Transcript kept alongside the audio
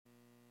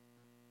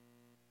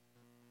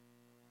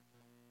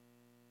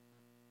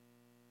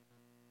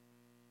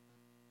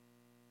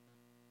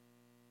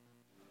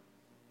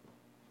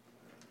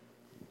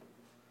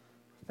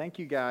Thank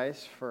you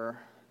guys for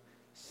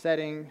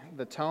setting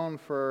the tone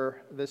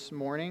for this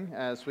morning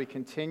as we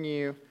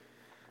continue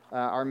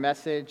our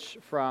message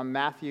from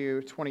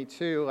Matthew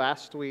 22.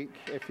 Last week,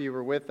 if you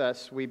were with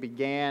us, we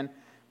began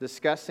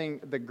discussing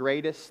the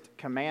greatest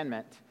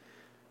commandment.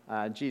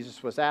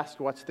 Jesus was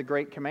asked, what's the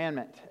great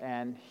commandment?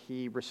 And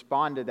he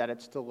responded that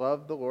it's to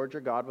love the Lord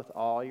your God with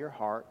all your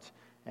heart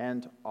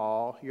and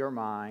all your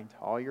mind,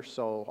 all your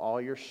soul,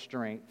 all your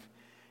strength.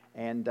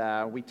 And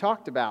we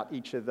talked about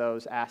each of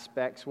those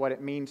aspects, what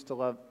it means to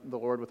love the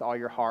Lord with all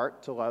your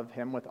heart, to love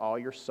Him with all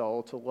your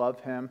soul, to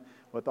love Him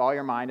with all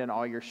your mind and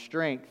all your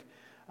strength.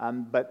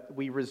 But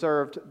we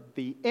reserved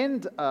the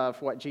end of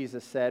what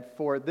Jesus said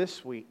for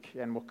this week,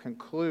 and we'll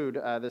conclude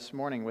this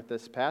morning with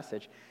this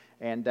passage.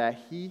 And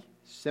He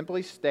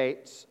simply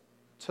states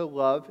to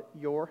love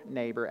your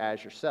neighbor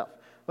as yourself.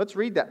 Let's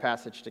read that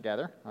passage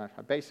together. I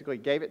basically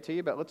gave it to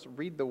you, but let's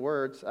read the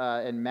words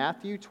in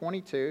Matthew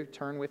 22.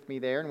 Turn with me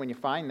there, and when you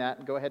find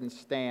that, go ahead and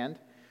stand.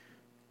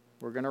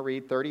 We're going to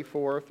read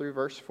 34 through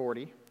verse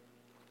 40.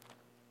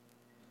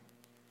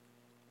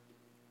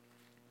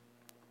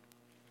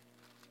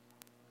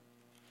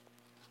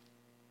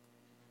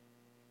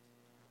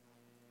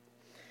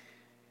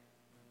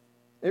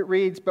 It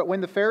reads, "But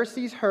when the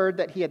Pharisees heard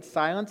that he had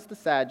silenced the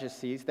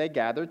Sadducees, they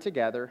gathered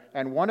together,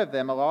 and one of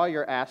them, a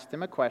lawyer, asked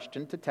him a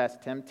question to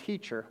test him,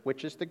 'Teacher,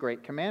 which is the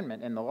great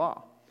commandment in the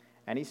law?'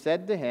 And he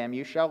said to him,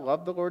 'You shall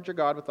love the Lord your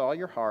God with all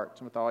your heart,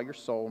 and with all your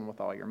soul, and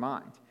with all your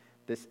mind.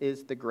 This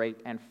is the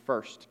great and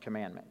first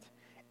commandment.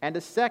 And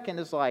a second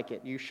is like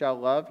it, you shall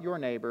love your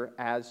neighbor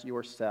as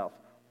yourself.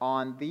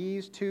 On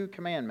these two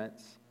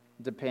commandments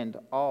depend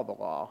all the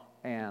law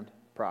and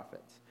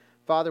prophets.'"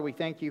 Father, we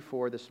thank you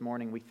for this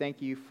morning. We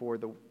thank you for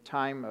the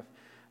time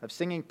of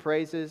singing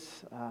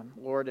praises,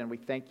 Lord, and we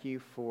thank you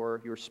for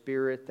your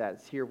Spirit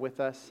that's here with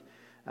us.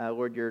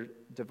 Lord, your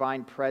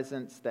divine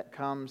presence that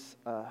comes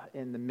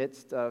in the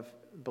midst of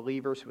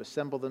believers who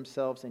assemble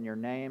themselves in your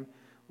name.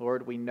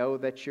 Lord, we know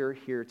that you're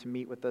here to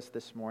meet with us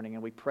this morning,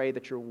 and we pray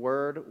that your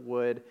word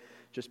would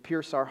just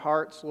pierce our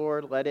hearts,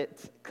 Lord. Let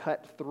it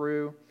cut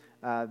through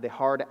the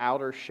hard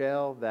outer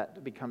shell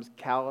that becomes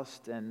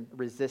calloused and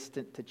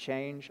resistant to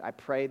change. I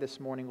pray this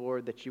morning,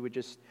 Lord, that you would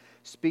just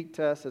speak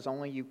to us as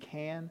only you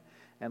can.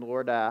 And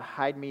Lord,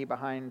 hide me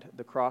behind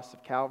the cross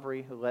of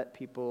Calvary. Let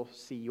people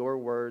see your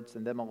words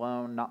and them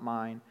alone, not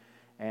mine.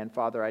 And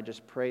Father, I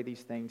just pray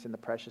these things in the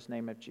precious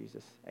name of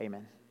Jesus.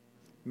 Amen.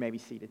 You may be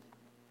seated.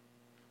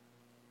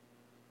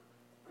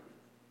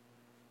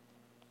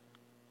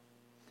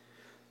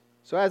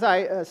 So as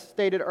I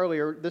stated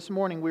earlier, this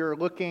morning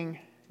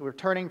we're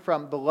turning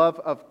from the love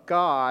of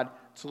God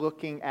to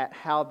looking at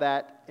how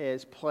that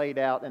is played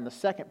out in the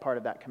second part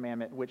of that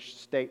commandment, which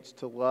states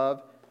to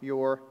love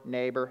your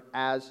neighbor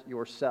as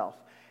yourself.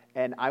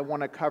 And I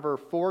want to cover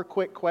 4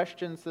 quick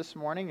questions this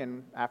morning,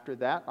 and after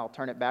that, I'll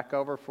turn it back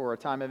over for a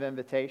time of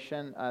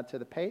invitation to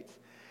the Pates.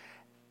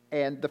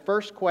 And the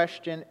first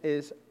question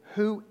is,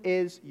 who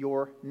is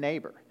your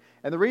neighbor?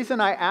 And the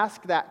reason I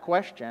ask that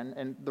question,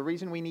 and the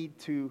reason we need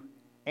to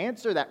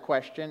answer that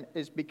question,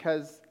 is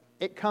because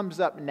it comes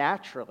up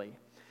naturally.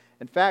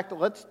 In fact,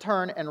 let's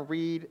turn and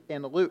read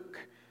in Luke.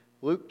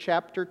 Luke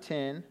chapter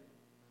 10,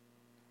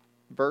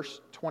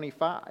 verse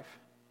 25.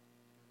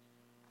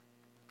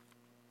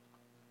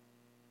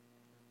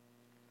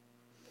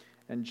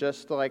 And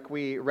just like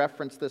we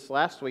referenced this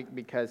last week,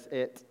 because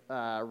it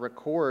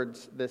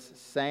records this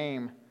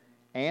same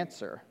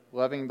answer,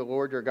 loving the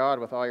Lord your God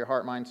with all your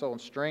heart, mind, soul, and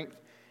strength,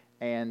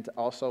 and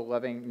also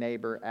loving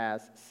neighbor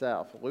as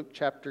self. Luke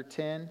chapter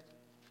 10,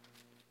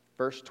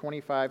 verse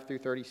 25 through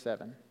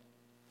 37.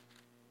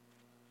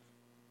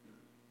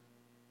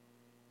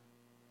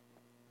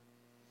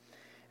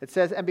 It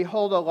says, "And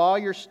behold, a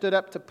lawyer stood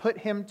up to put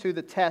him to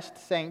the test,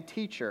 saying,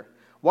 'Teacher,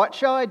 what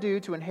shall I do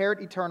to inherit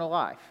eternal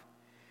life?'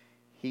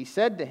 He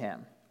said to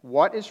him,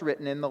 'What is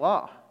written in the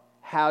law?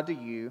 How do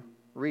you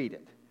read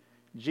it?'"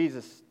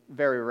 Jesus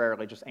very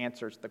rarely just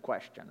answers the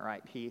question,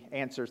 right? He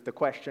answers the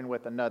question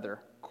with another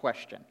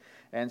question.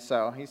 And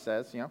so he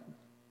says,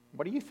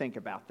 what do you think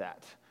about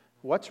that?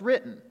 What's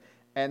written?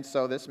 And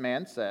so this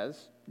man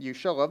says, "You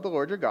shall love the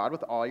Lord your God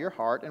with all your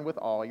heart and with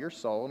all your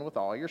soul and with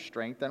all your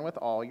strength and with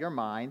all your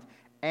mind,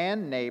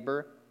 and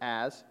neighbor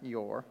as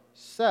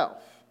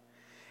yourself."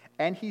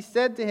 And he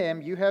said to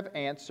him, "You have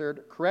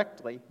answered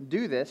correctly.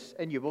 Do this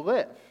and you will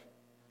live."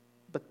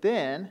 But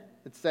then,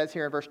 it says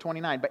here in verse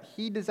 29, "But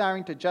he,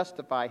 desiring to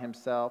justify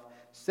himself,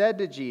 said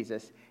to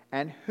Jesus,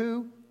 'And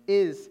who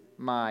is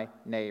my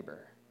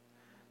neighbor?'"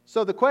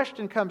 So the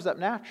question comes up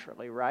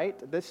naturally, right?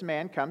 This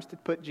man comes to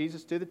put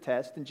Jesus to the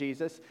test, and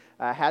Jesus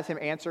has him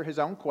answer his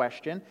own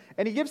question.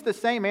 And he gives the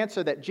same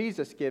answer that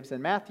Jesus gives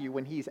in Matthew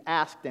when he's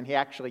asked, and he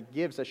actually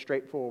gives a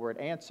straightforward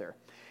answer.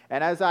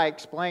 And as I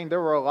explained, there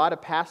were a lot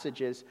of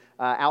passages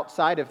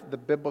outside of the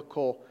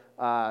biblical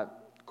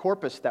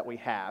corpus that we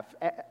have,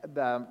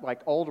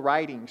 like old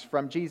writings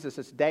from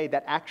Jesus' day,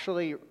 that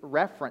actually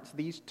reference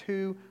these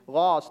two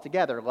laws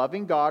together,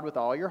 loving God with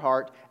all your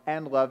heart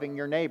and loving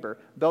your neighbor.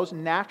 Those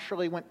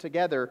naturally went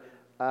together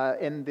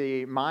in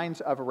the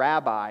minds of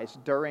rabbis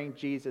during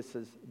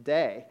Jesus'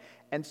 day.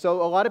 And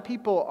so a lot of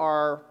people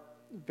are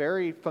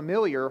very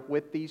familiar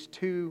with these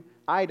two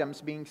items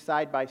being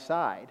side by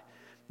side.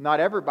 Not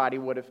everybody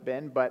would have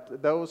been,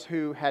 but those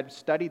who had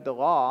studied the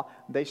law,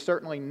 they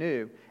certainly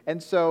knew.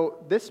 And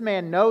so this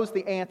man knows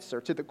the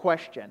answer to the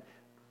question.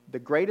 The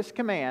greatest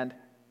command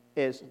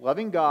is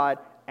loving God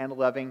and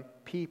loving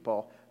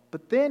people.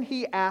 But then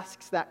he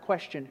asks that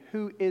question,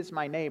 who is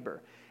my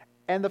neighbor?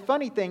 And the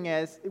funny thing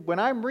is, when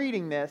I'm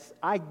reading this,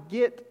 I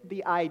get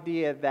the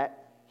idea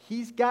that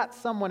he's got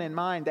someone in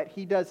mind that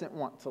he doesn't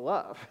want to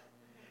love.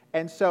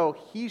 And so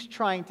he's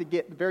trying to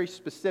get very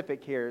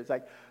specific here. It's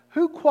like,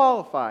 who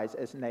qualifies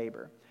as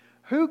neighbor?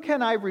 Who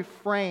can I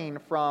refrain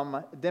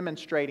from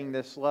demonstrating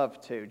this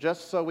love to,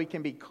 just so we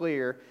can be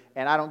clear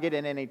and I don't get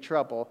in any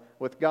trouble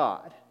with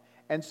God?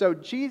 And so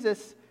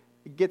Jesus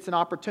gets an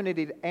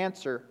opportunity to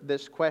answer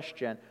this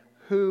question,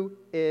 who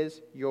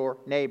is your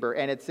neighbor?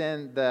 And it's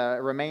in the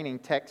remaining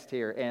text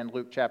here in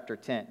Luke chapter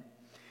 10.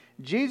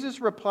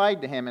 Jesus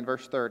replied to him in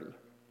verse 30,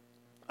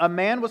 a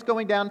man was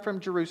going down from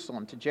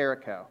Jerusalem to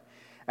Jericho,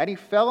 and he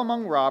fell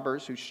among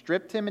robbers who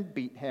stripped him and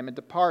beat him and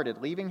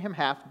departed, leaving him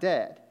half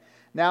dead.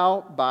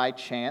 Now, by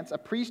chance, a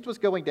priest was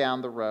going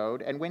down the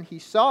road, and when he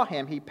saw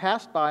him, he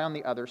passed by on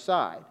the other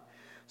side.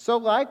 So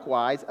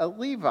likewise, a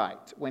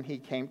Levite, when he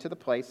came to the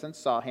place and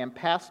saw him,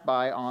 passed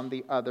by on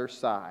the other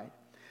side.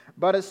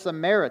 But a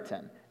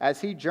Samaritan,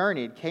 as he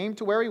journeyed, came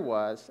to where he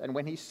was, and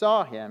when he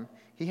saw him,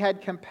 he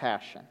had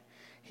compassion.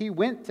 He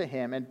went to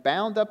him and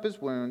bound up his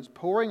wounds,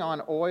 pouring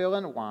on oil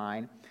and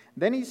wine.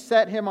 Then he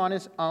set him on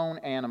his own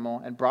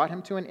animal and brought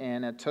him to an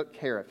inn and took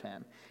care of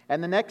him.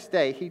 And the next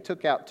day he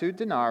took out 2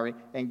 denarii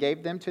and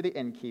gave them to the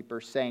innkeeper,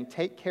 saying,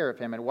 take care of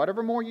him, and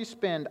whatever more you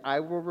spend, I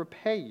will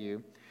repay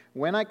you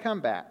when I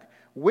come back.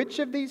 Which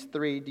of these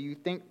 3 do you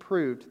think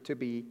proved to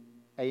be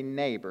a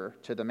neighbor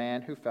to the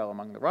man who fell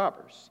among the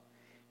robbers?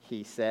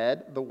 He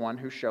said, the one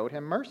who showed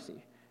him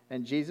mercy.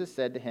 And Jesus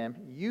said to him,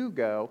 you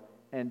go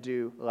and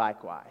do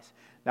likewise.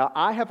 Now,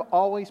 I have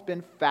always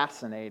been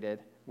fascinated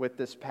with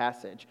this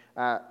passage.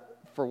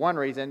 For one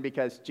reason,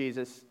 because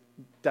Jesus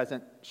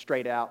doesn't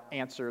straight out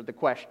answer the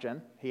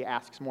question. He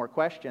asks more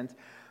questions.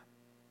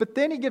 But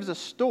then he gives a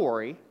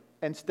story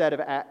instead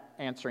of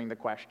answering the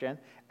question.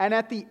 And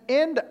at the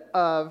end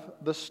of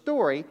the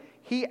story,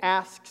 he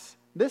asks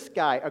this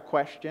guy a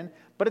question,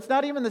 but it's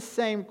not even the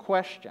same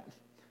question.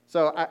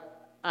 So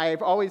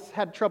I've always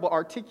had trouble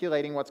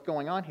articulating what's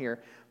going on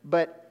here.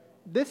 But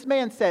this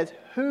man says,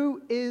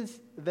 who is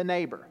the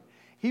neighbor?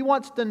 He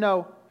wants to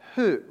know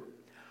who.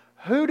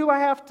 Who do I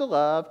have to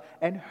love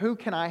and who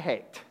can I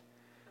hate?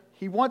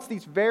 He wants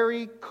these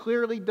very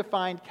clearly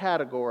defined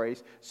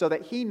categories so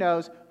that he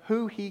knows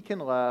who he can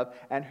love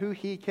and who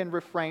he can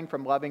refrain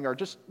from loving, or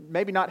just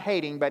maybe not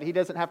hating, but he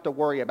doesn't have to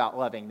worry about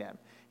loving them.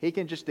 He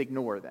can just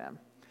ignore them.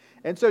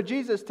 And so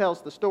Jesus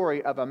tells the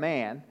story of a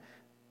man.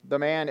 The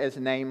man is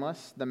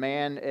nameless. The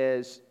man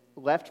is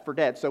left for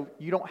dead. So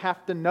you don't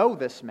have to know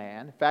this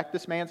man. In fact,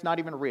 this man's not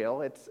even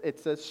real.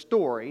 It's a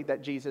story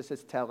that Jesus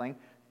is telling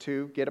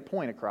to get a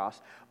point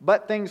across.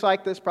 But things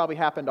like this probably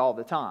happened all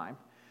the time.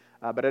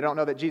 But I don't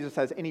know that Jesus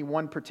has any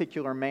one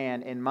particular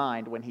man in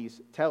mind when he's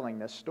telling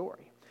this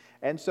story.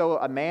 And so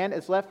a man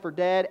is left for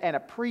dead and a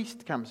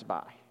priest comes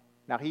by.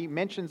 Now he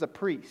mentions a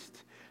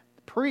priest.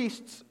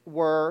 Priests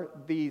were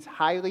these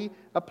highly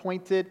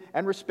appointed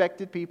and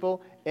respected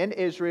people in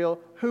Israel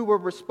who were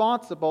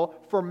responsible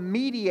for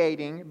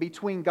mediating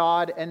between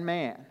God and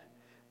man.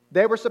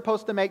 They were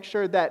supposed to make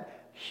sure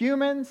that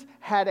humans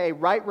had a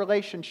right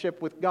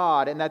relationship with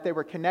God and that they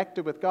were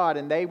connected with God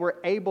and they were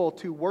able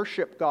to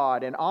worship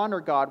God and honor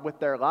God with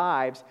their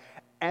lives.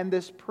 And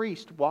this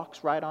priest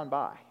walks right on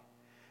by.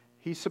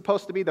 He's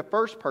supposed to be the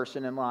first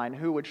person in line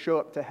who would show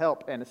up to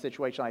help in a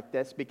situation like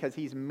this because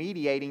he's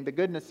mediating the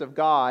goodness of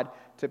God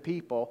to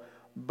people.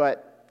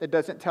 But it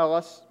doesn't tell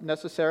us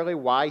necessarily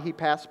why he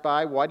passed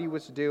by, what he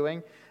was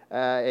doing.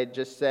 It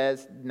just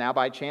says, now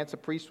by chance a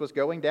priest was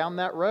going down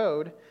that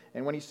road,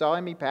 and when he saw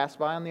him, he passed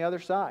by on the other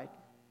side.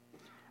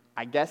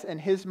 I guess in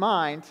his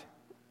mind,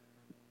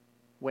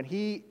 when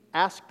he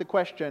asked the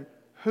question,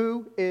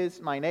 who is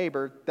my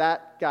neighbor,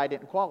 that guy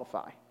didn't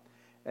qualify.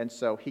 And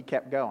so he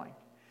kept going.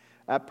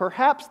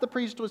 Perhaps the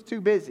priest was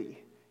too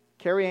busy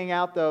carrying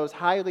out those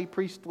highly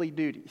priestly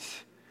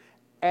duties.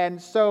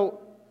 And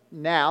so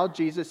now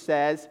Jesus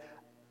says,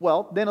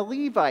 well, then a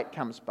Levite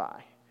comes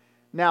by.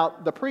 Now,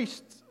 the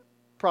priests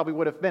probably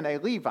would have been a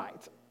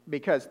Levite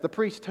because the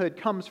priesthood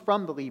comes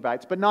from the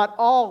Levites, but not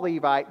all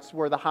Levites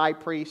were the high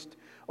priest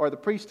or the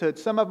priesthood.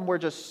 Some of them were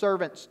just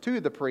servants to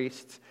the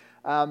priests,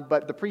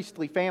 but the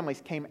priestly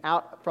families came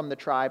out from the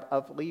tribe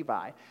of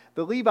Levi.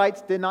 The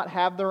Levites did not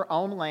have their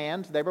own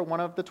land. They were one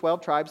of the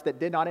 12 tribes that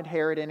did not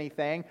inherit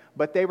anything,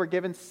 but they were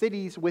given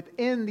cities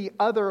within the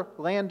other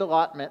land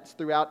allotments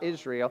throughout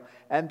Israel,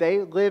 and they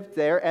lived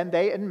there, and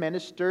they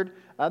administered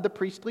the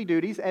priestly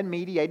duties and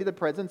mediated the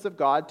presence of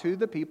God to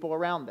the people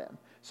around them,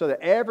 so that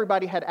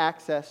everybody had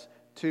access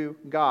to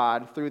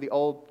God through the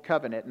old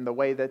covenant and the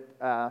way that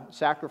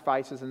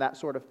sacrifices and that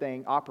sort of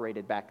thing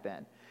operated back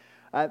then.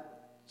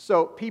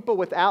 So people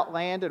without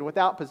land and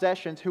without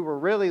possessions who were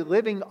really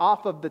living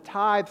off of the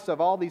tithes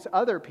of all these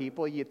other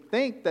people, you'd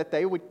think that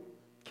they would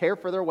care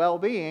for their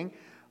well-being,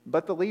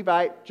 but the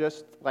Levite,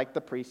 just like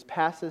the priest,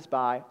 passes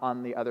by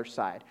on the other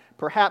side.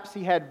 Perhaps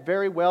he had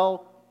very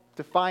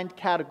well-defined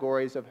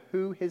categories of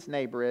who his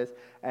neighbor is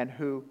and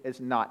who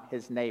is not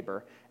his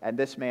neighbor, and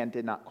this man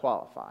did not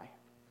qualify.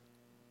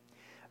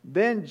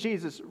 Then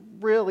Jesus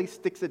really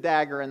sticks a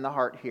dagger in the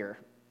heart here.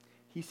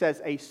 He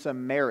says a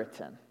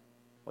Samaritan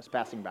was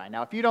passing by.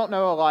 Now, if you don't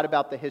know a lot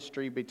about the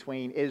history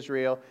between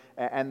Israel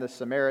and the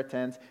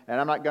Samaritans, and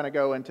I'm not going to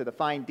go into the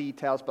fine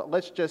details, but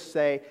let's just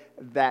say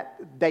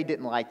that they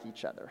didn't like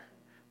each other.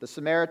 The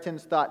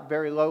Samaritans thought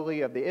very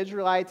lowly of the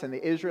Israelites, and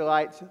the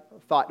Israelites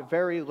thought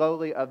very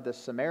lowly of the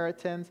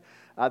Samaritans.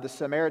 The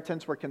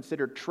Samaritans were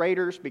considered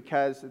traitors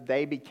because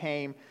they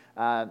became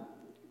kind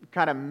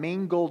of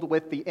mingled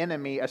with the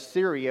enemy,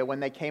 Assyria,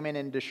 when they came in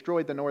and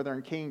destroyed the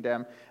northern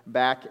kingdom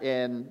back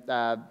in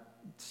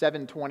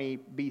 720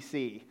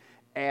 BC.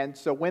 And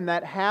so when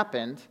that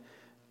happened,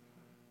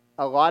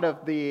 a lot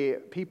of the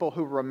people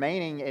who were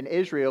remaining in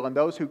Israel and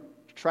those who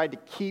tried to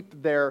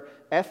keep their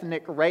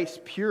ethnic race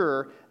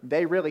pure,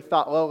 they really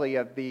thought lowly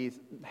of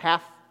these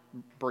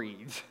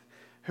half-breeds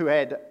who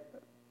had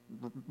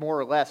more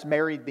or less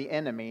married the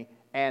enemy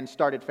and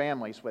started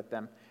families with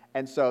them.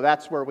 And so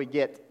that's where we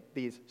get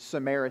these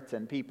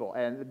Samaritan people.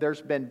 And there's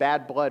been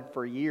bad blood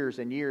for years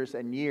and years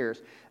and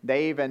years.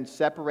 They even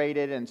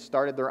separated and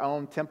started their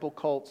own temple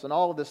cults and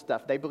all of this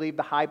stuff. They believed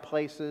the high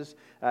places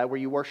where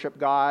you worship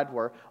God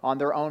were on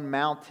their own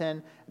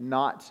mountain,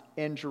 not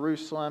in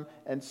Jerusalem.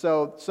 And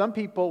so some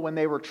people, when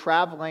they were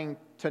traveling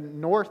to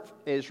North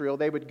Israel,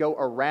 they would go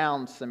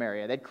around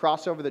Samaria. They'd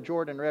cross over the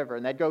Jordan River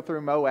and they'd go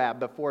through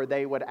Moab before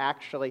they would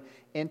actually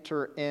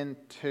enter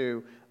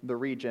into the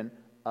region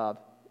of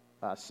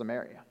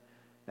Samaria.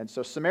 And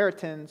so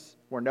Samaritans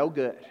were no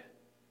good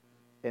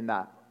in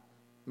the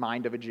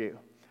mind of a Jew.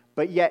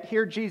 But yet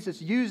here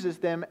Jesus uses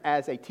them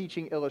as a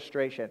teaching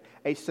illustration.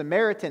 A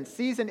Samaritan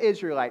sees an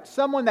Israelite,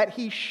 someone that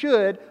he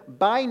should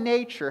by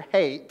nature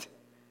hate,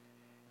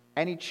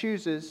 and he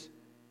chooses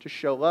to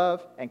show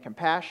love and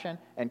compassion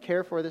and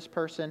care for this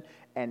person.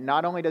 And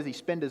not only does he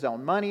spend his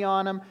own money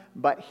on him,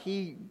 but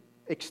he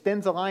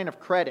extends a line of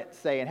credit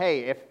saying, hey,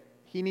 if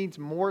he needs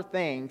more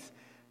things,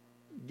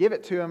 give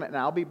it to him and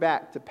I'll be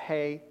back to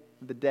pay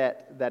the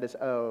debt that is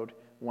owed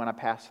when I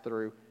pass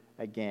through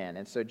again.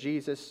 And so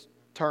Jesus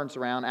turns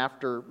around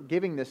after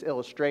giving this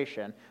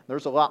illustration.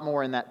 There's a lot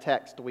more in that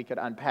text we could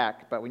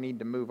unpack, but we need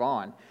to move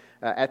on.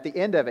 At the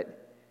end of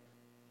it,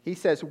 he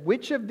says,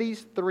 which of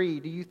these three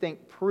do you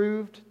think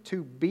proved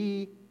to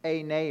be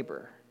a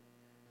neighbor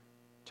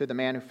to the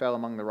man who fell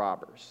among the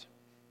robbers?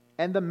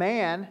 And the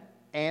man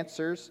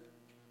answers,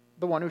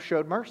 the one who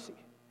showed mercy.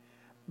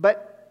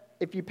 But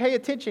if you pay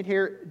attention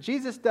here,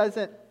 Jesus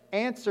doesn't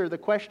answer the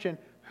question,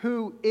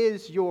 who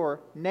is your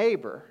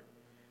neighbor?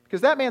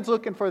 Because that man's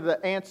looking for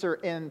the answer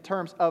in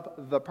terms of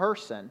the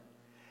person.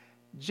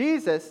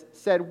 Jesus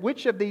said,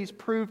 which of these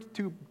proved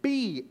to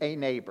be a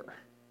neighbor?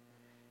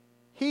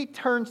 He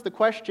turns the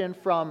question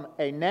from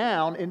a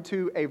noun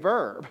into a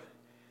verb.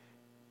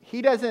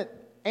 He doesn't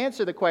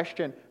answer the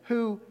question,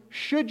 who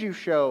should you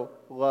show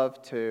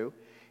love to?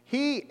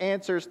 He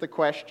answers the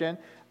question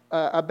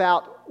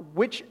about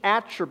which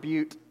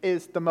attribute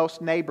is the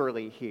most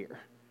neighborly here.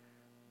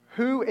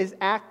 Who is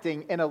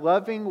acting in a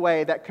loving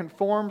way that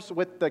conforms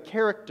with the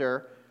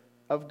character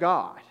of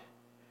God?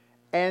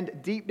 And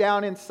deep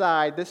down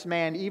inside, this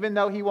man, even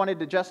though he wanted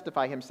to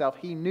justify himself,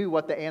 he knew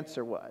what the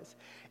answer was.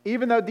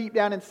 Even though deep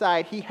down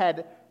inside, he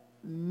had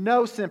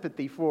no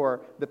sympathy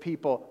for the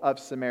people of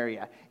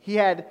Samaria. He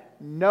had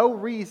no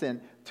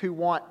reason to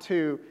want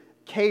to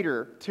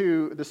cater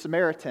to the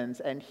Samaritans,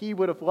 and he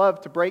would have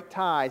loved to break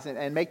ties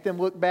and make them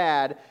look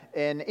bad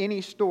in any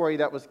story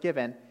that was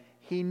given.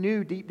 He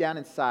knew deep down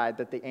inside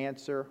that the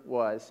answer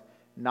was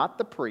not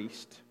the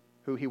priest,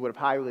 who he would have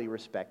highly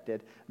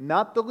respected,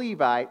 not the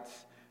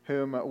Levites,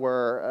 whom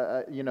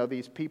were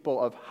these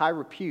people of high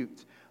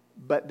repute,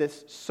 but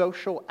this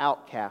social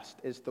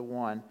outcast is the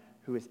one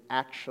who is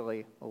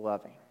actually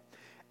loving.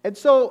 And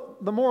so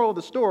the moral of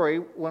the story,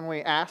 when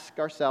we ask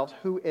ourselves,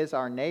 who is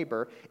our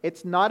neighbor,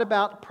 it's not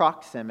about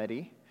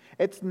proximity.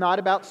 It's not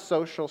about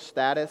social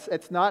status.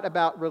 It's not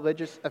about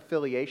religious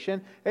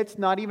affiliation. It's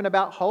not even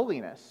about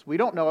holiness. We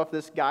don't know if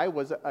this guy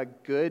was a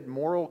good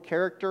moral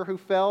character who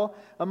fell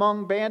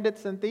among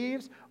bandits and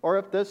thieves, or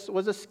if this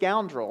was a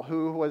scoundrel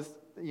who was,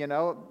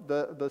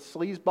 the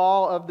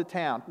sleazeball of the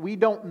town. We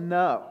don't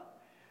know,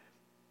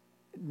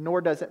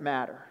 nor does it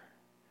matter.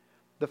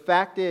 The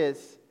fact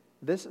is,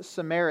 this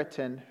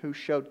Samaritan who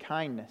showed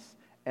kindness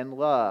and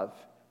love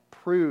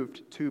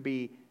proved to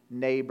be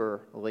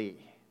neighborly.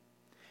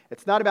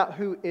 It's not about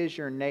who is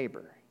your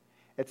neighbor.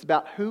 It's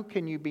about who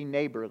can you be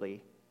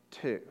neighborly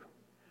to.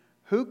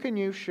 Who can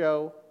you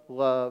show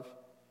love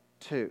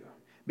to?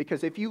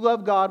 Because if you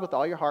love God with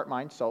all your heart,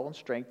 mind, soul, and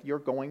strength, you're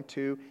going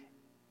to,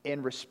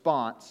 in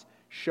response,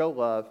 show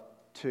love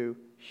to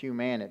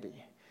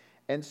humanity.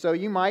 And so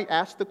you might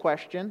ask the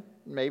question,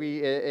 maybe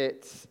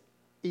it's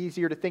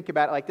easier to think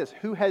about it like this.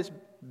 Who has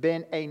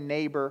been a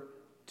neighbor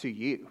to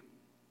you?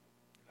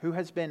 Who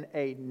has been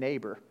a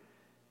neighbor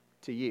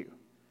to you?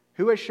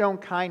 Who has shown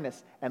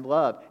kindness and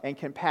love and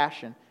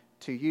compassion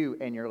to you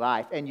in your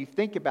life? And you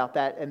think about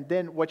that, and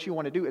then what you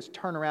want to do is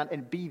turn around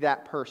and be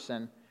that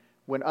person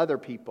when other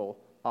people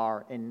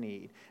are in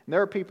need. And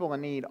there are people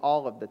in need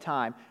all of the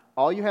time.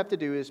 All you have to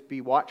do is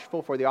be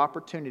watchful for the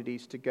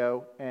opportunities to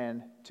go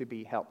and to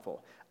be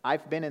helpful.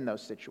 I've been in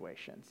those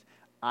situations.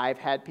 I've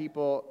had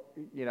people,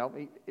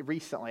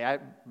 recently,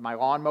 my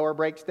lawnmower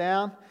breaks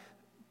down.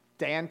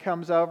 Dan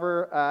comes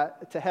over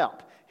to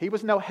help. He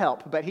was no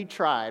help, but he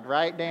tried,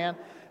 right, Dan?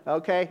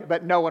 Okay,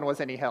 but no one was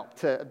any help,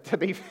 to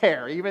be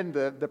fair. Even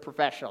the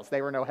professionals,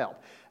 they were no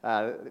help.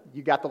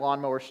 You got the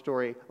lawnmower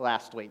story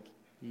last week.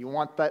 You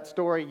want that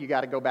story, you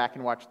got to go back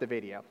and watch the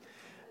video.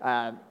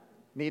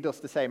 Needless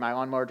to say, my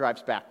lawnmower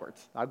drives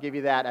backwards. I'll give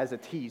you that as a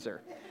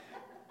teaser.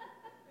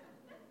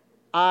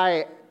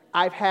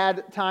 I've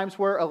had times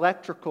where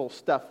electrical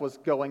stuff was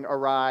going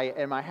awry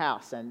in my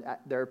house, and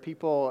there are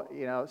people,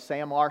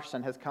 Sam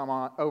Larson has come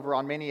over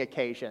on many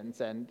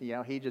occasions, and,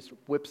 he just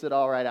whips it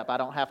all right up. I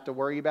don't have to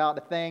worry about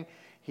a thing.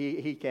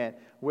 He can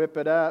whip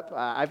it up.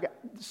 I've got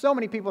so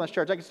many people in this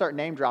church, I can start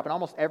name dropping.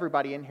 Almost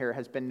everybody in here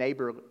has been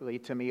neighborly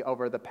to me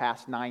over the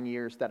past 9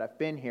 years that I've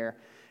been here.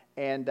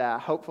 And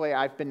hopefully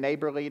I've been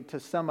neighborly to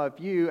some of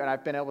you, and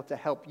I've been able to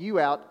help you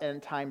out in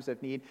times of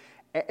need.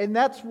 And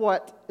that's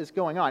what is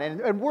going on.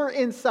 And we're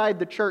inside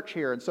the church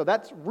here, and so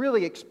that's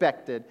really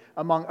expected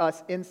among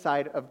us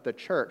inside of the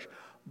church.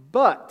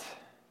 But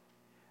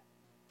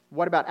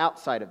what about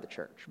outside of the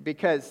church?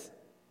 Because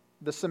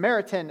the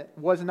Samaritan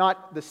was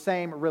not the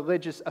same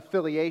religious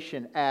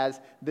affiliation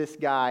as this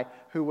guy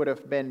who would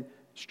have been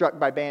struck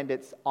by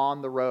bandits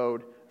on the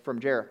road from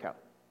Jericho.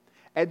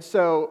 And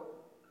so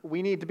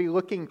we need to be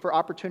looking for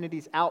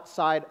opportunities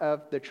outside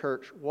of the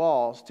church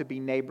walls to be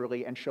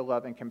neighborly and show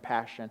love and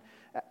compassion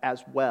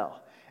as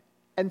well.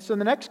 And so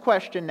the next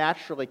question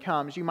naturally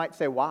comes, you might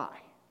say, why?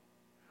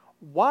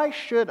 Why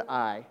should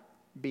I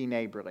be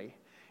neighborly?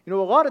 A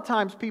lot of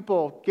times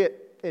people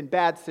get in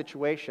bad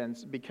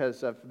situations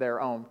because of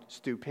their own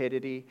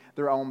stupidity,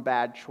 their own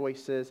bad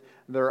choices,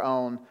 their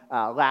own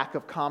lack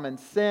of common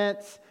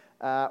sense,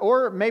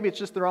 or maybe it's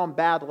just their own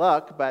bad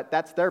luck, but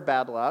that's their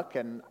bad luck,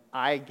 and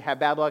I have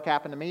bad luck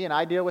happen to me, and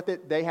I deal with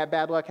it. They have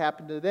bad luck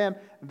happen to them.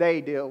 They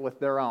deal with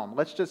their own.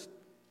 Let's just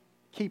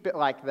keep it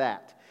like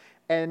that.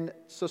 And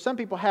so some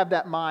people have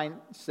that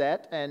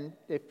mindset, and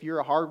if you're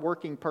a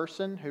hardworking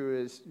person who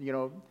is,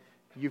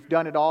 you've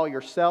done it all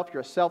yourself,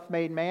 you're a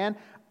self-made man,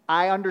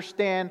 I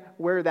understand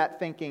where that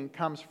thinking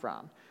comes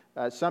from.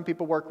 Some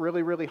people work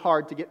really, really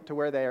hard to get to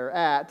where they are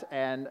at,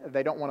 and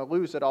they don't want to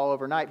lose it all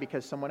overnight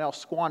because someone else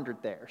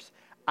squandered theirs.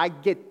 I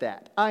get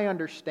that. I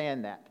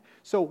understand that.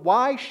 So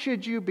why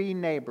should you be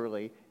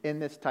neighborly in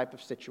this type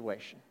of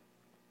situation?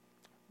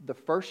 The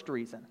first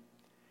reason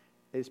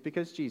is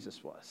because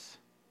Jesus was.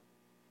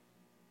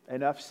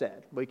 Enough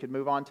said. We could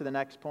move on to the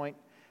next point.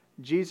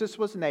 Jesus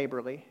was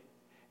neighborly.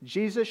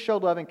 Jesus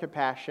showed love and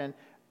compassion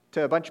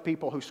to a bunch of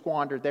people who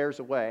squandered theirs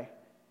away.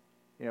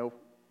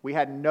 We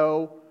had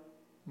no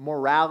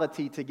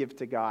morality to give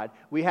to God.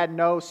 We had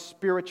no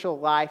spiritual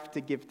life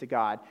to give to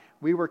God.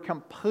 We were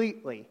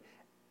completely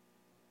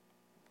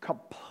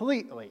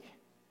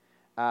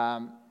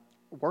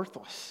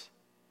worthless,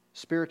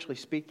 spiritually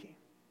speaking.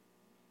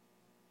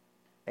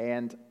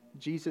 And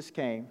Jesus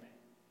came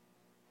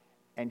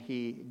and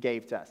He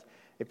gave to us.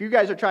 If you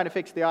guys are trying to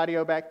fix the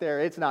audio back there,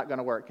 it's not going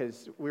to work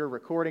because we're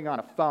recording on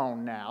a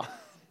phone now.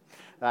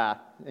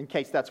 In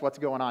case that's what's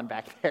going on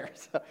back there.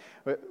 So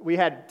we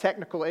had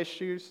technical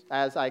issues,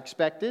 as I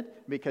expected,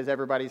 because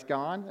everybody's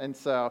gone. And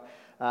so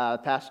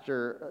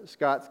Pastor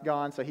Scott's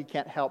gone, so he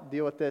can't help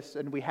deal with this.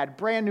 And we had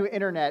brand new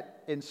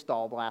internet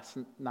installed last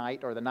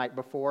night or the night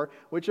before,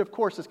 which of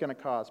course is going to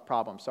cause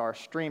problems. So our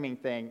streaming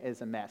thing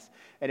is a mess.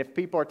 And if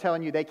people are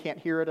telling you they can't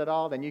hear it at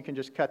all, then you can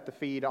just cut the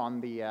feed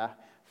on the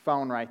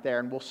phone right there,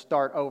 and we'll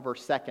start over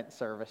second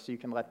service, so you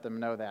can let them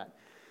know that.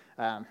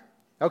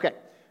 Okay,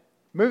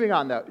 moving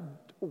on though.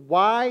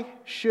 Why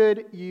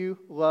should you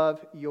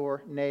love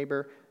your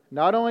neighbor?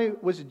 Not only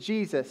was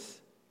Jesus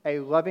a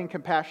loving,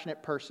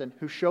 compassionate person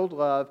who showed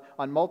love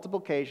on multiple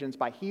occasions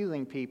by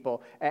healing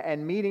people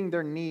and meeting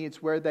their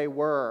needs where they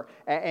were,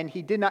 and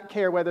He did not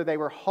care whether they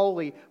were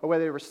holy or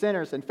whether they were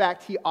sinners. In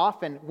fact, He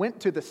often went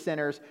to the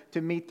sinners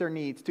to meet their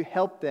needs, to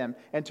help them,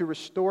 and to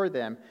restore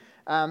them.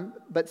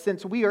 But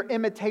since we are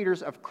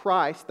imitators of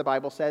Christ, the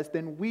Bible says,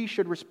 then we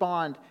should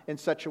respond in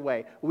such a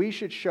way. We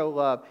should show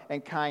love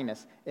and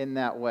kindness in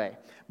that way.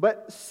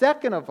 But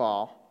second of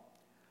all,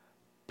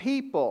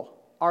 people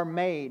are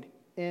made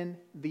in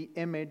the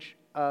image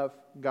of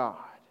God.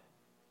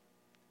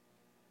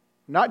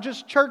 Not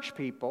just church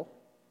people,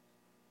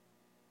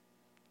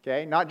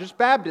 okay? Not just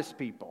Baptist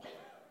people,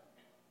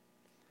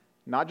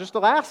 not just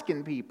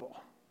Alaskan people,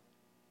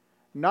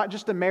 not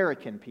just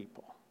American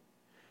people.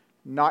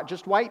 Not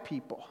just white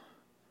people,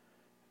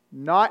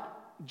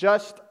 not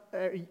just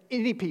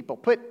any people.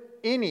 Put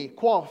any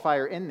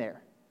qualifier in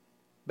there,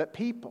 but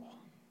people.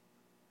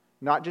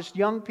 Not just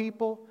young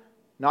people,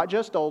 not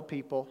just old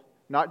people,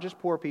 not just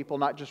poor people,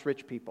 not just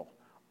rich people.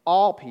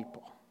 All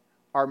people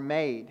are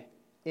made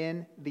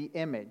in the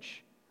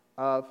image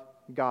of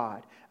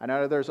God. I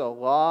know there's a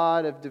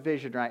lot of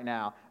division right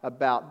now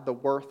about the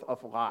worth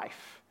of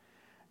life.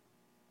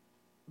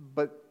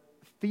 But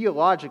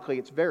theologically,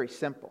 it's very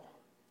simple.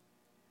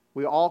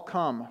 We all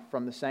come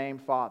from the same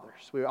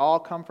fathers. We all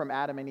come from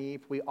Adam and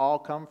Eve. We all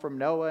come from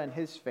Noah and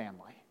his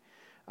family.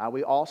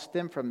 We all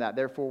stem from that.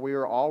 Therefore, we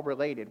are all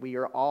related. We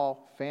are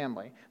all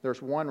family. There's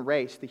one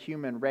race, the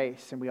human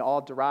race, and we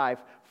all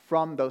derive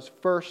from those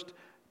first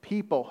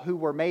people who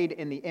were made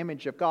in the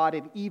image of God.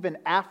 And even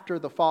after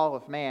the fall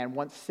of man,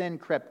 once sin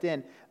crept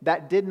in,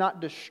 that did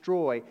not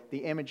destroy the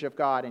image of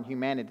God in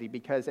humanity,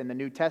 because in the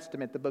New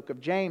Testament, the book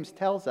of James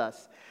tells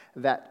us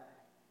that,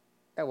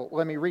 well,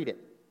 let me read it.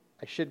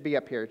 I should be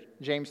up here.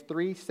 James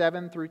 3,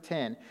 7 through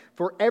 10.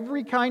 For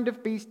every kind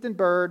of beast and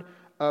bird,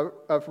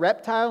 of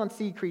reptile and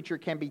sea creature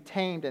can be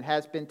tamed and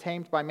has been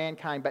tamed by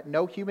mankind, but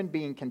no human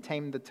being can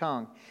tame the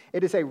tongue.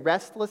 It is a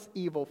restless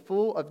evil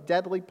full of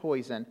deadly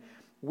poison.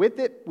 With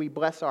it we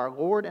bless our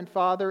Lord and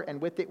Father, and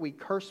with it we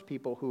curse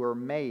people who are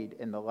made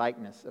in the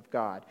likeness of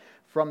God.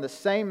 From the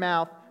same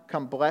mouth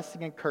come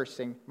blessing and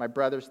cursing. My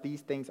brothers,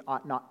 these things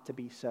ought not to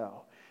be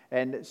so.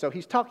 And so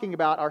he's talking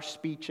about our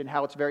speech and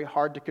how it's very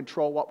hard to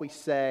control what we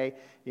say.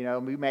 You know,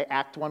 we may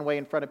act one way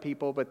in front of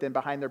people, but then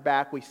behind their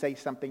back we say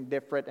something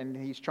different. And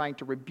he's trying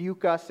to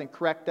rebuke us and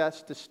correct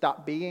us to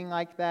stop being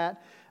like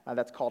that.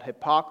 That's called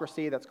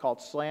hypocrisy. That's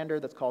called slander.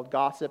 That's called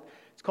gossip.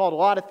 It's called a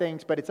lot of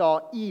things, but it's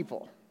all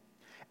evil.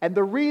 And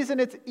the reason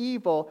it's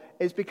evil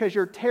is because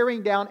you're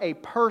tearing down a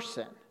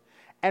person.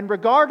 And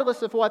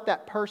regardless of what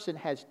that person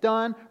has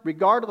done,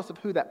 regardless of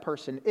who that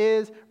person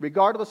is,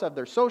 regardless of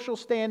their social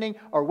standing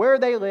or where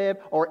they live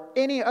or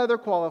any other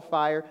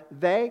qualifier,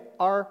 they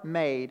are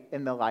made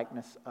in the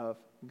likeness of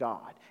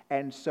God.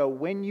 And so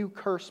when you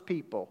curse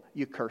people,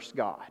 you curse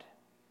God.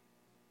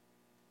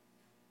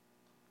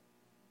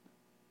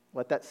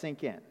 Let that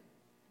sink in.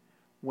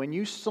 When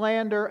you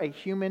slander a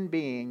human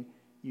being,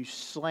 you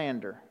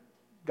slander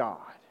God.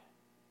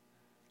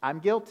 I'm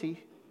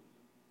guilty.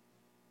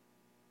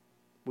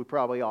 We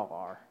probably all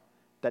are.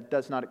 That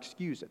does not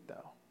excuse it,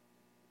 though.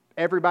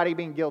 Everybody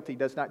being guilty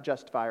does not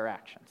justify our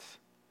actions.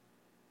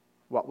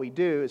 What we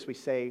do is we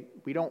say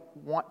we don't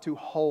want to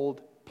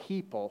hold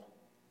people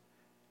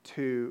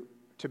to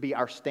be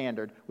our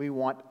standard. We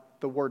want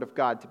the Word of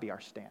God to be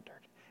our standard.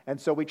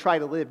 And so we try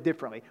to live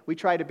differently. We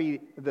try to be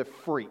the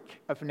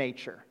freak of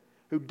nature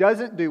who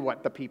doesn't do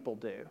what the people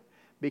do,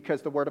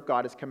 because the Word of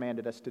God has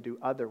commanded us to do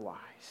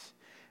otherwise.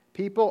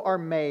 People are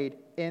made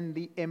in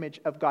the image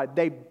of God.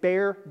 They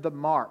bear the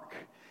mark.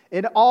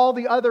 In all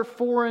the other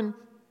foreign,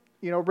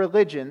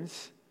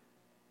 religions,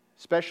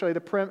 especially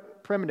the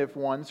primitive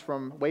ones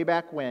from way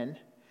back when,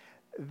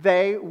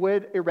 they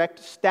would erect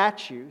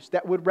statues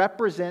that would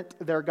represent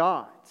their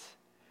gods.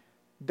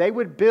 They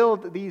would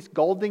build these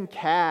golden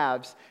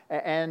calves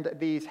and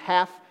these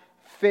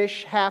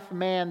half-fish,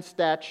 half-man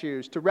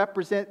statues to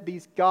represent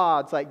these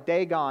gods like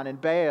Dagon and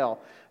Baal,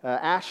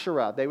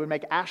 Asherah. They would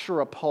make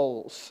Asherah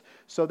poles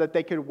so that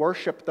they could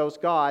worship those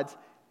gods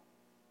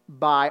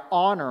by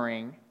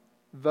honoring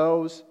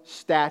those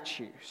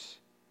statues.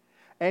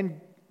 And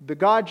the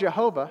God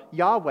Jehovah,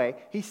 Yahweh,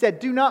 He said,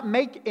 do not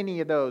make any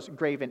of those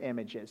graven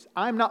images.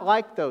 I'm not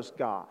like those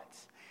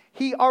gods.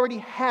 He already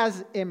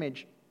has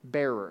image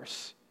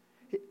bearers.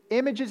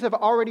 Images have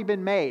already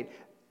been made.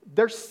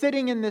 They're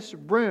sitting in this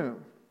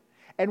room.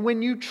 And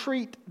when you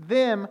treat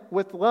them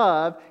with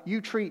love, you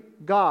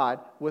treat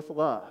God with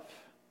love.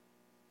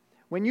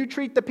 When you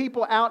treat the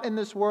people out in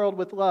this world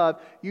with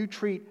love, you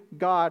treat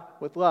God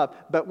with love.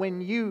 But when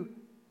you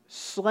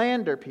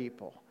slander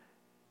people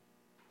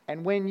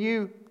and when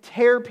you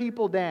tear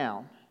people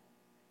down,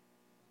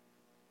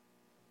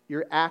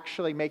 you're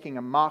actually making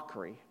a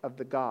mockery of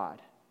the God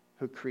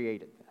who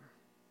created them.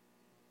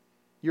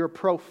 You're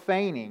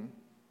profaning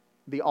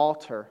the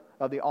altar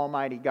of the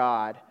Almighty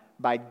God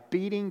by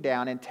beating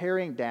down and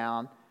tearing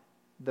down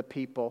the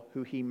people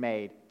who He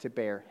made to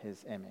bear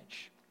His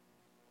image.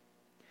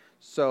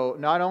 So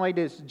not only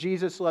does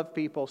Jesus love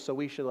people, so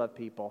we should love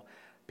people.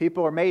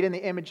 People are made in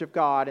the image of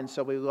God, and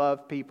so we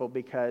love people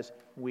because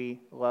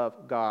we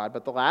love God.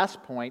 But the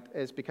last point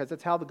is because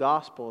it's how the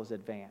gospel is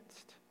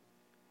advanced.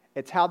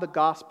 It's how the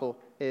gospel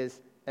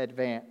is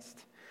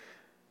advanced.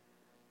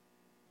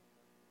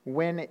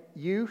 When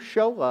you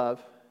show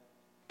love,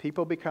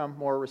 people become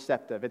more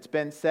receptive. It's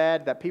been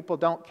said that people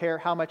don't care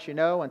how much you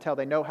know until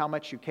they know how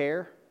much you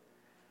care.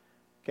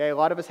 Okay, a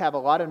lot of us have a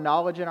lot of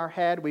knowledge in our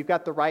head. We've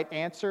got the right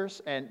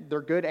answers, and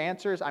they're good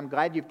answers. I'm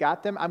glad you've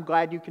got them. I'm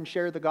glad you can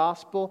share the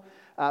gospel.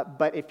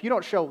 But if you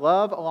don't show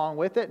love along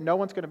with it, no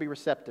one's going to be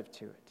receptive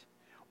to it.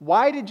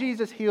 Why did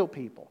Jesus heal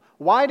people?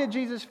 Why did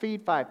Jesus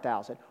feed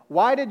 5,000?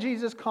 Why did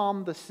Jesus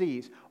calm the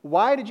seas?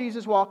 Why did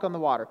Jesus walk on the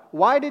water?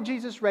 Why did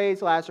Jesus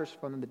raise Lazarus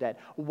from the dead?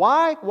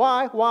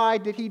 Why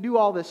did He do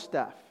all this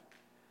stuff?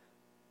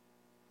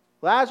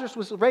 Lazarus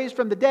was raised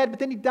from the dead, but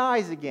then he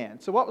dies again.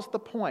 So what was the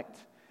point?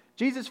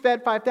 Jesus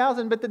fed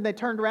 5,000, but then they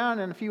turned around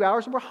in a few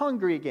hours and were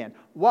hungry again.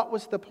 What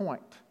was the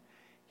point?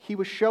 He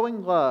was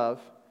showing love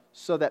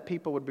so that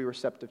people would be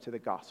receptive to the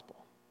gospel.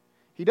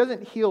 He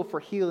doesn't heal for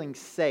healing's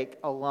sake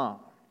alone.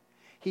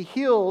 He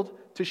healed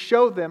to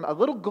show them a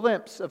little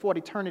glimpse of what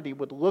eternity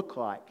would look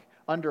like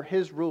under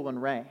His rule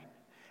and reign.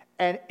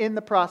 And in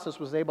the process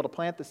was able to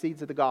plant the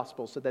seeds of the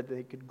gospel so that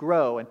they could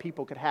grow and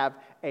people could have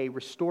a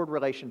restored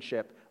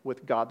relationship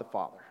with God the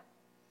Father.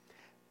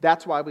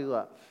 That's why we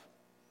love.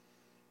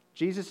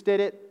 Jesus did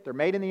it. They're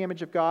made in the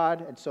image of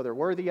God, and so they're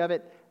worthy of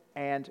it.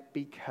 And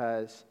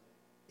because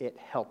it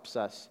helps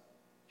us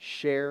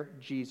share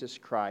Jesus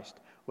Christ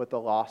with the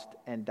lost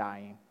and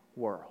dying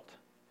world.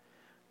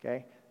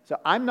 Okay? So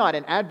I'm not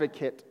an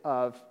advocate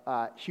of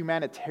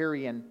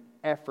humanitarian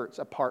efforts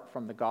apart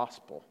from the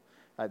gospel.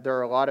 There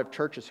are a lot of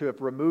churches who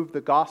have removed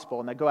the gospel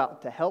and they go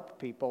out to help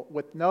people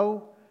with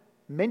no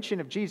mention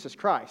of Jesus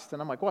Christ.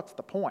 And I'm like, what's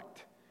the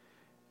point?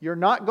 You're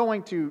not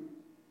going to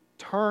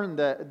turn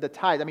the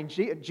tide. I mean,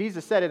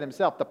 Jesus said it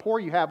Himself, the poor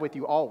you have with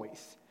you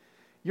always.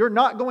 You're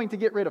not going to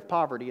get rid of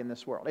poverty in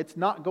this world. It's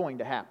not going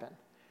to happen.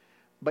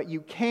 But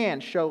you can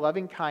show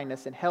loving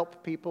kindness and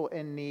help people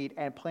in need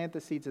and plant the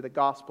seeds of the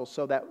gospel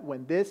so that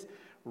when this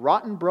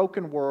rotten,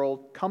 broken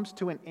world comes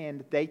to an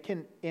end, they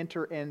can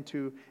enter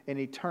into an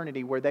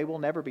eternity where they will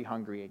never be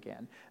hungry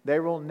again. They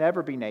will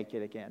never be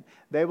naked again.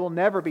 They will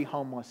never be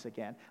homeless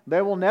again.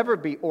 They will never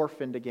be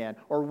orphaned again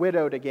or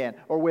widowed again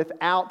or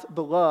without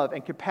the love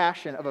and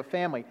compassion of a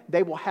family.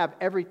 They will have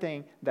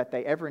everything that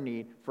they ever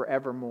need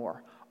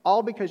forevermore.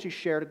 All because you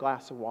shared a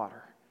glass of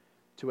water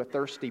to a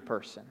thirsty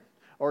person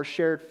or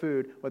shared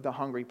food with a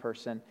hungry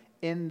person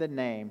in the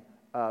name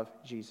of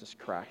Jesus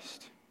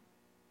Christ.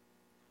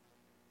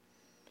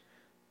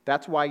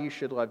 That's why you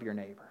should love your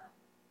neighbor.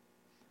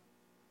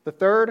 The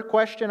third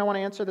question I want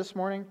to answer this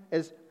morning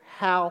is,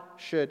 how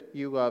should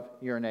you love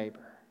your neighbor?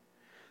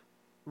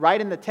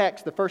 Right in the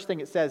text, the first thing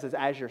it says is,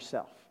 as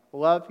yourself.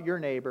 Love your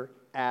neighbor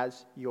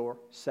as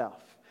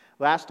yourself.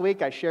 Last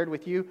week I shared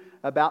with you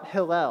about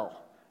Hillel,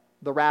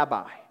 the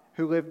rabbi,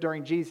 who lived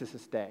during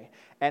Jesus' day.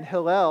 And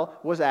Hillel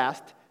was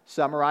asked,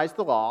 summarize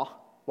the law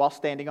while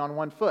standing on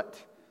one foot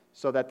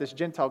so that this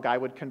Gentile guy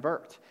would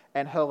convert.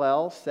 And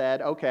Hillel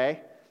said,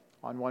 okay,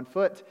 on one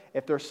foot,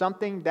 if there's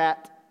something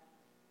that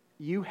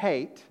you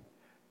hate,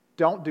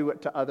 don't do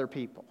it to other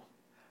people.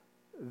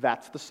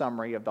 That's the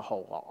summary of the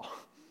whole law.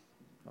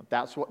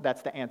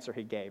 That's the answer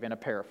he gave in a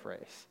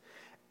paraphrase.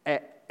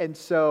 And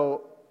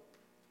so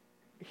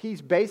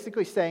he's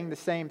basically saying the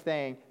same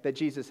thing that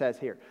Jesus says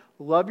here.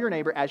 Love your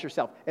neighbor as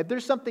yourself. If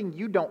there's something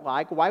you don't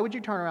like, why would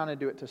you turn around and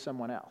do it to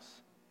someone else?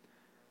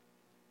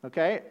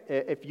 Okay?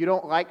 If you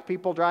don't like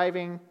people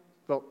driving,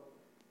 well,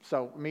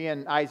 so me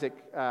and Isaac,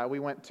 we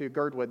went to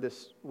Girdwood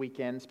this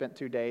weekend, spent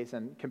 2 days,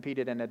 and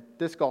competed in a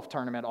disc golf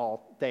tournament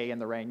all day in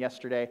the rain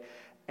yesterday.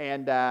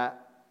 And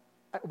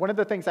one of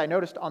the things I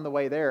noticed on the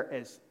way there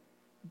is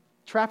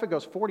traffic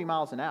goes 40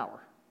 miles an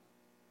hour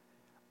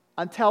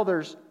until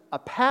there's a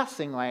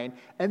passing lane,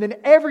 and then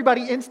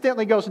everybody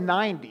instantly goes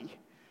 90.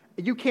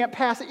 You can't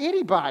pass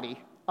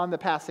anybody on the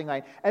passing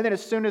lane. And then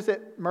as soon as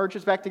it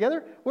merges back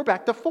together, we're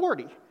back to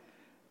 40.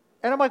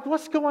 And I'm like,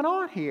 what's going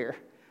on here?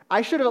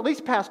 I should have at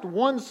least passed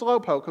one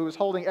slowpoke who was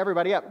holding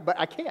everybody up, but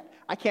I can't.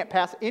 I can't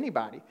pass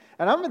anybody.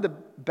 And I'm in the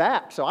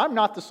back, so I'm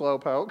not the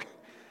slowpoke.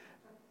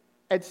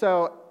 And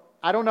so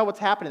I don't know what's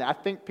happening. I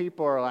think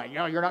people are like,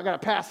 you're not going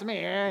to pass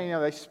me.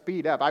 They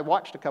speed up. I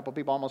watched a couple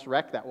people almost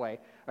wreck that way.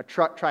 A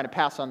truck trying to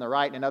pass on the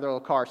right, and another little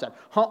car said,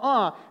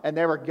 and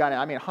they were gunning.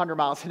 100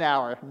 miles an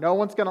hour. No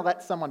one's going to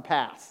let someone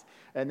pass.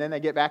 And then they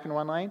get back in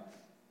one lane.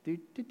 I'm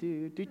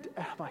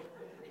like,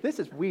 this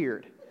is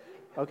weird.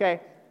 Okay?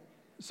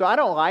 So I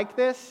don't like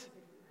this,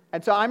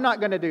 and so I'm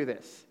not going to do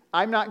this.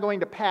 I'm not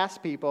going to pass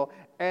people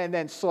and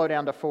then slow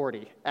down to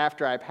 40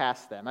 after I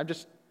pass them.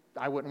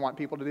 I wouldn't want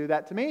people to do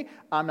that to me.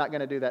 I'm not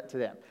going to do that to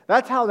them.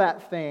 That's how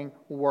that thing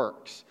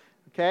works,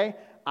 okay?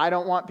 I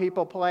don't want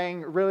people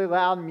playing really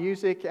loud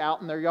music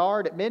out in their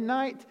yard at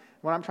midnight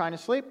when I'm trying to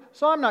sleep,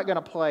 so I'm not going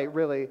to play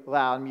really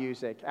loud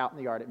music out in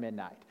the yard at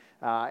midnight.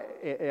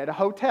 At a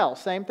hotel,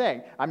 same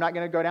thing. I'm not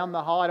going to go down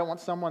the hall. I don't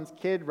want someone's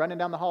kid running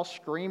down the hall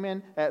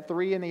screaming at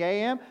 3 in the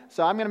a.m.,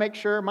 so I'm going to make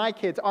sure my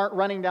kids aren't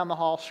running down the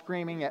hall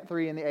screaming at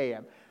 3 in the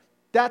a.m.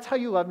 That's how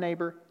you love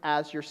neighbor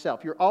as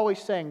yourself. You're always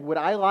saying, would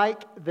I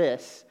like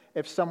this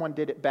if someone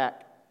did it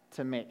back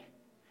to me?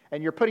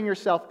 And you're putting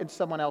yourself in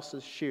someone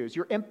else's shoes.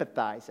 You're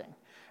empathizing.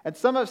 And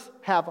some of us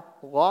have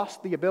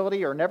lost the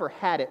ability or never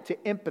had it to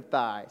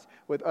empathize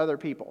with other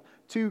people,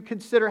 to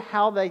consider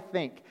how they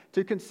think,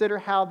 to consider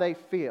how they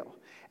feel.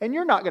 And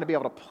you're not going to be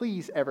able to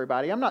please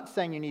everybody. I'm not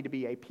saying you need to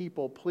be a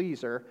people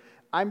pleaser.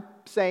 I'm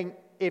saying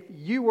if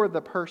you were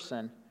the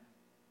person,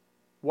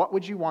 what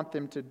would you want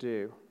them to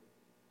do?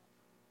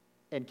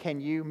 And can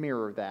you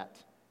mirror that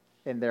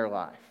in their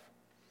life?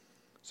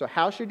 So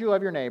how should you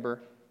love your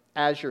neighbor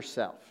as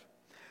yourself?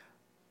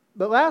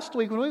 But last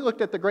week, when we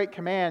looked at the Great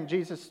Command,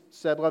 Jesus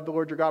said, love the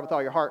Lord your God with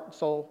all your heart,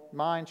 soul,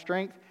 mind,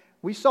 strength.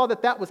 we saw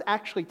that that was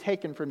actually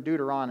taken from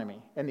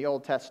Deuteronomy in the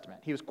Old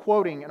Testament. He was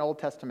quoting an Old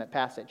Testament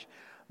passage.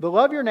 The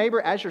love your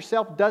neighbor as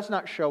yourself does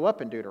not show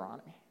up in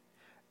Deuteronomy.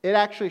 It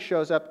actually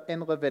shows up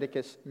in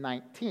Leviticus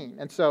 19.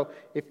 And so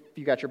if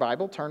you got your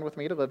Bible, turn with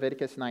me to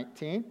Leviticus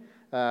 19.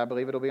 I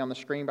believe it'll be on the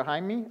screen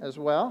behind me as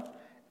well.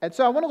 And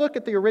so I want to look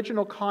at the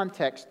original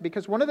context,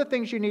 because one of the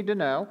things you need to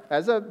know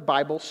as a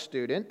Bible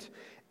student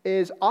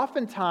is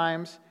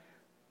oftentimes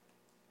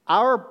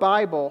our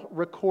Bible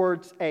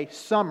records a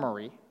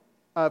summary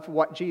of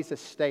what Jesus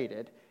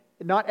stated.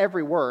 Not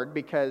every word,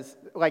 because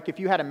like if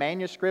you had a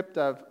manuscript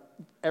of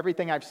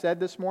everything I've said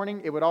this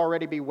morning, it would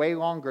already be way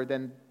longer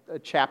than a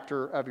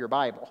chapter of your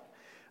Bible.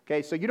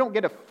 Okay, so you don't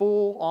get a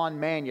full-on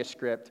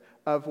manuscript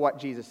of what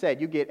Jesus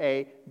said. You get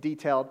a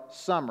detailed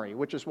summary,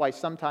 which is why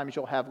sometimes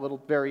you'll have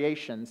little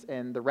variations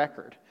in the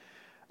record.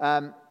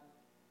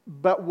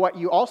 But what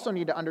you also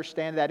need to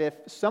understand that if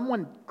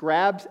someone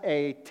grabs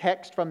a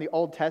text from the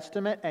Old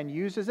Testament and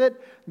uses it,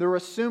 they're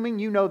assuming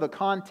you know the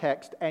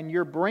context and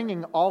you're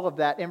bringing all of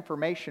that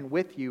information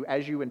with you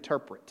as you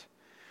interpret.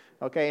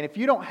 Okay, and if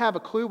you don't have a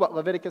clue what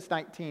Leviticus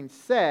 19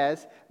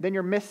 says, then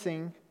you're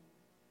missing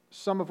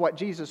some of what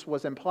Jesus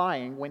was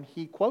implying when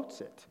he quotes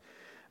it.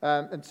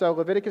 And so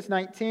Leviticus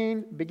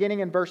 19, beginning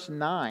in verse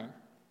 9,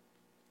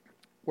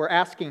 we're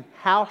asking,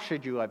 how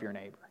should you love your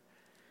neighbor?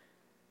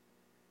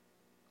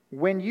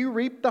 When you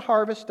reap the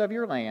harvest of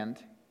your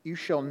land, you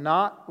shall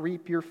not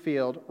reap your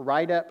field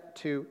right up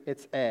to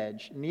its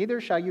edge, neither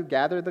shall you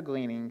gather the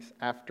gleanings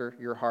after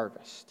your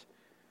harvest.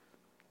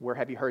 Where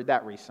have you heard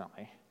that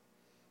recently?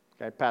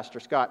 Okay,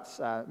 Pastor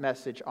Scott's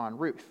message on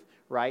Ruth,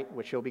 right,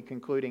 which he'll be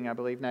concluding, I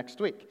believe,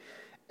 next week.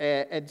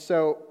 And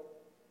so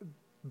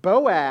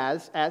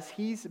Boaz, as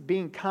he's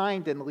being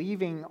kind and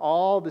leaving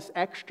all this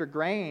extra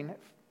grain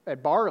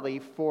and barley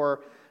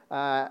for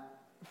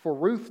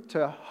Ruth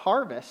to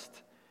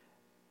harvest,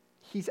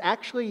 he's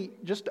actually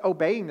just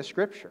obeying the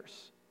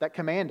Scriptures that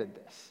commanded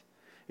this.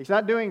 He's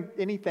not doing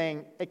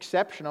anything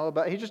exceptional,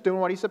 but he's just doing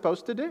what he's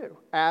supposed to do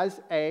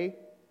as a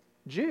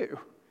Jew.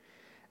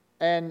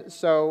 And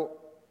so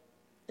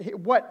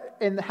what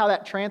and how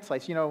that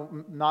translates,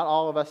 not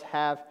all of us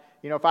have,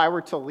 if I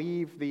were to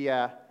leave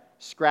the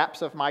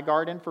scraps of my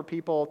garden for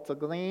people to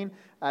glean,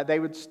 they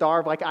would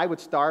starve like I would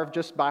starve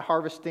just by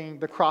harvesting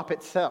the crop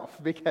itself,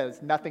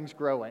 because nothing's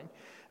growing.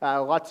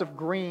 Lots of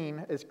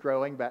green is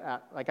growing,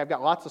 but I've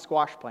got lots of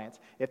squash plants.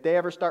 If they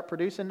ever start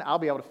producing, I'll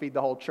be able to feed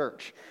the whole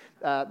church.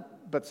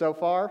 But so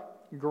far,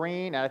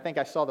 green, and I think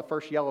I saw the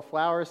first yellow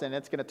flowers, and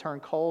it's going to turn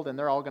cold, and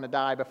they're all going to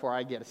die before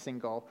I get a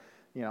single,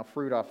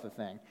 fruit off the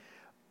thing.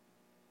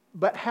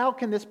 But how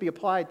can this be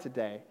applied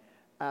today?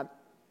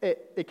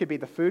 It could be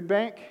the food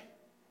bank.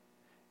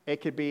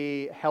 It could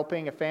be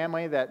helping a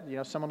family that,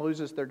 someone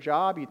loses their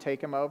job, you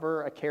take them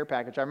over a care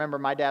package. I remember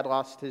my dad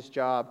lost his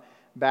job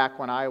back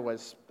when I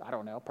was,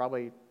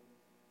 probably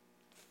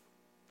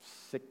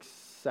 6,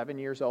 7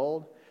 years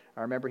old.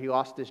 I remember he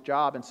lost his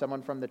job, and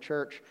someone from the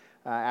church,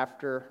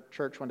 after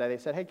church one day, they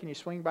said, "Hey, can you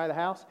swing by the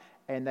house?"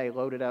 And they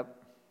loaded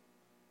up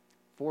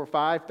 4 or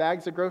 5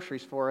 bags of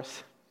groceries for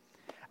us.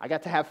 I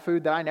got to have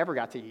food that I never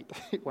got to eat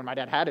when my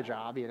dad had a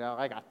job.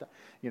 I got the,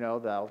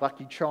 the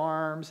Lucky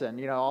Charms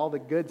and, all the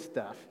good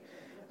stuff.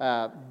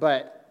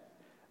 But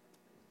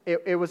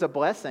it was a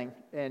blessing.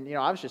 And,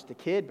 I was just a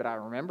kid, but I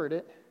remembered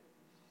it,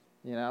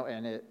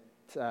 and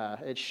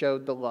it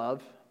showed the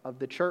love of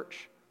the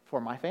church for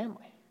my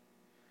family.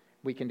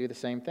 We can do the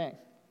same thing.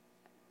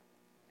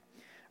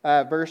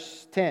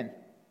 Verse 10.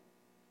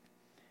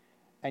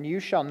 And you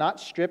shall not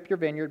strip your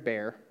vineyard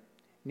bare,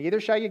 neither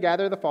shall you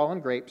gather the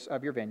fallen grapes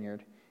of your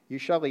vineyard. You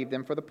shall leave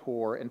them for the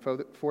poor and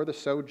for the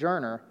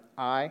sojourner.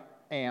 I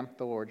am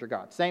the Lord your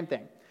God. Same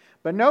thing.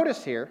 But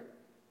notice here,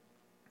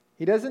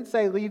 he doesn't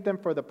say leave them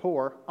for the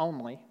poor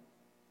only. He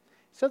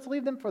says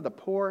leave them for the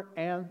poor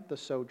and the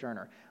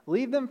sojourner.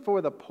 Leave them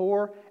for the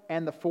poor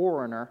and the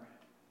foreigner,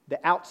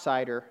 the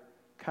outsider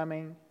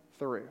coming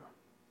through.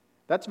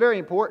 That's very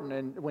important.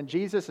 And when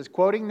Jesus is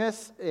quoting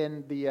this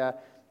in the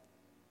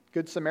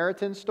Good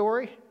Samaritan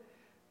story,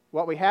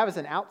 what we have is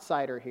an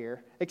outsider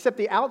here, except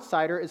the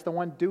outsider is the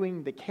one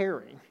doing the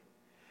caring.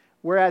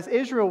 Whereas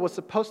Israel was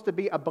supposed to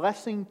be a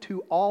blessing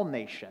to all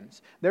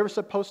nations. They were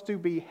supposed to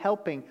be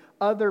helping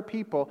other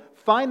people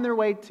find their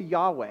way to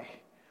Yahweh,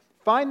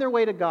 find their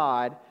way to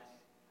God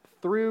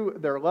through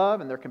their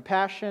love and their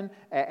compassion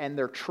and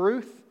their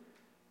truth.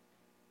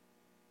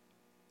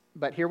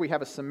 But here we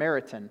have a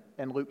Samaritan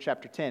in Luke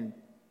chapter 10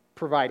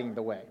 providing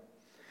the way.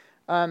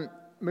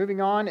 Moving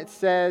on, it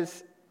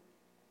says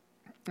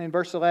in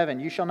verse 11,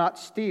 you shall not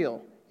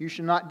steal, you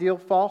shall not deal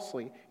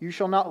falsely, you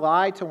shall not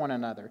lie to one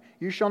another,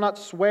 you shall not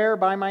swear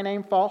by my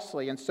name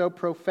falsely, and so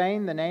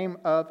profane the name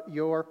of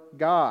your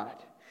God.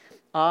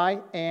 I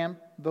am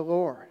the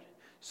Lord.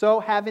 So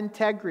have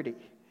integrity.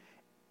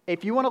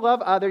 If you want to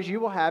love others,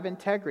 you will have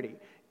integrity.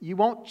 You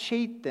won't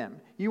cheat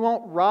them. You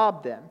won't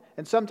rob them.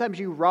 And sometimes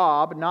you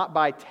rob not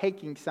by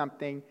taking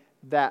something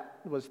that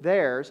was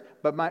theirs,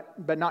 but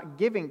not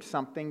giving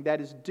something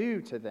that is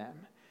due to them.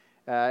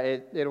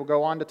 It'll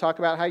go on to talk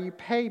about how you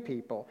pay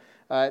people.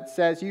 It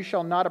says, you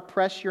shall not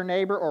oppress your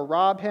neighbor or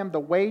rob him. The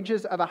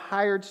wages of a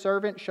hired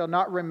servant shall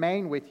not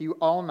remain with you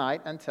all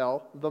night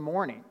until the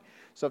morning.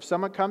 So if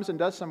someone comes and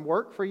does some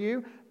work for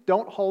you,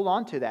 don't hold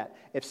on to that.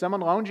 If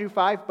someone loans you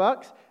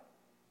 $5,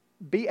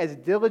 be as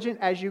diligent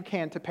as you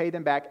can to pay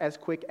them back as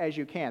quick as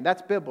you can.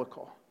 That's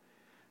biblical.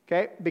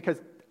 Okay?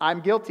 Because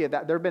I'm guilty of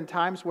that. There have been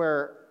times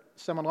where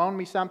someone loaned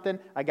me something,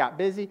 I got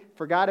busy,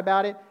 forgot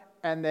about it,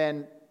 and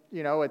then,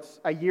 it's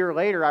a year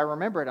later I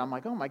remember it. I'm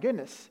like, oh my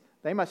goodness,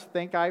 they must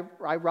think I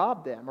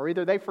robbed them. Or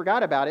either they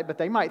forgot about it, but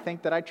they might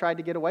think that I tried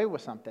to get away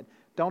with something.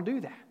 Don't do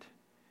that.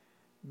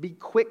 Be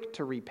quick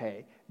to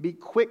repay. Be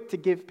quick to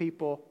give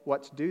people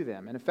what's due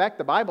them. And in fact,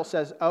 the Bible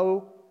says,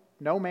 owe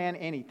no man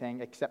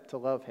anything except to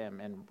love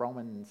him. In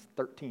Romans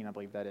 13, I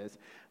believe that is.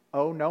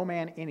 Owe no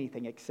man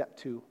anything except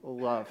to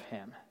love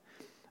him.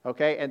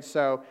 Okay, and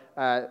so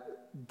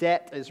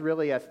debt is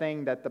really a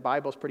thing that the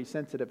Bible's pretty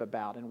sensitive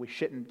about, and we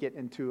shouldn't get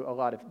into a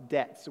lot of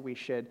debts. We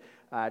should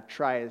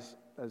try as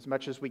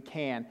much as we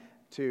can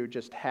to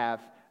just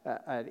have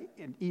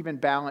an even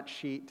balance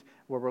sheet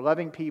where we're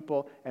loving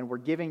people and we're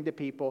giving to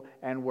people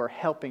and we're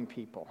helping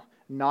people,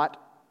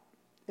 not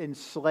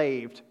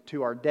enslaved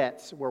to our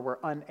debts where we're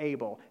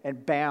unable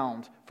and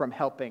bound from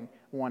helping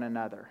one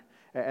another.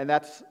 And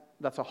that's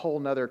a whole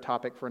nother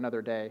topic for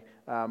another day,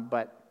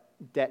 but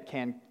debt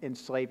can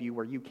enslave you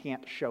where you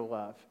can't show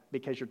love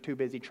because you're too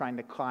busy trying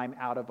to climb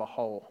out of a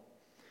hole.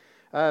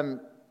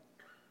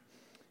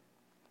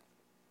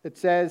 It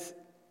says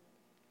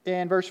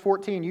in verse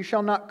 14, you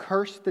shall not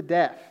curse the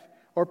deaf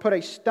or put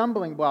a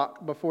stumbling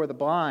block before the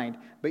blind,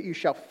 but you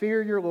shall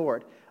fear your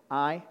Lord.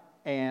 I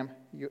am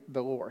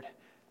the Lord.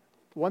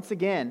 Once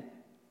again,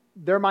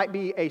 there might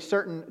be a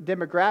certain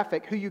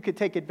demographic who you could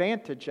take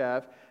advantage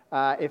of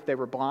if they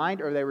were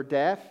blind or they were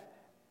deaf,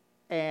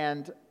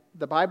 and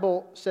the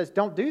Bible says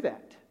don't do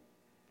that.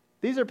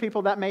 These are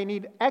people that may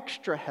need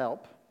extra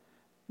help.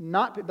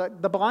 Not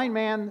the blind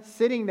man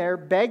sitting there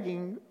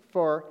begging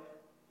for,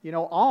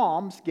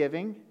 alms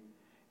giving.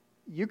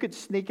 You could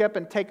sneak up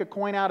and take a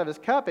coin out of his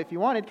cup if you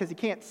wanted because he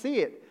can't see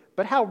it.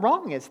 But how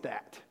wrong is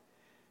that?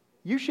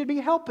 You should be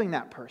helping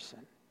that person.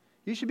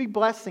 You should be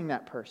blessing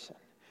that person.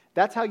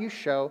 That's how you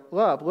show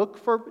love. Look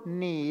for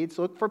needs.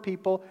 Look for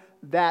people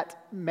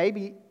that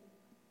maybe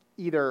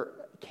either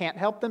can't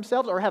help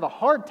themselves or have a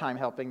hard time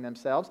helping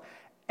themselves,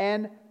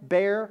 and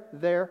bear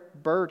their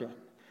burden.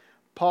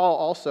 Paul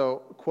also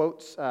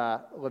quotes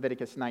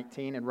Leviticus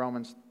 19 and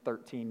Romans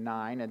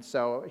 13:9, and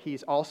so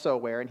he's also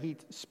aware, and he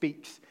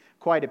speaks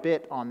quite a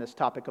bit on this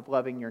topic of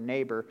loving your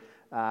neighbor,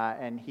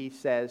 and he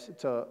says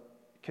to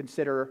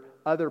consider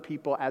other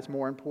people as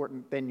more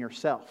important than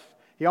yourself.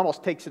 He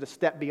almost takes it a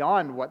step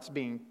beyond what's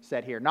being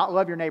said here. Not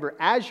love your neighbor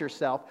as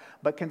yourself,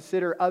 but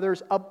consider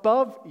others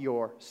above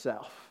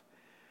yourself.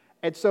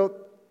 And so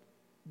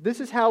this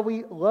is how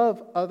we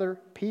love other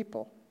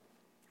people.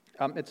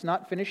 It's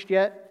not finished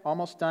yet,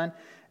 almost done.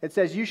 It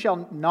says, you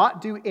shall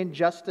not do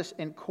injustice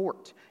in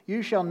court.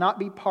 You shall not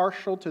be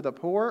partial to the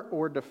poor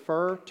or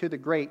defer to the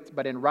great,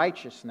 but in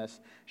righteousness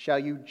shall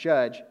you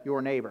judge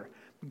your neighbor.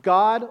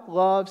 God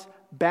loves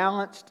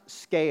balanced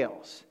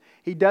scales.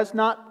 He does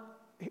not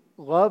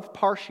love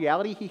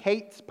partiality. He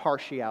hates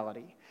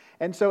partiality.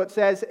 And so it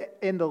says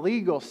in the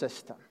legal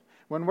system,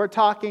 when we're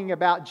talking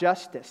about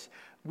justice,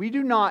 we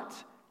do not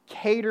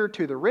cater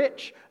to the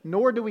rich,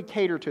 nor do we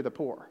cater to the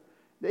poor.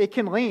 It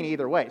can lean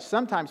either way.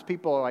 Sometimes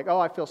people are like, oh,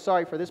 I feel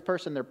sorry for this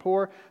person, they're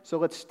poor, so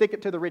let's stick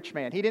it to the rich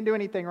man. He didn't do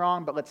anything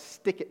wrong, but let's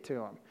stick it to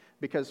him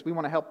because we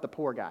want to help the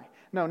poor guy.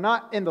 No,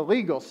 not in the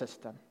legal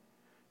system.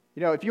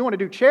 If you want to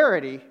do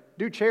charity,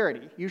 do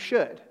charity. You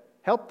should.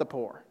 Help the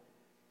poor.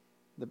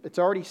 It's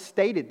already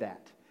stated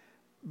that.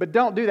 But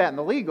don't do that in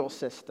the legal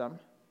system.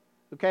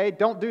 Okay?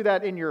 Don't do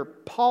that in your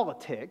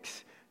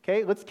politics.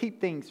 Okay? Let's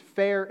keep things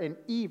fair and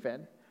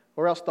even,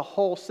 or else the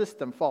whole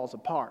system falls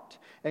apart.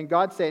 And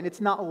God's saying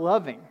it's not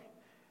loving.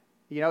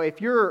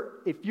 If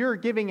you're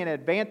giving an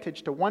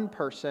advantage to one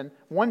person,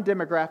 one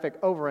demographic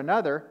over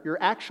another, you're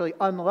actually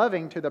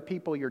unloving to the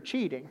people you're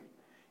cheating,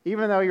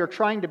 even though you're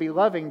trying to be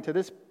loving to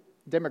this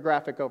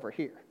demographic over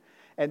here.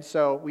 And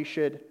so we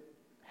should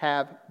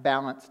have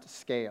balanced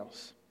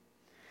scales.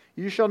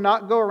 You shall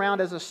not go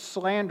around as a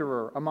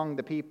slanderer among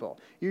the people.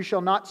 You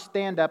shall not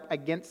stand up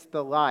against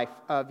the life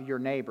of your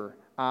neighbor.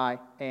 I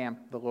am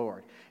the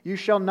Lord. You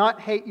shall not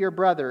hate your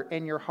brother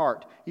in your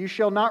heart. You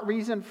shall not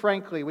reason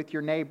frankly with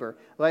your neighbor,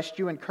 lest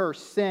you incur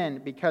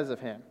sin because of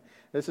him.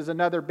 This is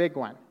another big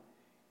one.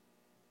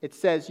 It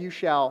says, you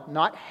shall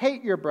not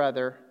hate your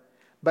brother,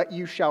 but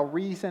you shall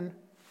reason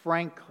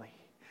frankly.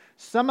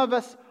 Some of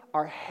us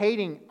are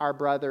hating our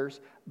brothers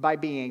by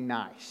being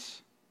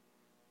nice.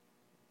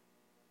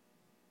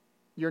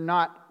 You're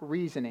not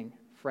reasoning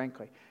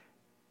frankly.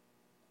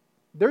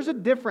 There's a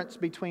difference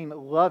between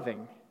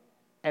loving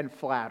and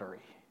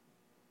flattery.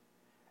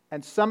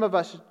 And some of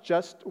us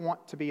just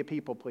want to be a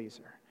people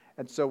pleaser.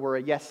 And so we're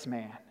a yes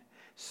man.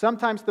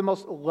 Sometimes the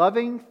most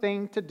loving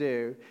thing to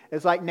do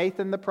is like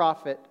Nathan the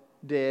prophet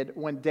did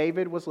when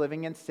David was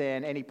living in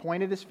sin and he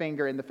pointed his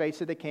finger in the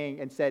face of the king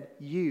and said,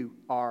 "You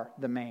are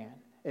the man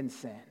in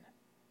sin."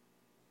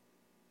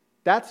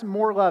 That's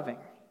more loving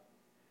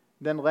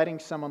than letting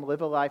someone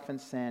live a life in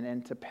sin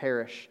and to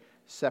perish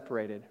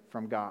separated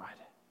from God.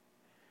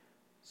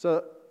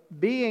 So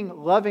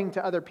being loving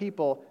to other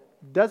people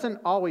doesn't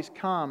always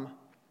come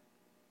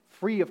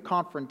free of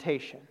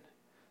confrontation.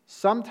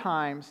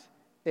 Sometimes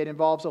it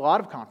involves a lot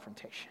of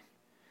confrontation.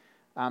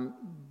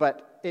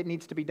 But it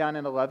needs to be done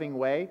in a loving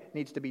way. It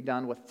needs to be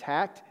done with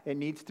tact. It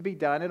needs to be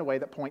done in a way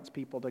that points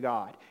people to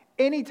God.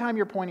 Anytime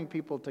you're pointing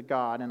people to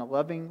God in a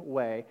loving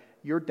way,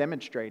 you're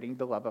demonstrating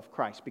the love of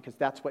Christ, because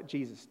that's what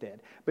Jesus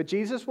did. But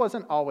Jesus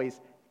wasn't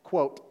always,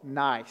 quote,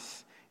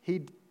 nice.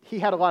 He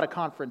had a lot of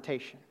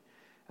confrontation.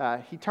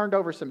 He turned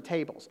over some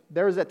tables.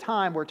 There was a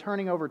time where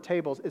turning over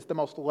tables is the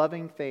most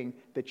loving thing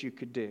that you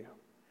could do,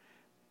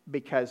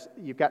 because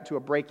you've got to a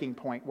breaking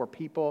point where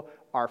people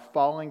are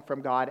falling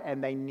from God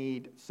and they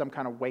need some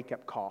kind of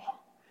wake-up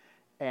call.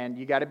 And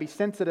you got to be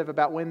sensitive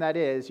about when that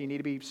is. You need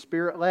to be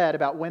Spirit-led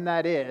about when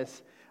that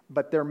is.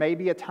 But there may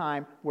be a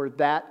time where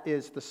that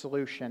is the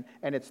solution,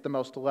 and it's the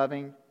most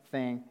loving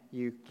thing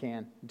you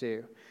can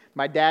do.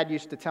 My dad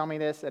used to tell me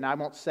this, and I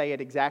won't say it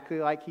exactly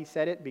like he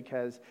said it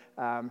because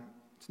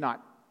it's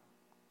not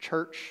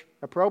church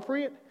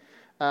appropriate.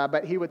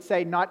 But he would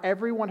say, not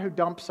everyone who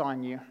dumps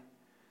on you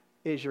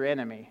is your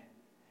enemy,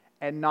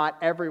 and not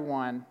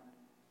everyone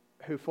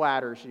who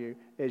flatters you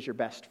is your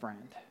best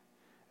friend.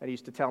 And he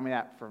used to tell me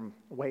that from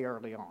way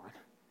early on.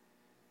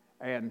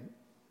 And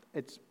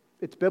it's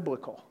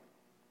biblical.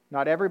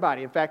 Not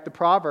everybody. In fact, the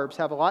Proverbs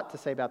have a lot to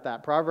say about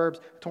that.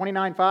 Proverbs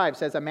 29:5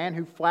 says, "A man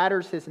who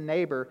flatters his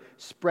neighbor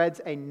spreads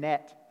a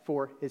net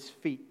for his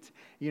feet."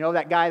 You know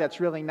that guy that's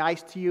really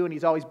nice to you and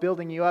he's always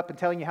building you up and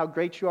telling you how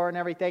great you are and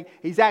everything?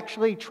 He's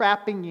actually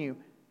trapping you.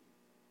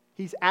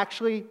 He's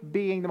actually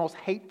being the most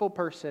hateful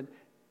person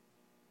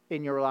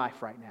in your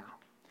life right now.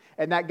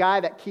 And that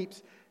guy that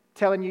keeps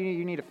telling you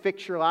you need to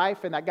fix your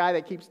life, and that guy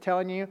that keeps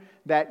telling you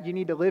that you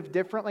need to live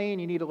differently and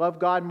you need to love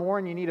God more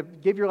and you need to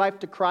give your life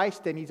to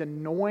Christ, and he's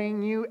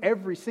annoying you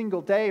every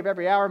single day of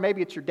every hour.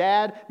 Maybe it's your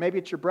dad, maybe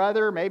it's your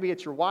brother, maybe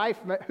it's your wife,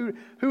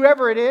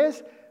 whoever it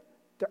is,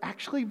 they're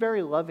actually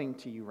very loving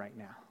to you right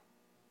now.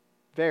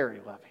 Very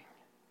loving.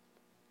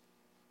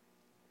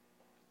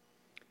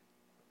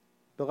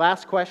 The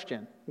last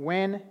question,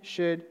 when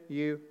should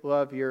you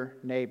love your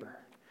neighbor?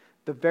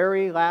 The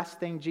very last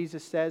thing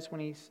Jesus says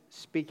when he's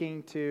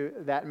speaking to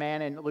that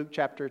man in Luke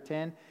chapter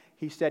 10,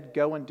 he said,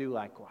 "Go and do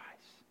likewise."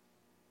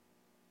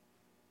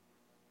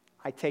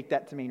 I take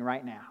that to mean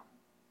right now.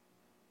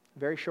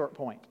 Very short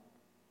point.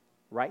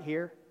 Right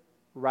here,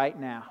 right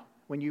now.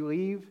 When you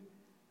leave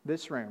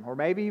this room, or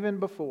maybe even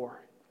before,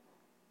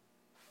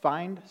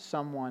 find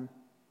someone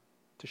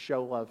to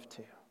show love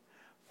to.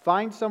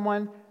 Find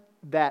someone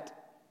that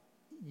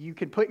you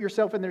can put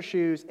yourself in their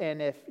shoes, and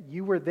if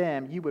you were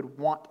them, you would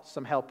want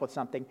some help with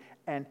something,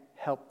 and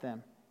help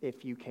them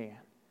if you can.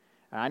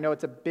 And I know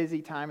it's a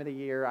busy time of the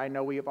year. I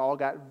know we've all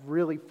got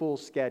really full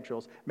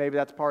schedules. Maybe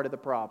that's part of the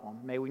problem.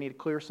 Maybe we need to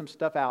clear some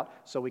stuff out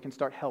so we can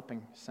start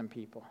helping some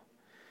people.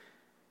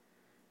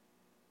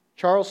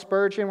 Charles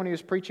Spurgeon, when he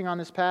was preaching on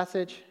this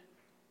passage,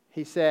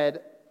 he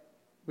said,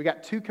 we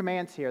got two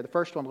commands here. The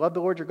first one, love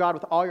the Lord your God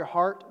with all your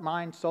heart,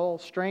 mind, soul,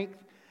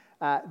 strength.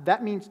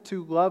 That means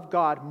to love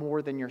God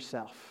more than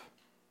yourself,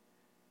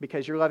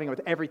 because you're loving Him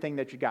with everything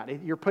that you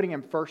got. You're putting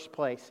Him first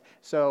place,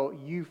 so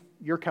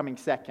you're coming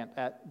second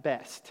at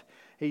best.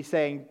 He's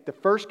saying the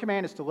first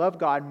command is to love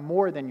God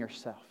more than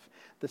yourself.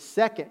 The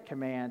second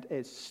command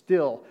is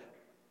still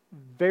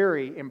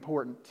very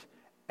important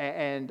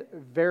and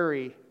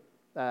very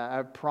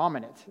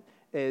prominent,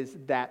 is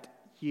that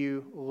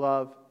you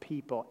love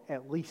people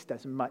at least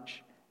as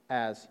much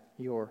as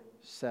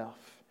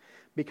yourself.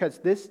 Because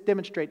this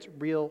demonstrates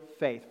real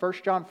faith.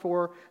 1 John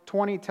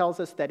 4:20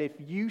 tells us that if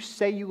you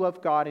say you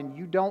love God and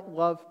you don't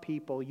love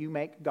people, you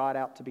make God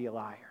out to be a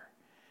liar.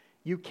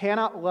 You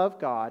cannot love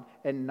God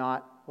and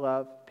not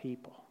love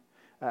people.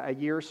 A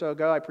year or so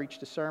ago, I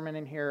preached a sermon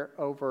in here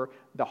over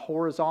the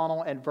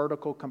horizontal and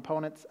vertical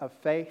components of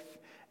faith.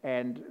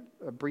 And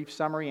a brief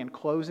summary in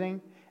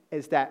closing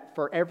is that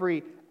for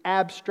every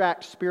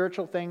abstract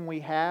spiritual thing we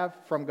have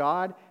from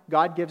God,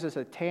 God gives us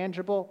a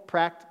tangible,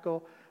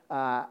 practical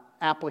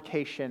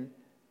application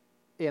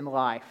in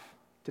life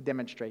to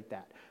demonstrate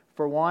that.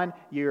 For one,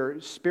 you're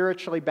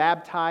spiritually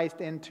baptized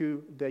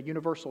into the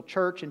universal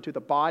church, into the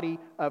body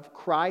of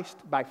Christ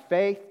by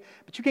faith,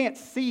 but you can't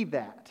see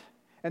that.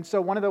 And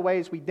so one of the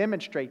ways we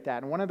demonstrate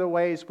that, and one of the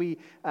ways we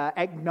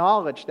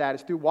acknowledge that,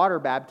 is through water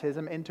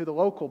baptism into the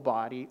local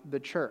body, the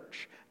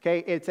church. Okay,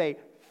 it's a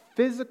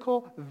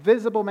physical,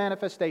 visible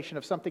manifestation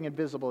of something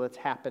invisible that's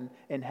happened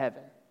in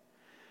heaven.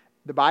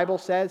 The Bible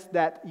says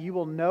that you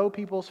will know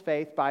people's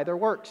faith by their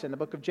works. In the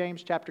book of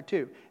James chapter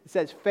 2, it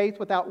says faith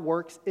without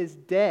works is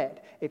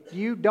dead. If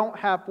you don't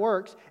have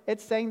works,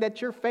 it's saying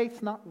that your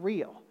faith's not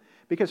real.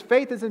 Because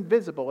faith is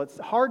invisible. It's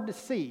hard to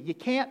see. You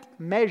can't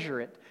measure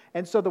it.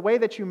 And so the way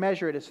that you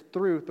measure it is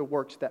through the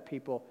works that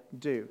people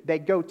do. They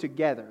go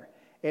together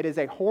It is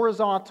a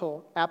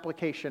horizontal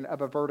application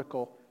of a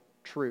vertical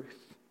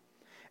truth.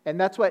 And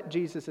that's what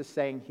Jesus is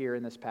saying here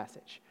in this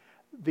passage.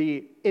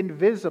 The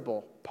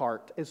invisible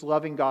part is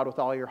loving God with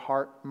all your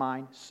heart,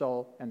 mind,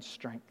 soul, and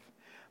strength.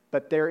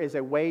 But there is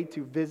a way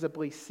to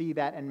visibly see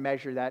that and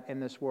measure that in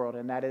this world,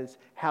 and that is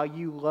how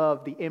you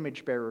love the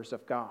image bearers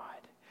of God.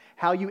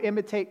 How you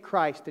imitate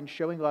Christ in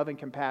showing love and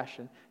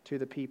compassion to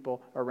the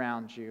people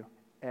around you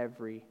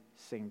every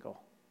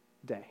single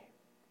day.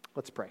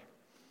 Let's pray.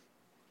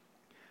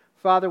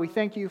 Father, we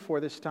thank you for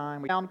this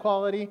time. Sound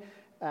quality,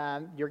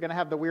 you're going to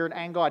have the weird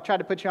angle. I tried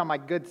to put you on my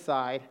good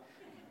side.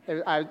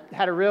 I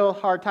had a real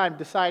hard time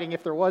deciding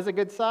if there was a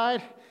good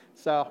side,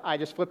 so I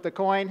just flipped the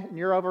coin, and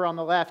you're over on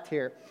the left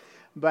here.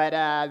 But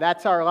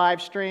that's our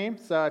live stream,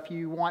 so if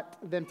you want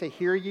them to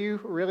hear you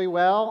really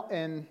well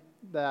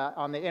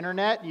on the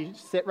internet, you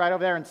sit right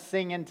over there and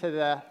sing into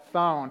the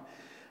phone.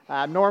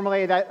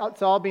 Normally,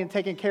 that's all being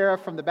taken care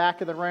of from the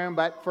back of the room,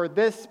 but for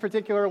this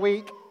particular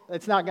week,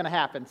 it's not going to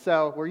happen.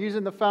 So we're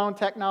using the phone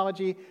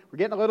technology. We're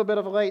getting a little bit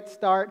of a late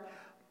start,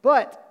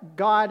 but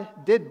God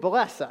did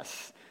bless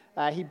us.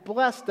 He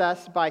blessed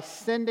us by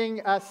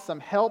sending us some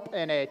help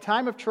in a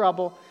time of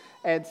trouble.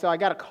 And so I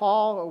got a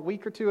call a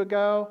week or two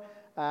ago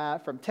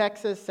from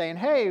Texas saying,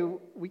 hey,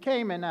 we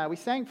came and we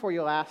sang for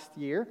you last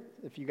year.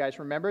 If you guys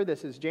remember,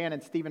 this is Jan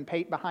and Stephen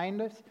Pate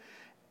behind us.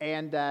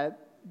 And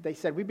they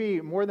said, we'd be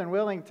more than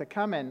willing to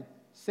come and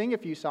sing a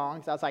few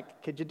songs. I was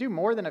like, could you do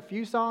more than a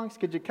few songs?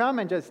 Could you come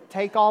and just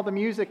take all the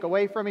music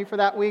away from me for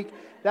that week?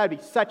 That would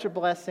be such a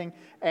blessing.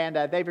 And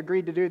they've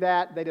agreed to do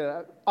that. They did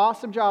an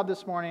awesome job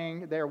this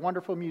morning. They're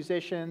wonderful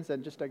musicians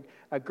and just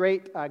a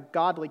great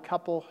godly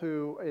couple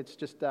who it's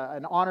just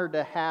an honor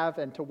to have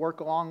and to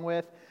work along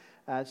with.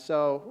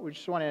 So we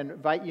just want to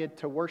invite you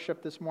to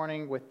worship this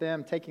morning with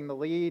them taking the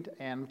lead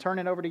and turn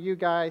it over to you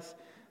guys.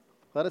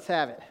 Let us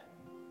have it.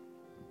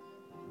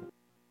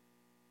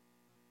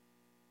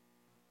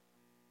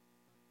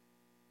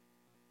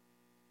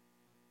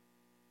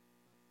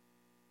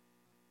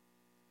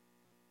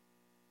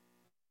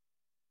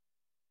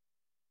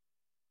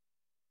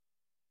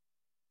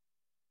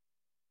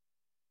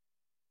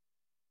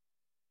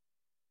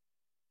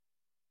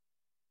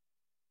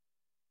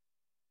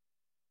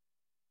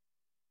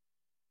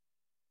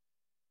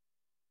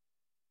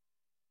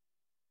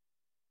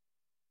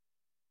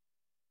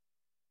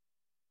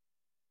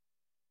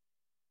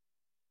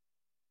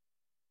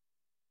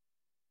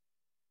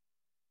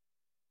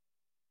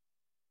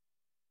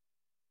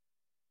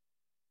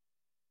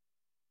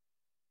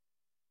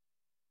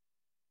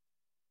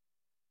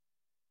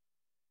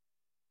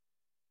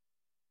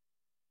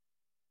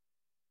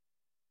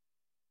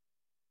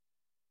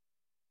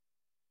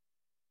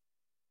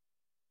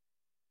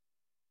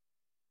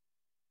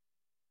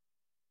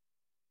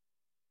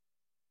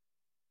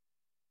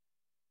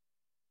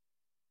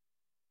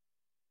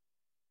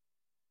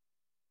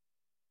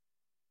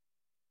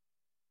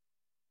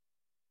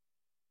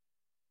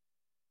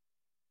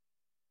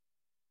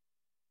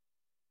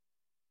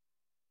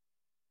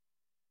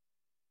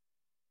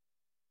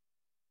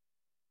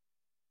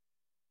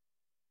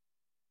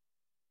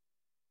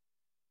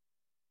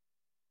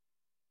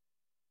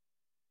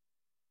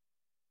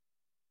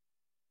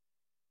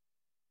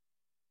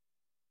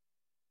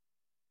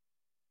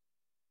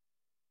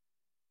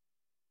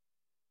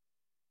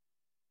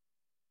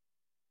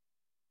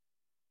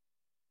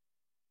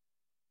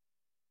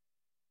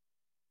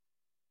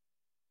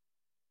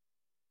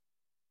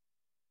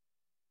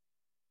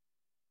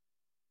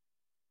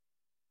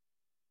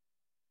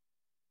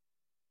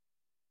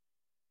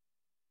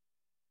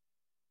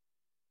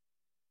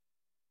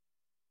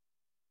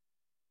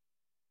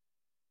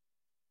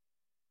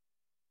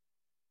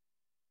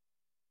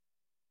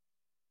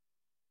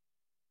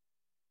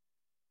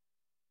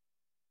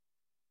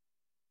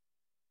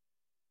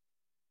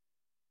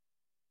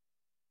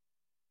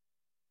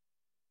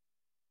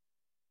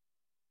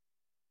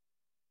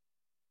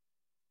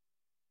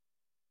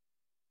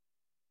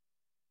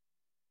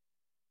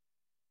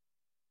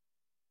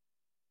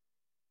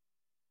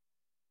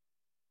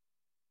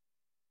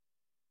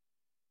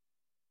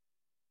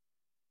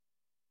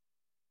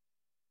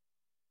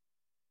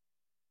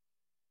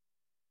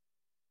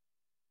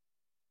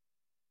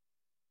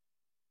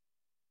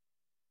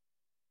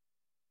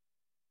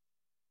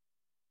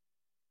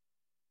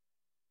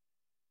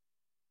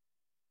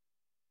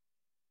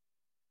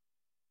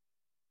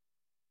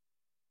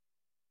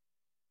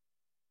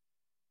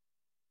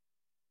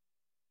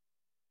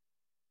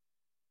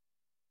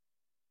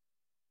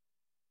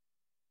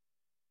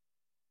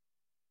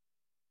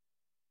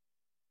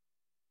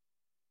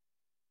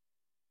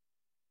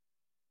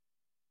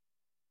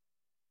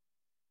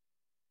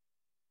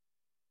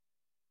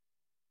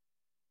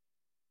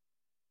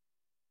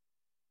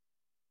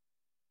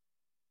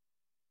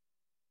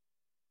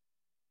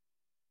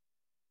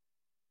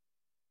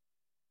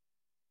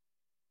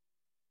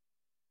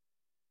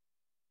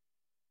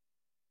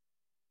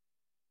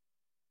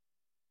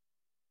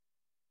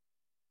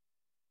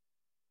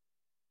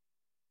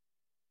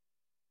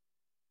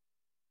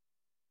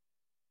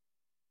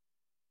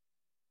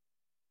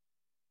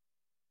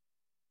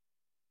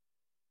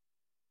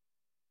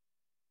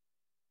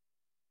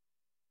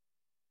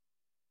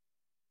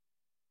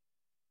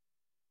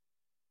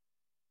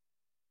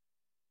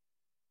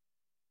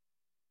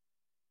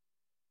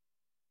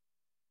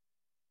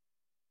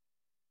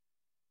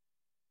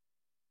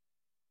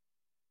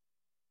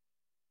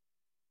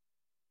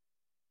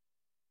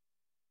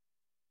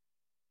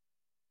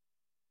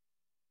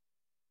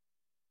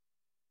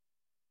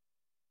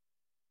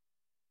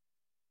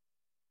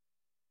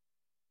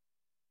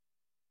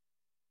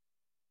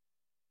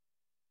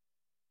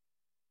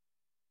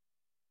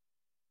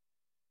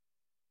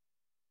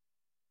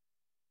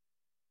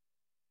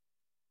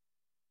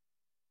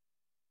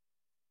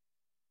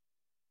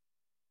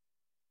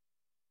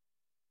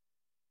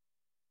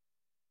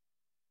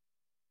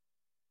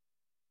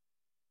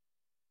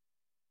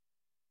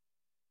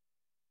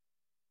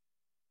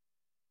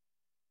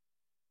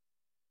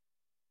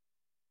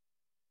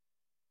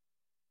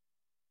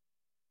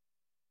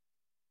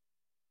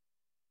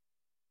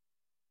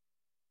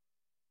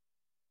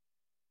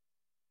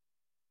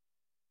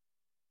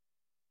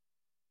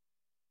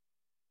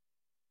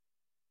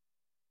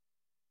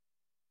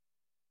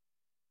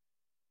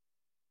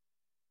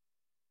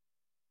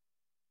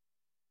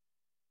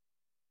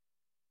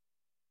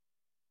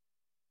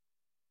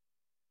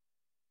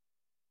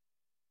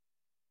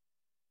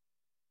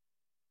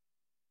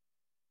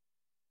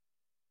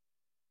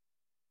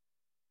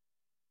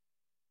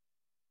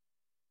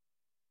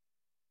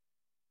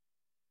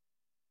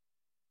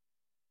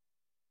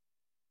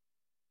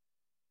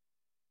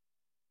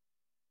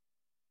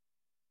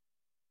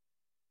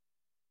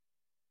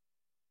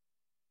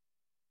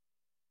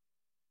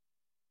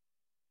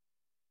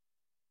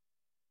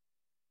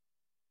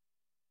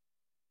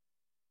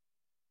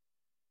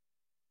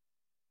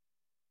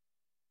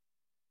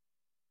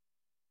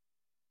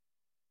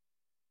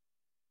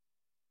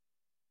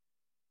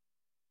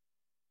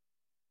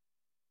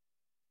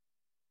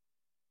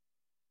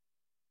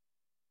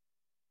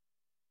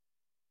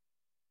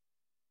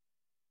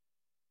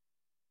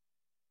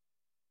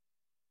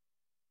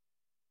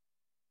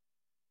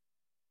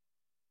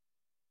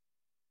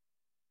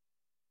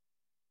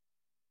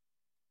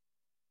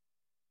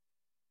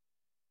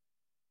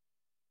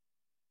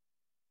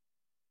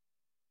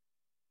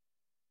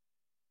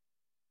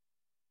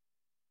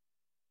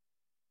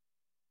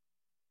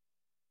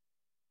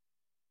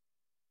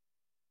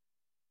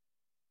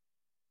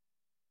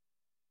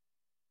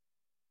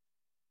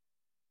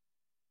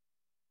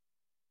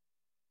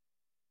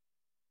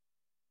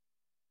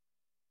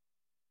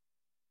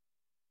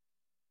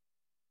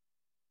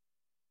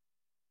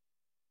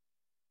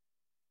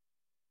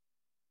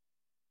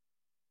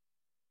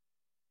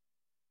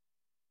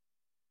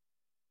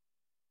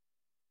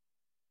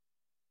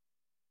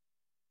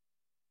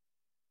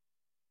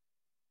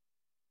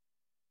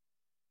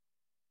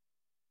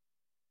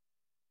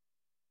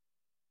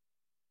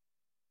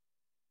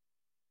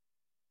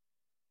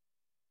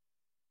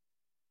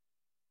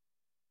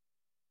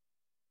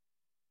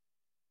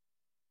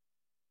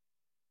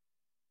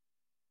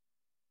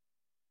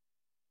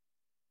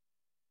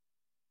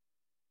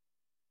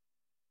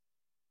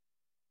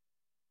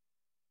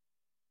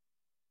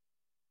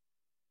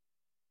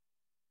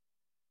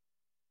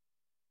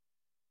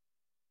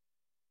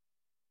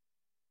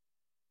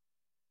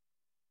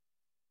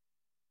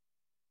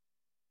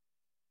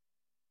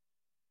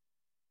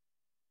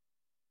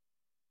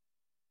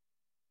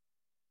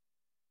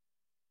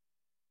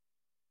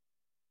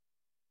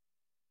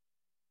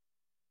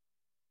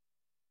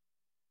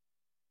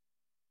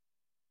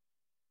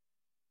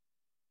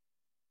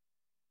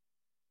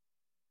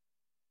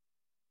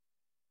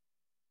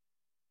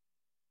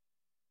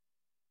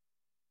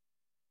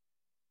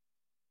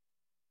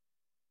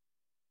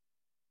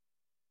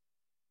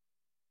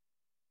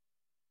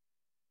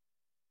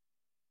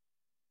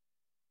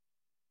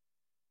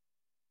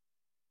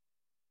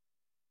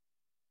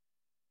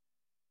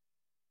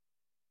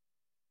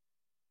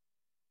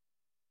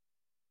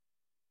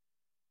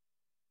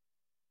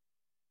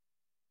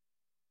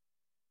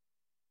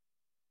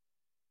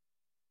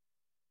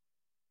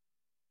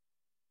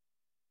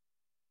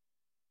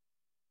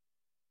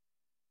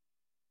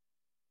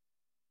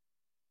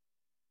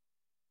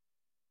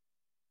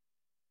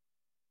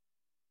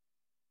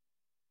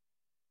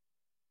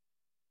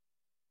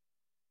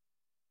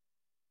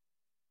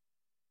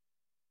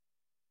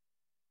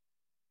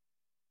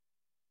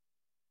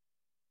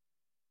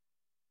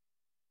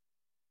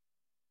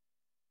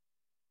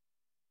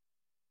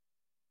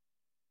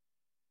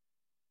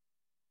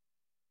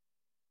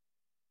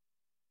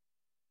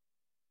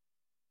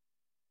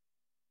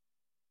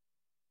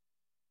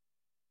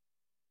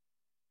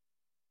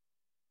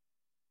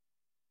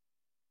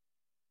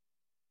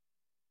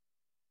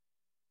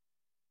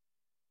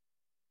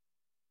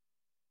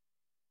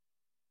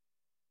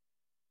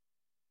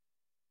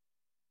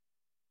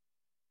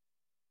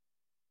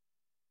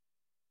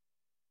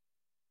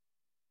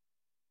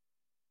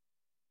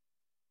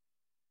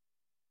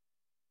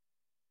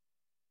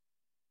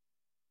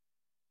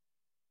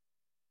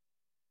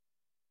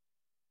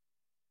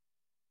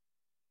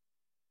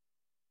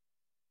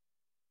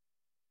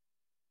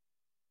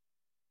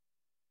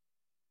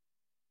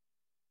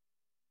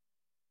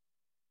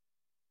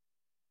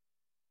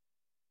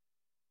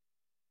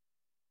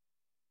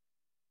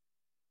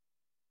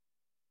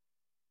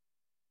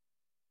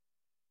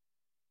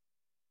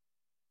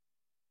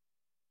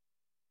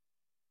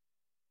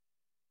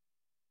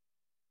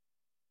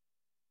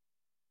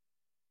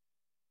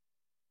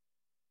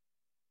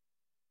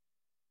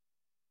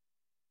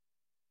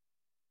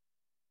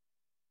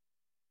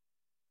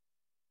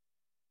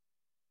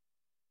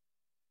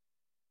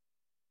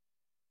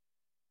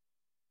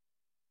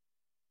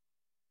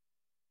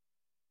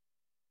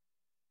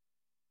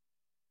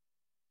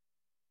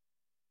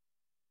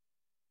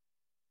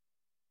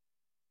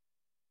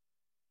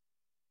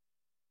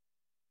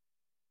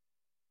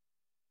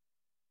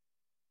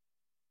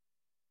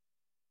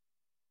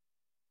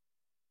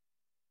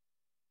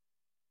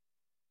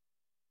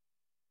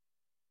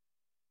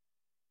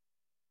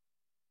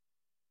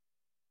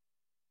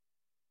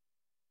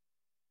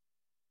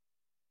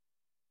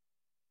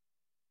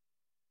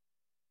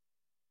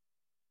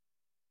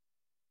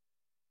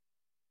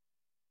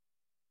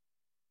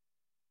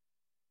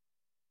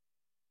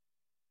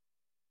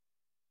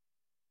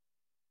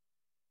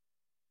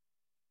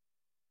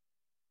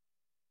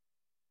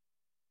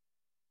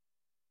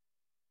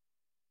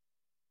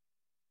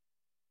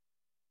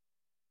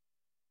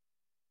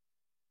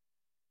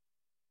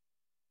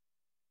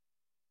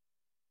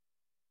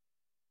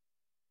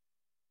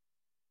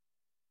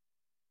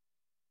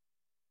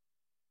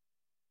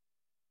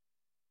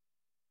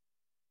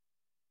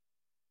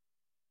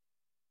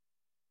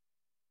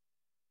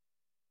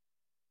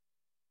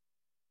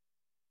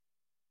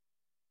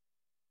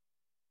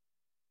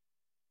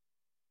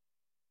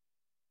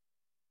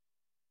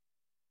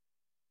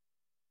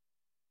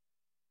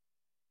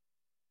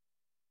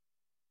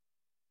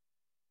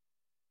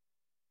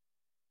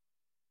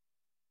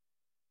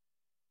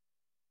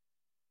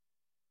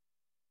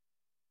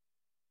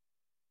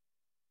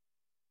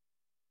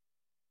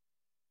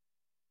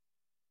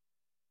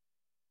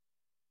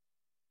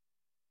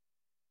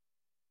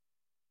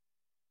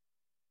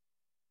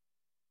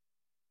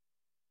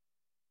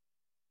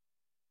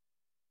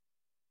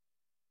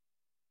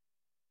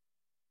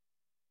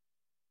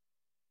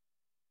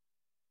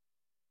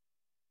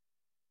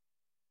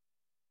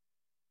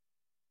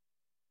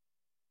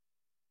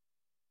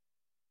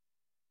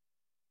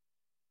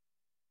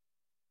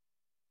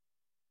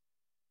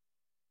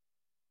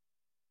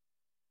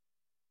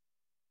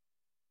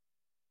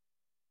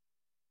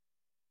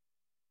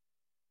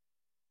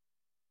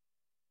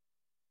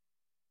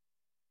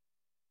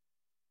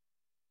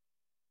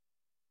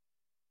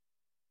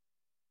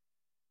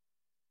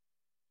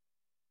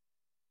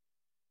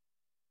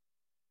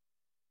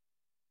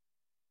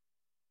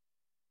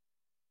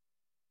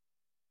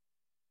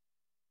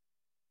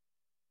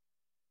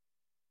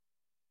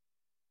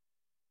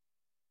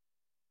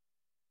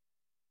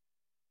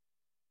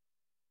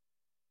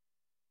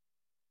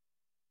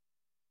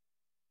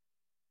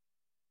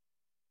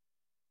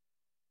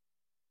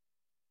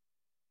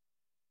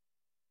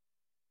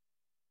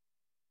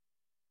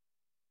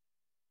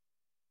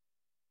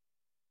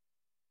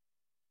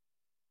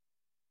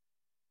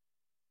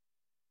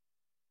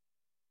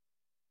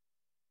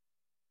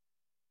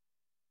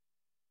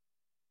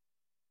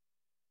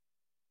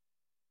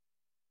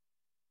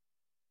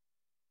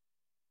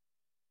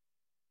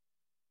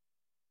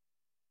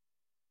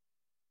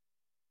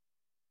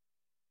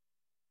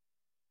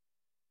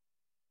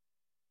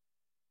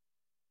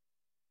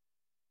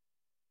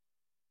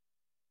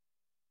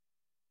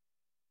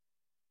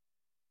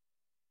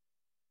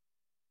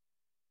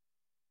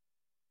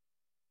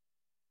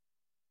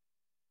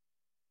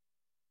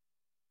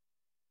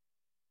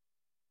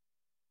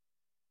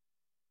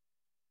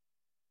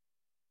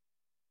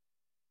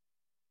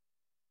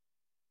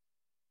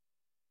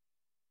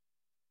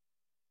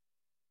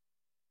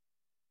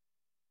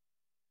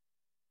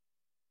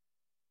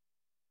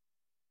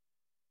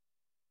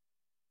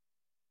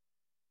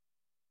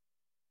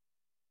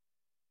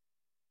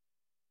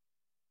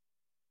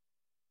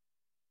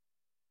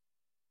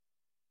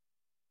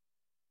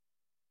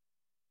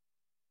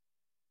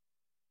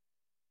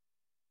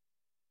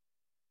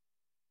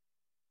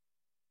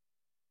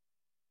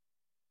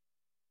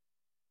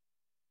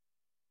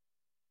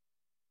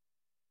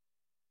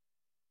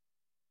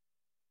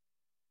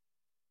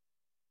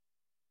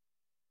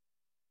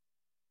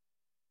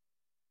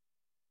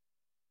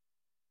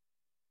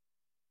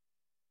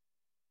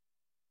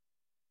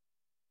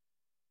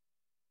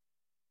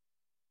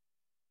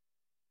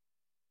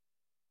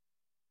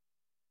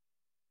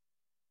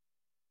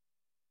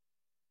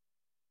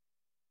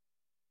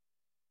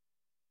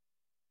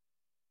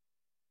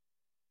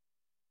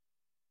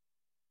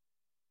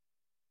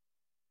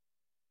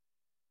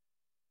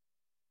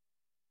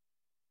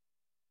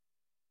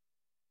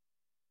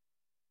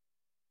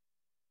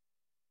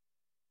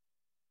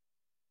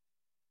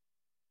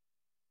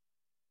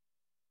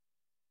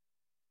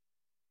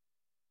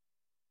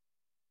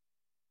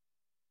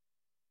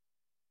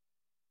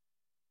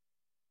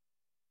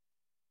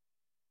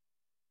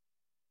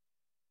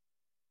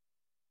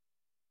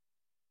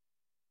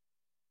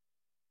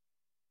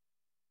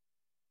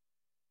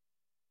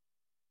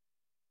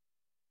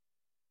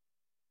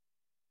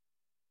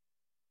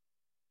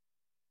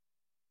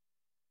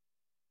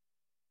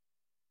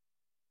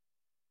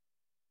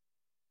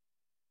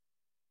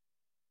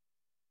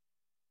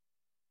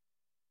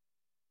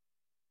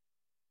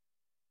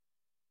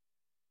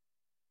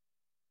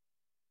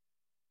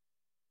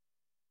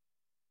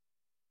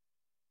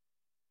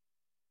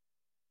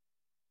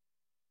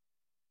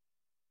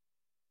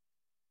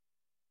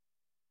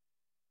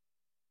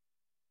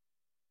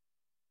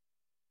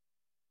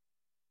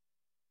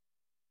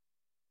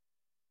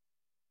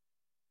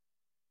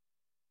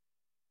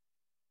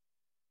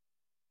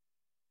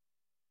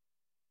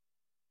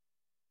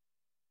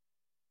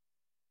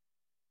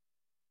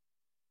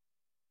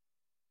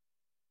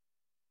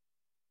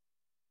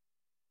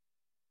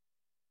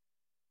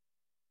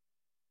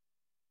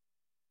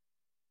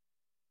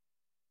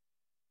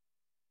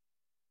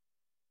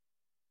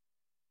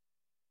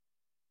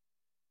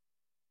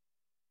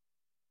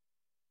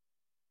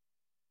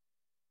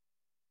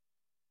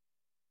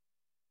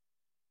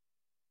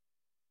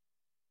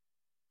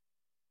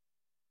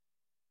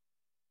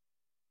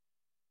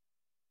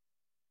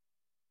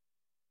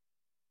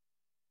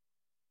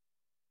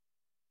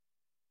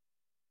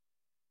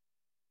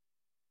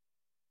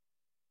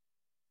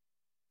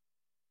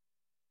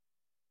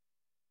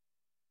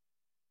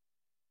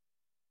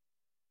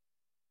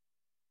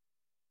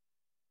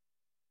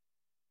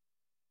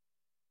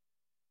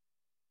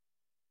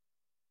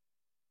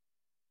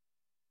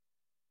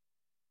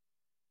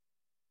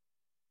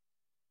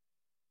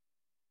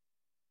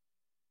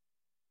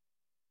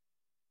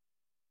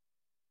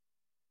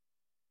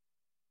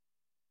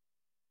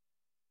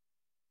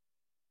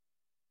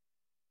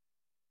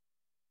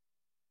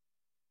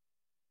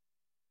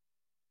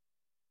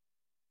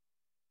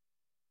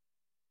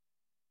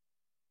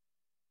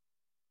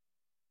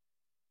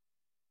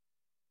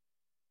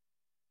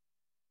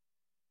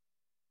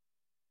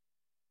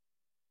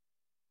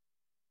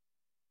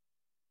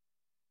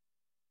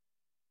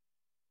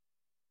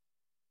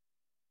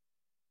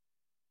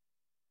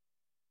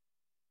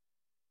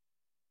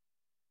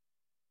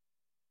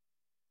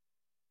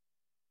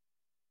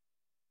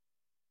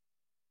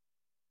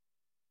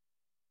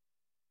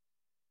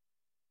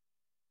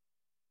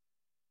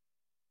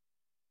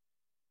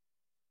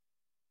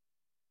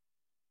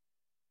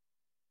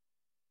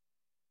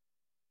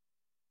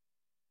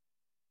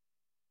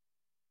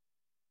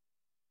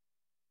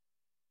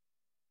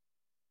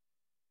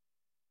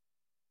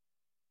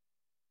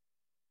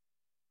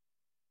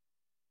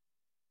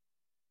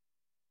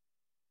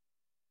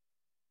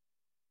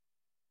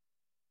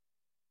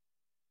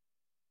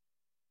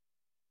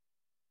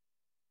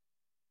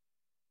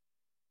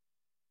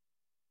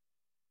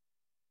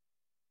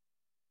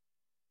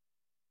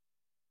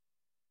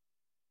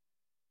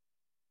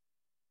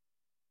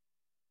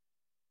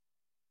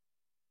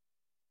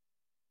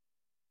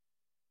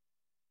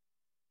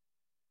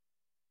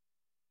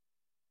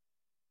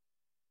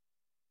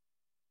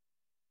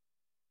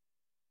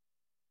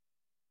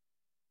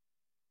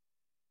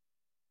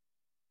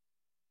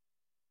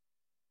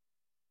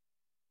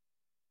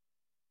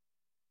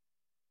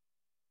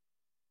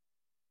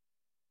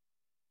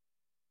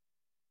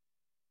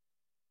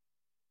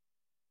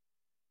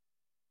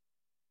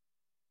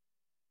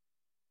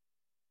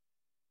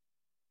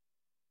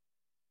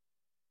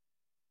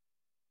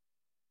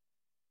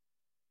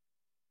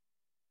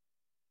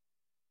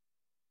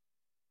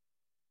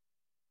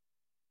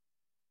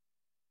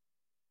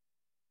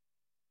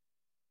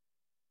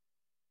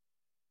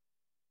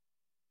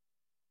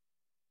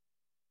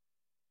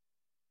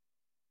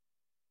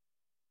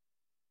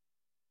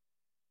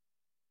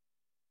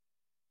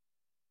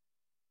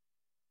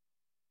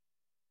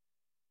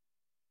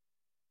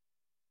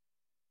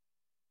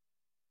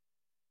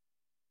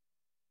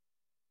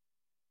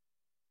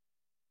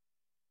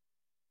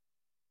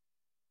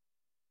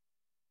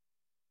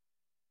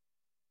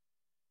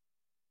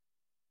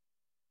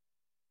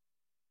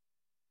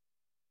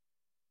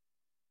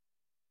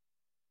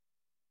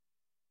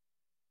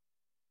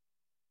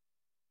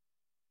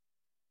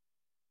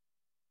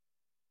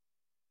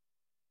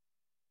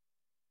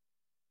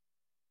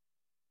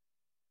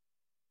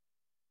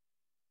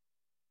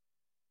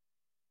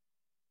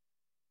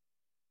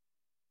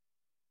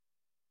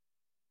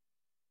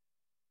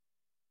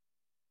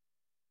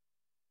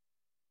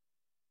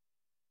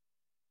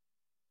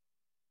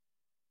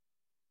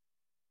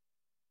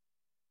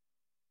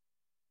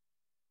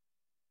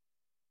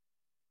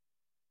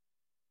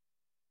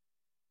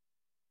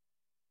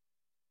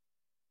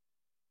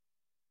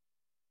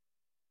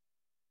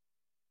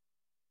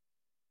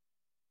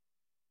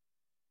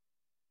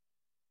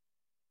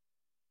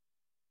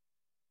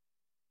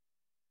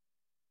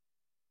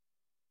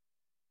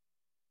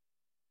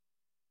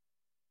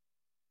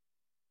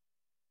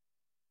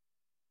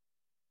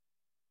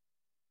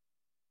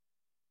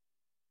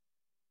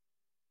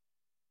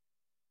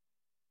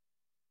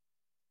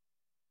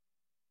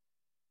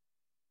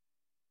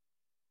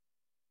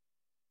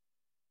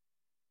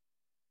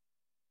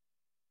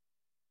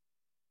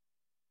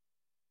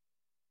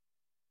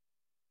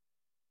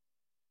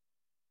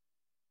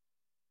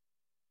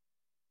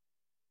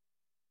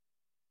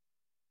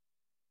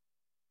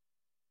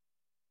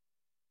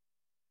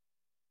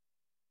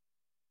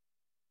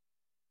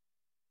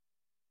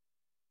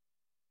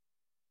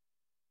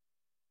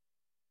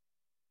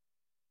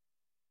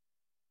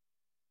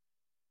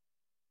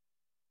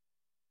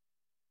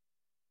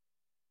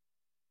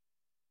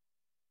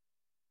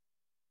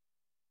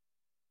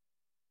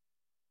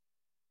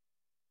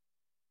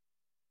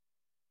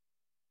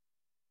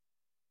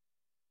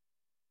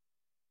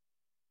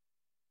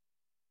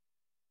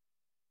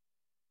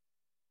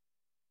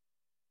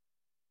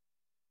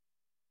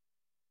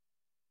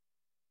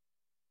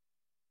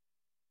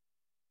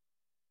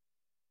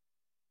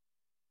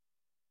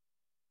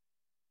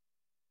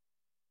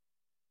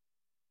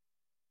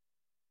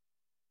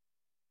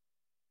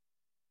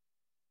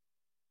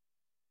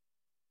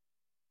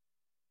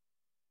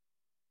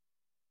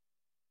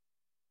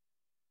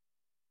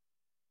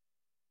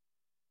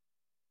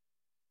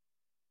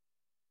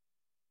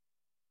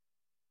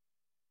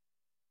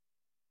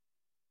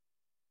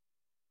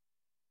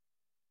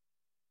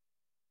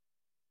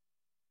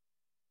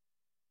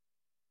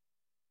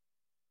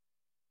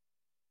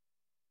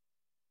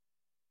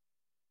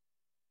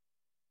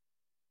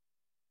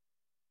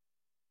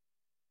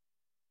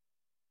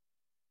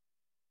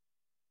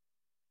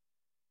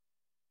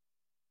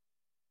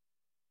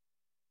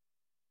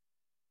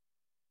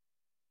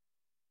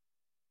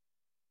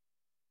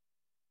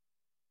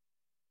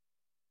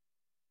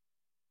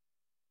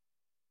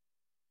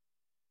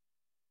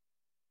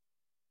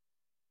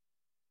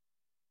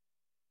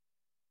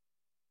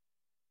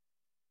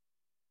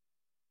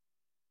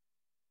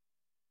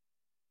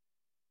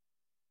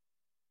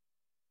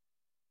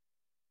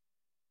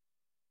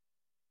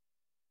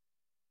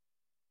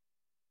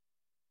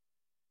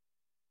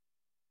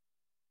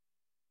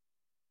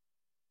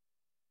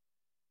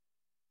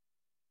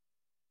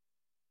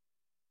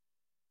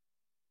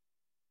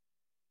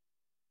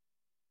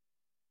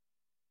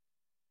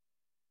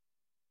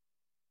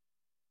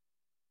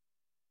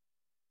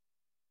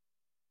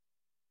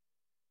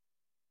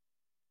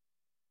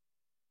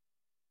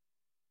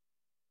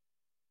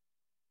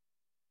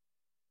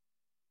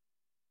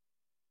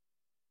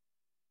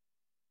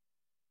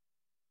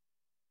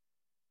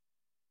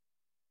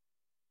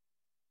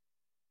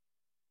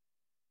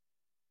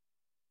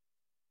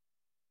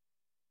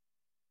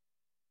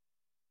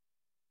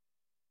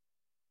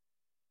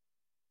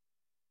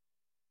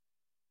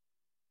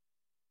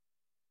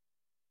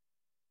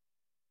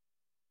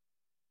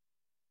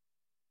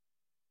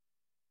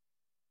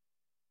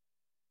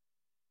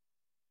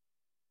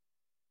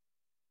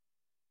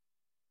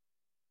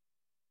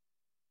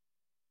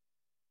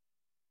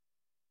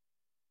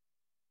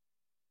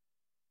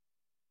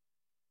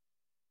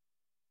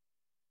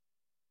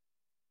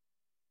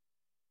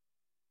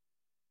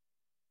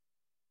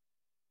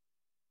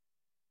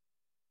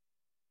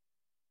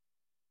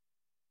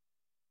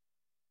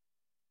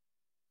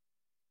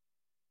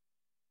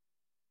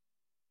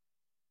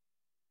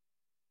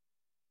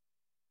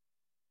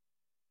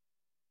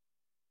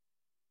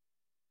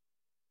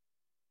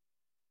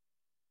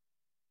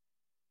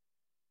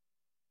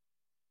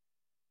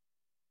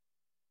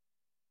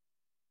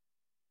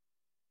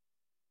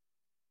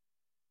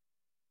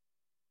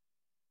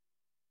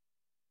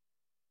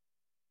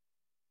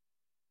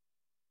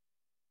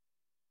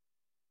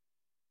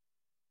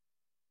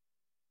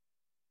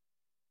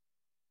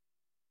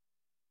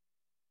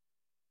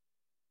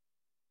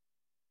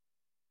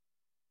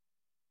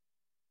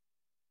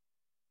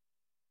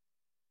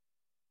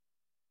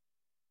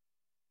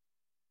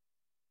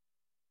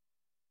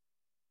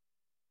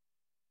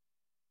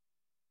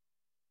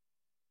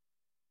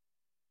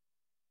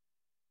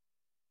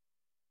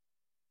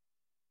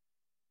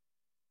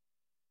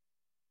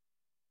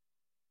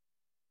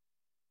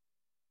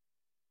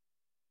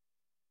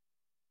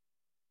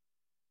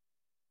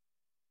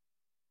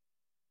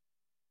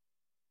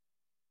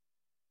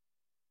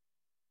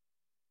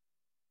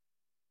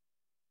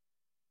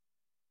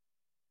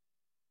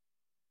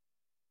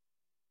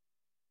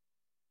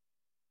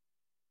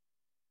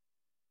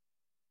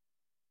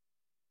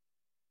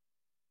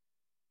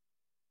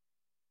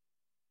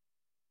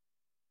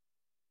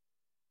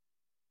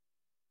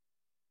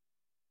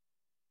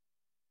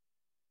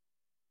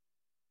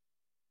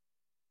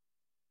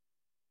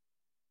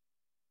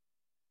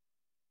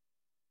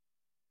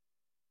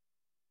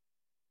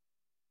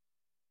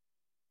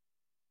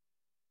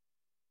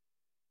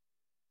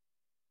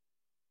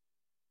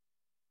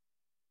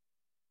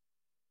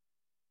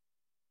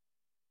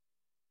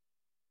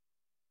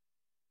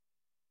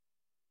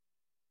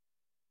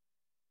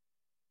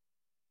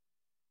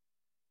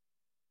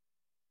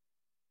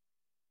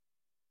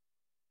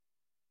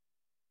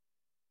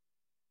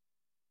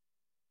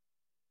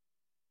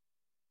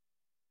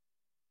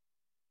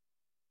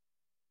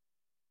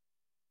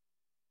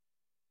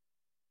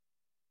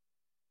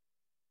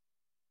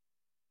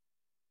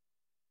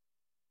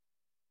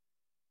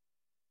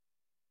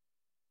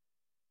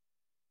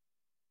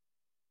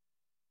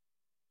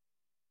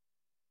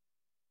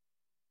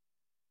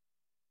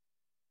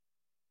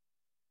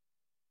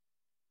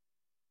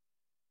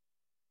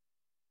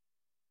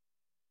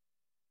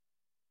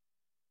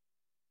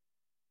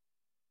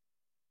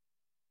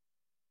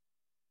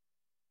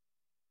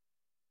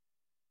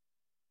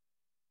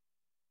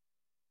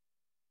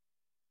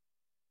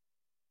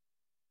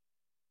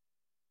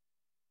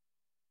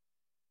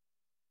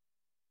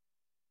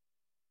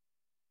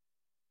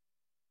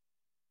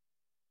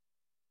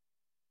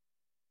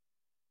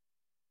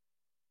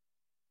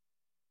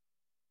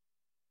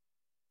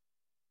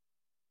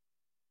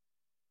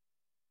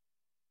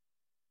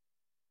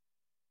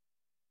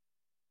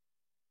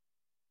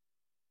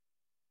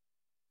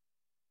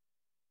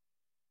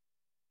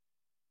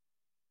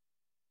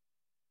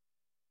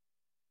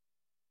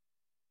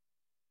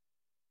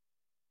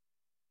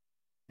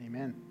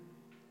 Amen.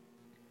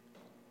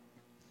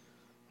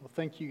 Well,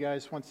 thank you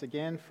guys once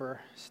again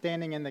for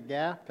standing in the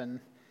gap and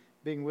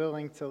being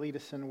willing to lead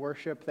us in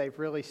worship. They've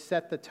really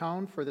set the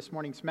tone for this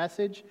morning's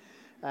message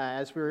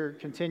as we're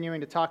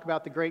continuing to talk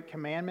about the Great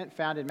Commandment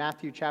found in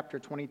Matthew chapter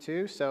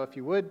 22. So if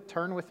you would,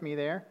 turn with me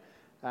there.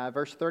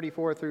 Verse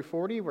 34 through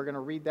 40, we're going to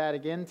read that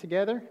again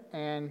together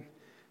and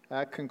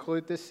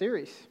conclude this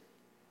series.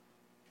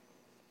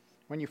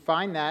 When you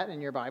find that in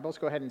your Bibles,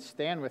 go ahead and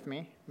stand with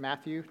me.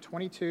 Matthew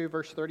 22,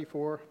 verse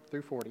 34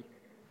 through 40.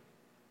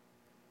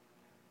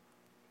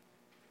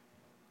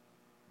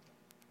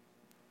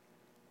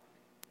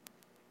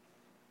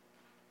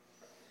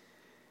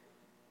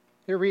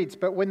 Here reads,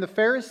 "But when the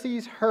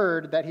Pharisees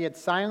heard that he had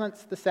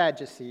silenced the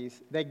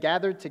Sadducees, they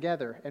gathered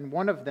together, and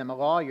one of them, a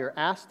lawyer,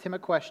 asked him a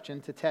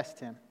question to test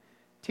him.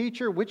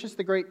 'Teacher, which is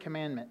the great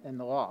commandment in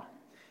the law?'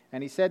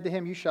 And he said to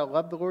him, 'You shall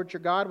love the Lord your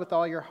God with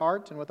all your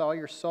heart and with all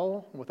your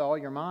soul and with all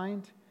your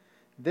mind.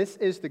 This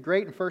is the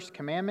great and first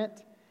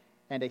commandment,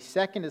 and a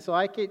second is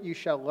like it. You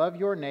shall love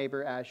your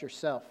neighbor as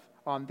yourself.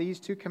 On these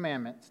two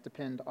commandments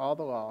depend all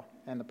the law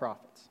and the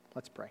prophets.'"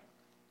 Let's pray.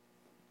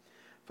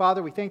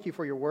 Father, we thank you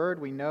for your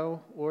word. We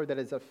know, Lord, that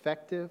it's an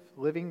effective,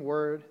 living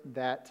word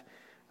that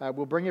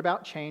will bring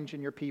about change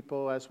in your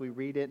people as we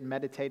read it and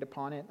meditate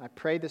upon it. I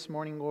pray this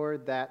morning,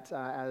 Lord, that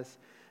as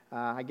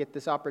I get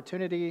this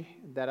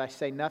opportunity, that I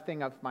say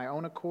nothing of my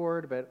own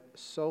accord, but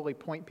solely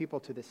point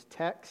people to this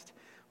text.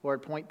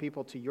 Lord, point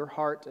people to your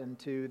heart and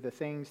to the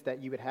things that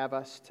you would have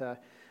us to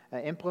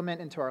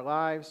implement into our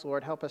lives.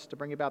 Lord, help us to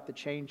bring about the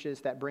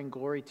changes that bring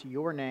glory to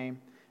your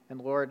name.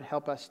 And Lord,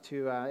 help us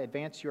to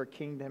advance your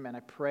kingdom. And I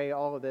pray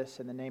all of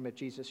this in the name of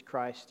Jesus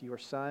Christ, your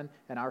Son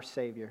and our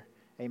Savior.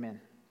 Amen.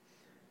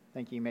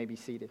 Thank you. You may be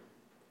seated.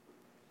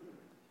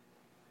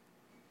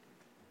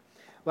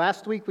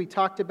 Last week, we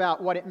talked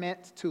about what it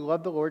meant to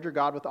love the Lord your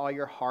God with all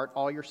your heart,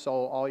 all your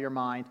soul, all your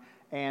mind,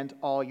 and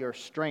all your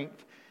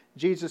strength.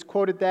 Jesus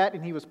quoted that,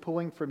 and he was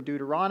pulling from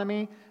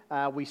Deuteronomy.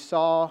 We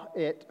saw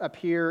it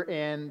appear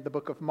in the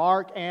book of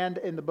Mark and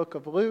in the book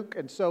of Luke.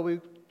 And so we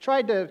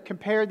tried to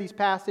compare these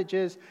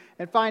passages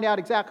and find out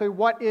exactly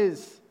what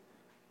does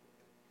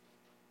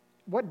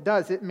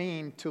it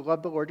mean to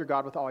love the Lord your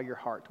God with all your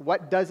heart?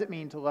 What does it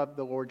mean to love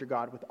the Lord your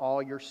God with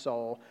all your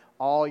soul,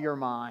 all your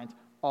mind,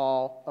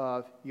 all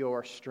of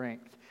your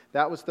strength?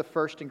 That was the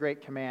first and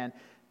great command.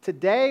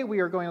 Today we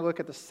are going to look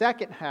at the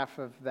second half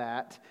of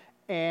that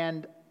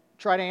and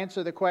try to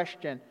answer the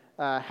question,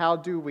 how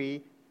do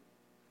we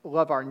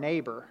love our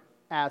neighbor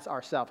as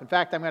ourselves? In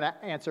fact, I'm going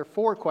to answer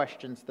 4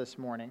 questions this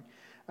morning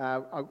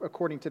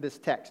according to this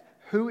text.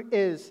 Who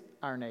is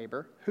our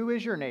neighbor? Who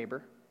is your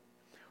neighbor?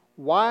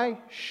 Why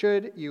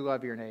should you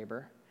love your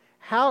neighbor?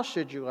 How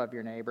should you love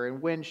your neighbor?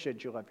 And when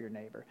should you love your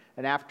neighbor?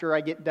 And after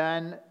I get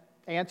done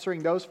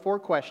answering those 4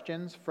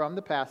 questions from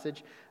the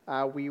passage,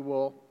 we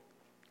will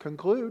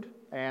conclude.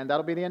 And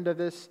that'll be the end of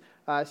this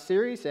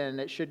series. And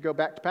it should go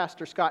back to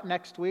Pastor Scott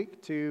next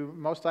week to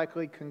most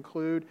likely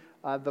conclude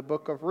the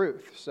book of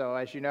Ruth. So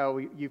as you know,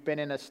 you've been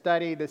in a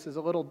study. This is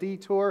a little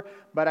detour,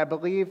 but I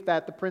believe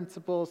that the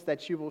principles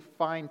that you will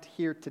find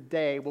here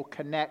today will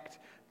connect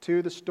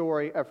to the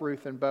story of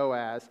Ruth and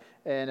Boaz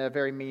in a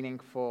very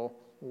meaningful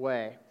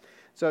way.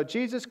 So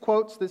Jesus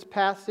quotes this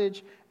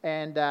passage,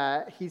 and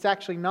he's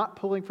actually not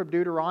pulling from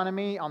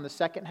Deuteronomy on the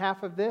second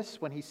half of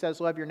this. When he says,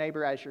 love your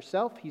neighbor as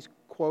yourself, he's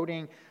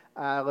quoting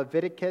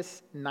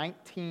Leviticus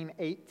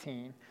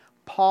 19:18.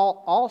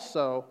 Paul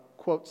also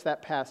quotes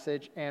that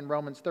passage in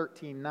Romans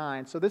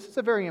 13:9. So this is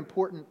a very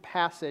important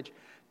passage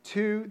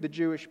to the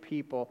Jewish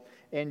people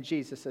in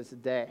Jesus'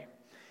 day.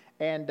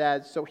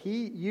 And so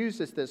he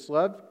uses this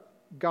love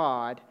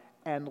God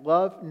and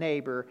love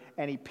neighbor,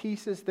 and he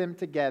pieces them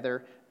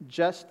together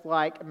just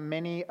like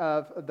many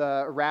of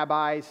the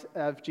rabbis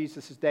of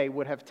Jesus' day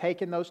would have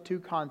taken those two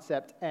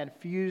concepts and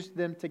fused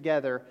them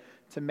together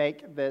to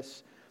make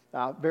this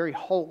very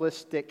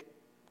holistic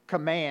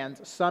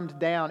command summed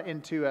down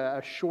into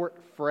a short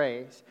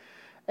phrase.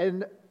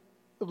 And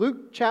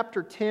Luke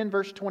chapter 10,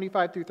 verse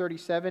 25 through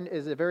 37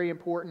 is a very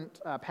important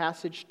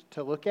passage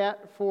to look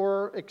at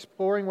for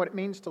exploring what it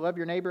means to love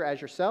your neighbor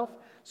as yourself.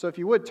 So if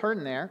you would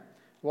turn there,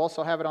 we'll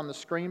also have it on the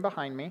screen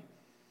behind me.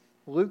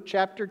 Luke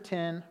chapter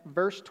 10,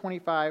 verse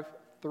 25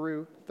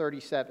 through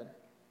 37.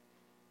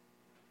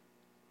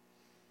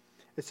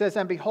 It says,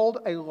 "And behold,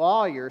 a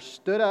lawyer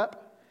stood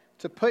up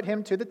to put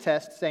him to the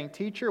test, saying,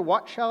 'Teacher,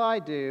 what shall I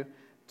do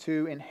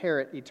to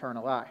inherit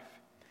eternal life?'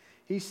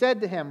 He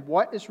said to him,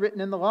 'What is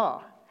written in the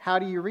law? How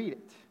do you read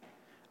it?'"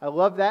 I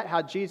love that,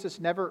 how Jesus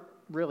never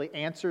really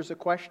answers a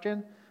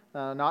question.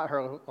 A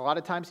lot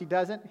of times he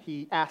doesn't.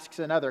 He asks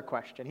another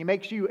question. He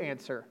makes you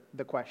answer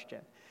the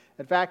question.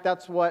 In fact,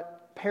 that's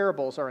what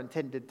parables are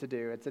intended to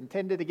do. It's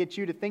intended to get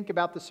you to think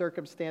about the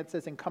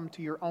circumstances and come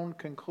to your own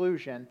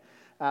conclusion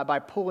by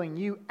pulling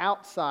you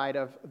outside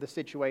of the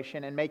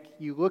situation and make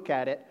you look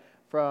at it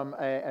from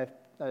a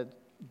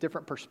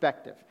different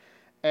perspective.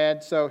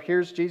 And so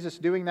here's Jesus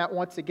doing that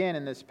once again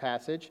in this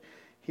passage.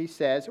 He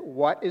says,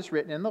 "What is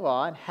written in the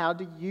law, and how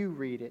do you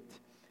read it?"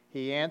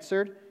 He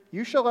answered,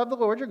 You shall love the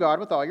Lord your God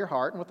with all your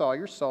heart and with all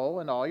your soul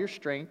and all your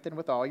strength and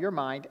with all your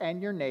mind,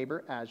 and your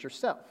neighbor as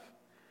yourself.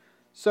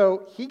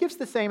 So he gives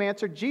the same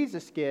answer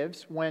Jesus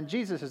gives when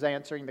Jesus is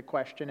answering the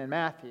question in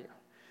Matthew.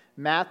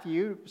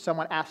 Matthew,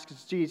 someone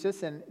asks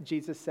Jesus, and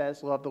Jesus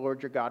says, love the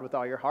Lord your God with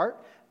all your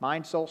heart,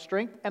 mind, soul,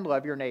 strength, and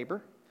love your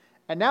neighbor.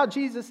 And now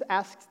Jesus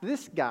asks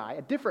this guy,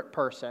 a different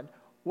person,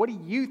 what do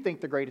you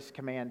think the greatest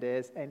command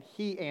is? And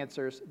he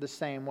answers the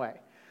same way.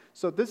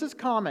 So this is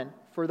common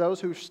for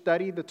those who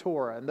study the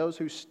Torah and those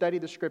who study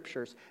the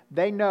Scriptures.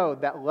 They know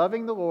that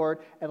loving the Lord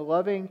and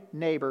loving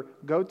neighbor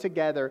go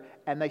together,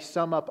 and they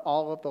sum up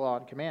all of the law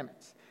and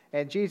commandments.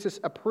 And Jesus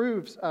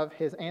approves of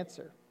his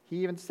answer.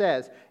 He even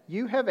says,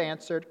 you have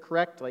answered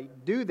correctly.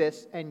 Do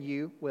this and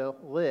you will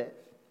live.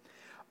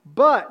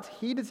 But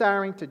he,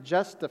 desiring to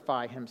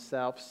justify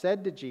himself,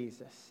 said to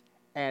Jesus,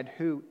 and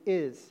who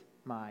is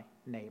my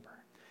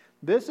neighbor?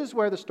 This is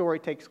where the story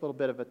takes a little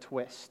bit of a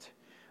twist.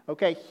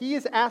 Okay, he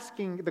is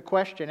asking the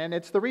question, and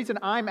it's the reason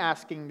I'm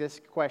asking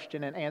this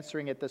question and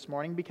answering it this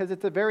morning, because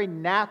it's a very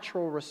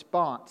natural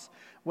response.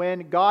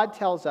 When God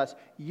tells us,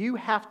 you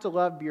have to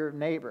love your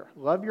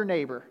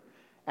neighbor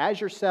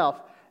as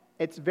yourself,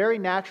 it's very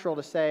natural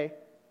to say,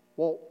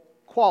 well,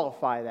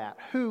 qualify that.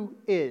 Who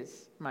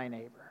is my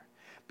neighbor?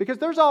 Because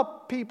there's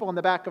all people in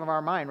the back of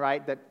our mind,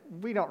 right, that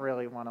we don't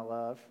really want to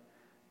love.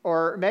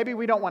 Or maybe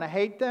we don't want to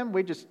hate them.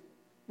 We'd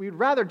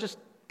rather just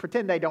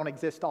pretend they don't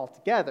exist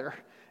altogether.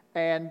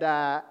 And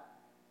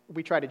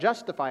we try to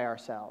justify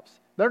ourselves.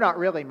 They're not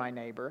really my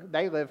neighbor.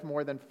 They live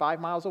more than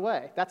 5 miles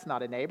away. That's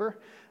not a neighbor.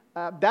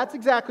 That's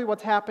exactly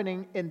what's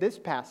happening in this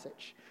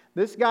passage.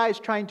 This guy is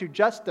trying to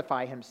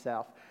justify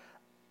himself.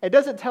 It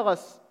doesn't tell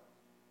us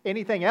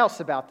anything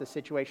else about the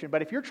situation,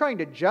 but if you're trying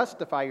to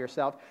justify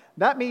yourself,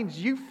 that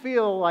means you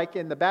feel like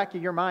in the back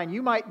of your mind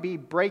you might be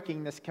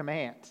breaking this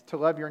command to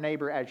love your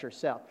neighbor as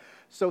yourself.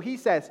 So he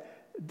says,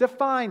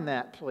 define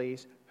that,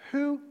 please.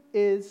 Who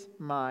is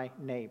my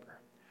neighbor?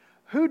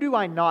 Who do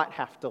I not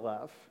have to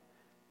love?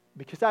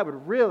 Because I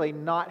would really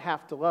not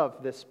have to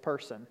love this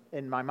person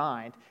in my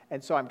mind,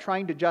 and so I'm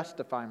trying to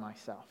justify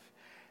myself.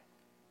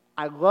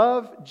 I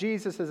love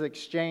Jesus'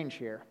 exchange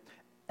here,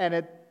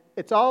 and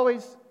it's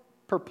always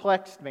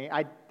perplexed me.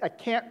 I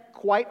can't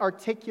quite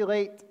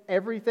articulate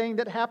everything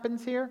that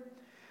happens here,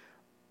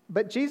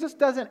 but Jesus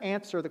doesn't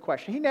answer the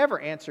question. He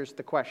never answers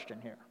the question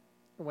here.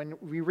 When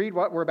we read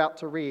what we're about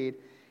to read,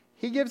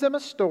 he gives him a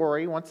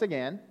story once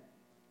again,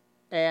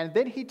 and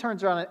then he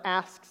turns around and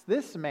asks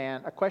this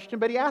man a question,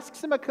 but he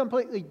asks him a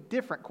completely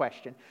different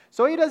question.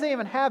 So he doesn't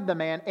even have the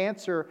man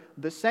answer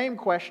the same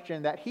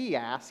question that he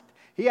asked.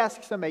 He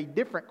asks him a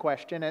different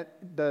question, and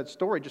the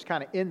story just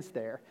kind of ends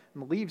there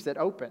and leaves it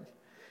open.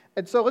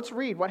 And so let's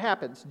read what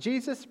happens.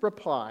 Jesus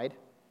replied,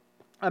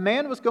 a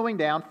man was going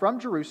down from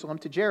Jerusalem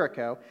to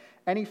Jericho,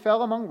 and he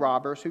fell among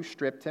robbers who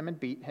stripped him and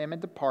beat him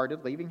and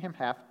departed, leaving him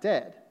half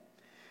dead.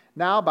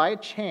 Now, by a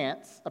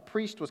chance, a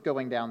priest was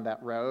going down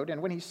that road,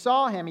 and when he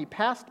saw him, he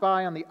passed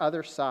by on the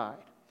other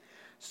side.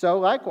 So,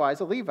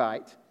 likewise, a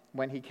Levite,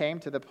 when he came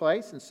to the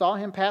place and saw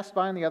him, passed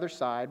by on the other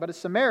side. But a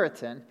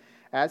Samaritan,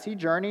 as he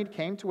journeyed,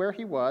 came to where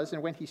he was,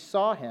 and when he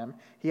saw him,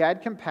 he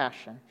had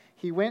compassion.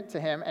 He went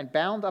to him and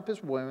bound up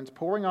his wounds,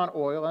 pouring on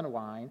oil and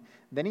wine.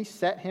 Then he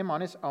set him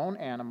on his own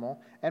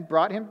animal and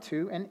brought him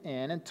to an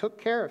inn and took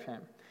care of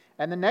him.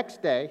 And the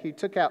next day he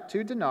took out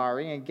 2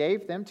 denarii and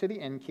gave them to the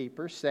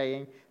innkeeper,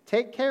 saying,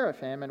 take care of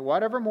him, and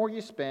whatever more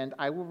you spend,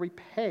 I will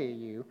repay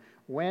you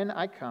when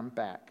I come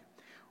back.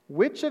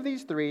 Which of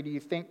these 3 do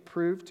you think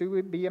proved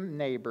to be a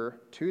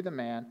neighbor to the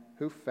man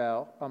who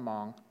fell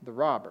among the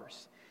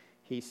robbers?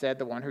 He said,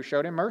 the one who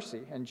showed him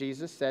mercy. And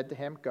Jesus said to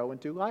him, go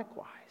and do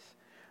likewise.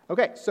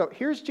 Okay, so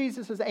here's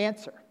Jesus'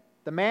 answer.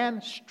 The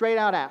man straight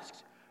out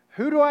asks,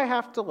 who do I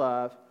have to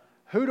love?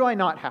 Who do I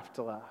not have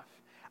to love?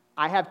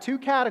 I have 2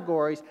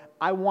 categories.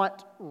 I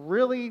want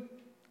really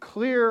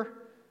clear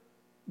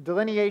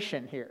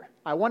delineation here.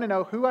 I want to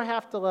know who I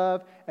have to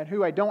love and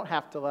who I don't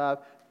have to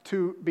love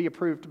to be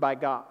approved by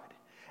God.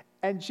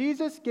 And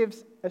Jesus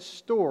gives a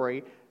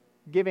story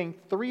giving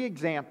 3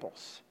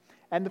 examples.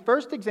 And the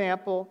first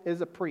example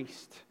is a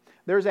priest.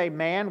 There's a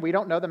man, we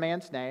don't know the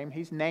man's name.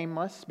 He's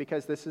nameless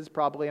because this is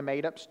probably a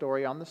made-up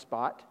story on the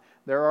spot.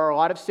 There are a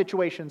lot of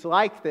situations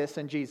like this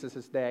in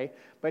Jesus' day,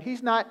 but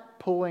he's not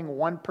pulling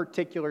one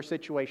particular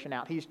situation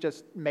out. He's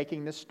just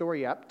making this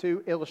story up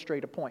to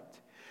illustrate a point.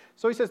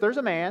 So he says, there's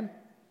a man.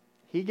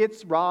 He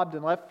gets robbed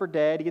and left for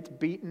dead. He gets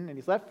beaten and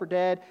he's left for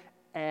dead.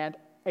 And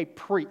a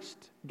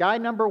priest, guy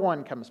number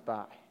 1, comes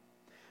by.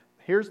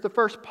 Here's the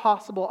first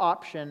possible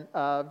option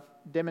of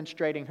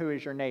demonstrating who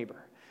is your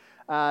neighbor.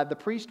 The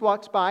priest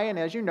walks by, and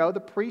as you know,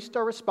 the priests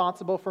are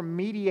responsible for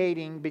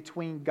mediating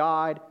between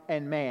God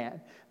and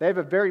man. They have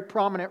a very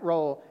prominent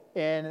role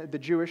in the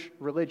Jewish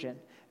religion.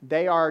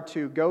 They are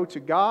to go to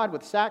God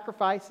with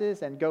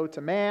sacrifices and go to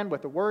man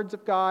with the words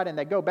of God, and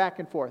they go back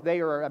and forth. They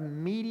are a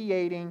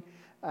mediating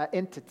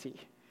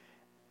entity.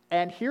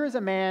 And here is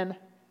a man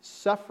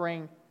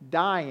suffering,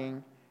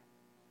 dying,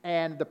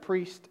 and the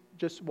priest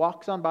just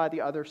walks on by the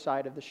other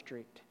side of the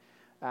street.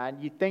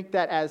 And you'd think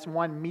that as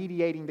one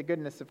mediating the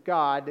goodness of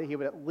God, he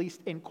would at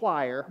least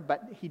inquire,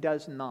 but he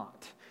does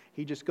not.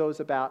 He just goes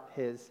about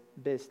his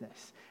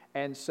business.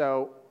 And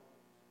so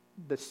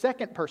the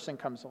second person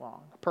comes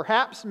along.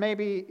 Perhaps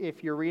maybe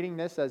if you're reading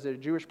this as a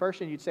Jewish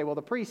person, you'd say, well,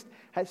 the priest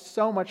has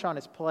so much on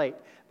his plate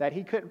that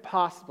he couldn't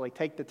possibly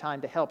take the time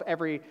to help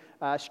every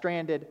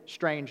stranded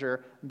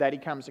stranger that he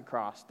comes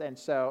across. And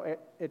so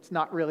it's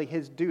not really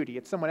his duty.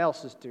 It's someone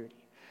else's duty.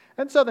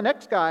 And so the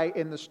next guy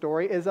in the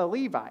story is a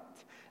Levite.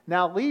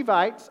 Now,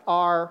 Levites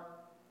are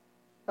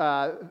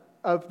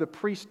of the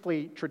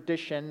priestly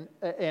tradition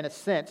in a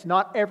sense.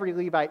 Not every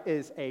Levite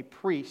is a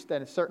priest,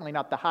 and it's certainly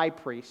not the high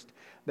priest.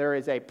 There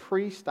is a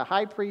priest, a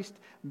high priest.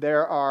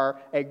 There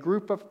are a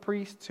group of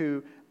priests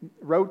who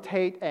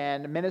rotate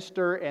and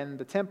minister in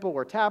the temple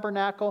or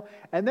tabernacle.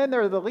 And then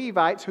there are the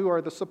Levites who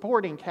are the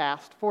supporting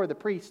cast for the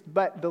priest.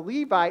 But the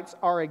Levites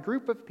are a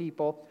group of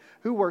people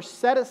who were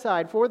set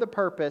aside for the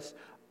purpose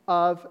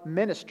of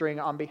ministering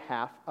on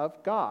behalf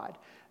of God.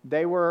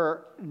 They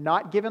were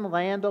not given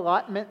land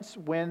allotments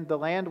when the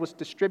land was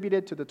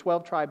distributed to the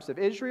 12 tribes of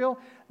Israel.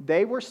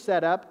 They were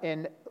set up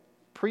in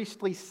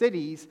priestly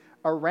cities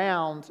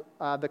around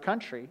the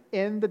country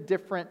in the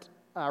different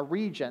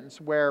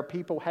regions where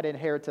people had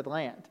inherited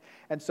land.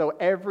 And so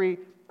every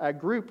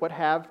group would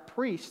have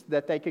priests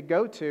that they could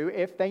go to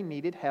if they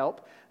needed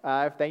help,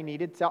 if they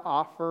needed to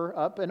offer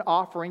up an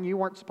offering. You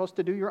weren't supposed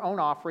to do your own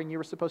offering. You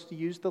were supposed to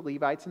use the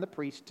Levites and the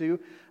priests to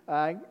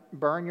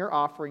burn your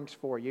offerings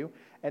for you.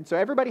 And so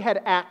everybody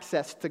had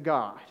access to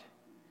God.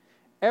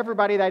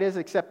 Everybody, that is,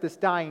 except this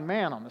dying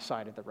man on the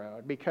side of the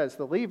road, because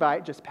the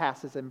Levite just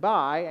passes him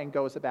by and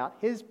goes about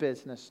his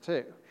business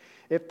too.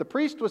 If the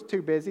priest was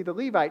too busy, the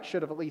Levite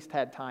should have at least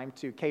had time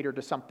to cater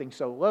to something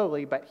so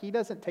lowly, but he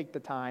doesn't take the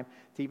time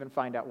to even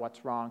find out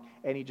what's wrong,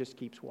 and he just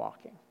keeps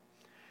walking.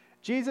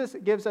 Jesus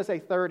gives us a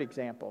third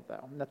example,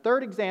 though. And the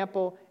third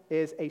example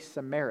is a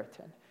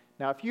Samaritan.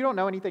 Now, if you don't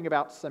know anything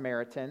about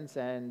Samaritans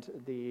and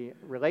the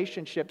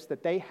relationships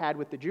that they had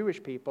with the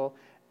Jewish people,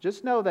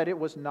 just know that it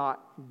was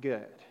not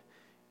good.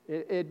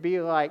 It'd be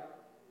like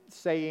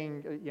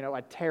saying,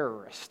 a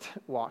terrorist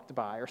walked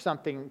by or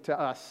something to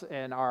us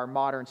in our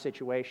modern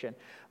situation.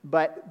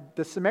 But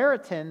the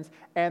Samaritans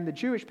and the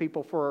Jewish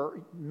people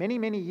for many,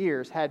 many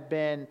years had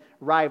been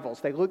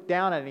rivals. They looked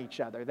down on each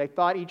other. They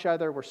thought each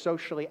other were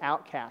socially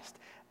outcast.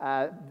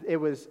 It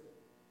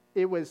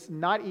was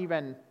not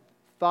even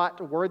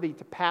thought worthy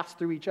to pass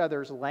through each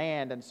other's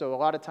land, and so a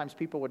lot of times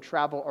people would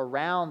travel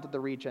around the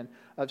region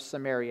of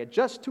Samaria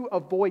just to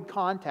avoid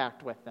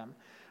contact with them.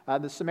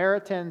 The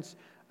Samaritans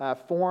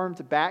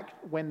formed back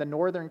when the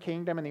northern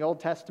kingdom in the Old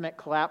Testament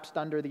collapsed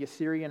under the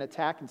Assyrian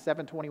attack in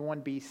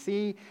 721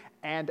 BC,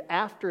 and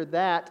after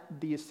that,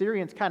 the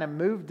Assyrians kind of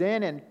moved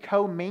in and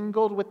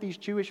commingled with these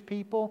Jewish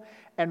people,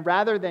 and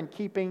rather than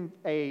keeping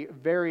a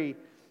very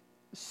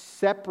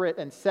separate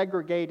and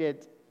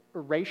segregated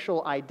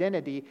racial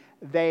identity,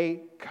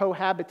 they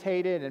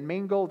cohabitated and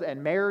mingled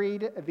and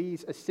married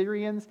these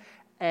Assyrians.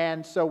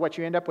 And so what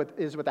you end up with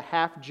is with a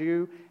half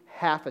Jew,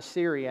 half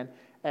Assyrian,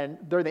 and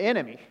they're the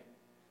enemy.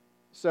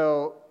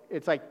 So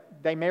it's like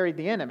they married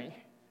the enemy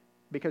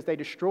because they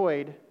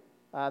destroyed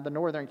the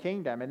northern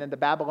kingdom. And then the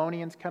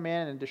Babylonians come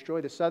in and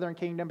destroy the southern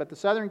kingdom, but the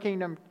southern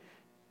kingdom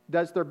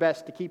does their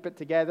best to keep it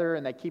together,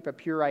 and they keep a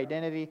pure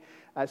identity.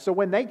 So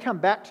when they come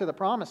back to the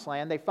Promised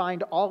Land, they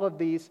find all of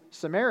these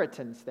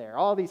Samaritans there,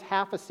 all these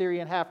half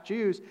Assyrian, half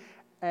Jews,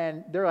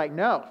 and they're like,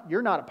 no,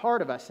 you're not a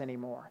part of us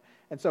anymore.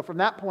 And so from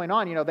that point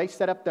on, they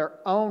set up their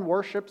own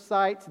worship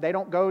sites. They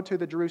don't go to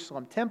the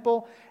Jerusalem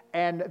temple,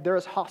 and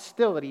there's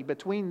hostility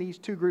between these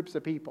two groups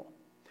of people.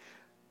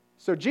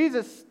 So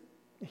Jesus,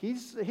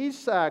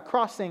 he's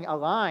crossing a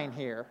line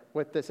here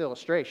with this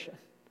illustration.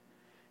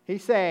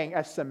 He's saying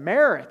a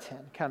Samaritan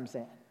comes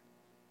in,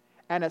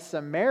 and a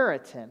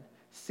Samaritan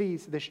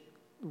sees this,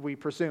 we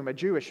presume, a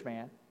Jewish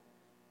man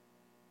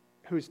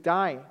who's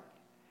dying,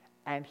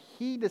 and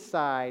he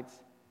decides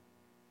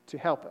to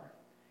help him.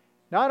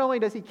 Not only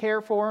does he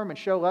care for him and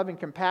show love and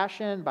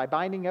compassion by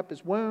binding up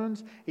his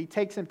wounds, he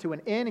takes him to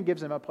an inn and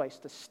gives him a place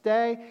to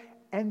stay,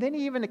 and then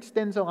he even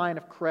extends a line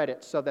of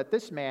credit so that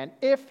this man,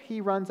 if he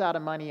runs out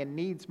of money and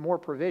needs more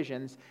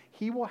provisions,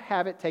 he will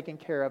have it taken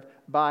care of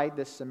by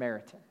this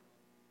Samaritan.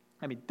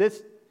 I mean,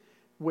 this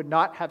would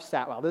not have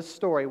sat well. This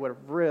story would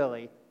have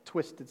really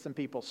twisted some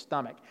people's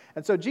stomach.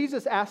 And so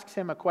Jesus asks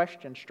him a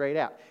question straight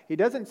out. He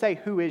doesn't say,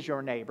 "Who is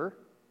your neighbor?"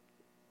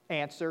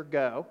 Answer,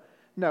 go.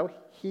 No,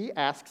 he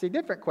asks a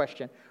different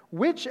question.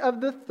 Which of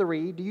the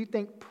three do you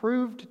think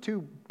proved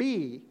to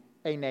be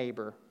a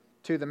neighbor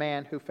to the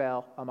man who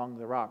fell among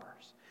the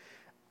robbers?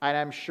 And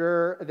I'm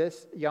sure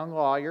this young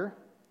lawyer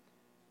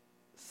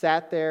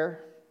sat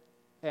there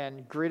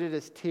and gritted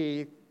his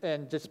teeth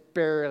and just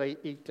barely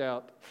eked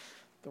out,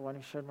 "The one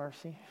who showed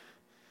mercy."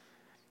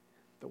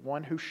 The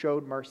one who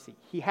showed mercy.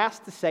 He has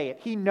to say it.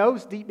 He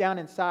knows deep down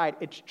inside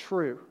it's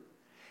true.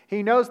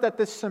 He knows that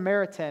this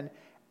Samaritan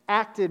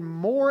acted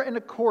more in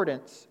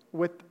accordance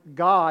with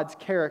God's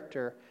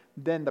character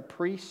than the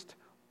priest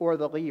or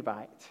the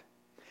Levite.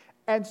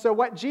 And so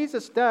what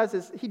Jesus does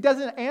is he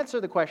doesn't answer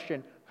the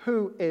question,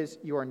 who is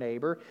your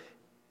neighbor?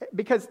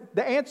 Because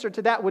the answer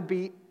to that would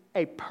be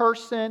a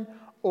person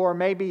or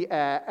maybe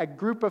a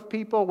group of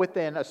people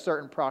within a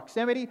certain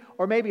proximity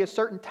or maybe a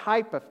certain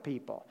type of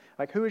people.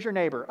 Like, who is your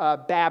neighbor?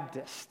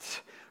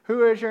 Baptists.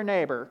 Who is your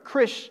neighbor?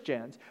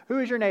 Christians. Who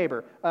is your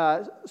neighbor?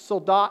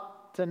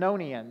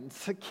 Soldatanonians,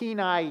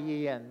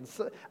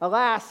 Kenyians,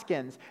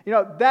 Alaskans.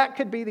 That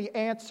could be the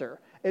answer.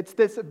 It's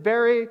this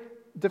very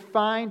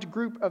defined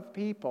group of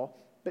people,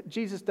 but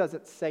Jesus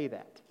doesn't say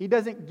that. He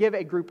doesn't give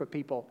a group of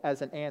people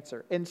as an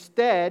answer.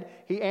 Instead,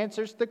 he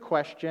answers the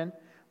question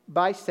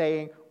by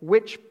saying,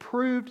 which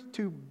proved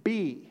to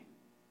be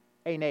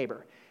a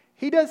neighbor.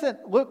 He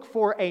doesn't look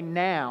for a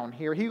noun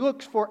here. He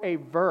looks for a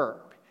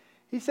verb.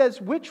 He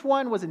says, which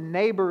one was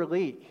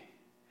neighborly?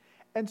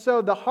 And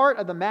so the heart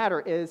of the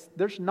matter is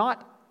there's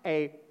not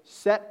a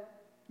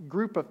set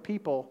group of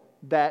people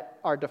that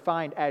are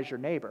defined as your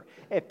neighbor.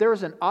 If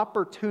there's an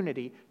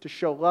opportunity to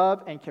show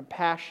love and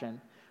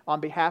compassion on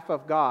behalf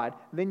of God,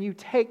 then you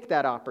take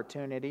that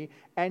opportunity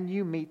and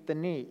you meet the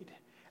need.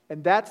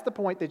 And that's the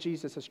point that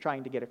Jesus is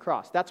trying to get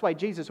across. That's why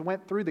Jesus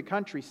went through the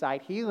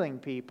countryside healing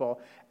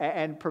people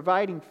and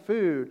providing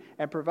food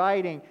and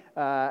providing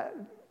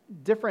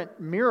different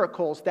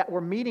miracles that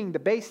were meeting the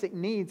basic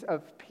needs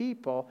of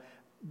people,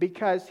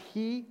 because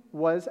he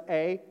was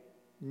a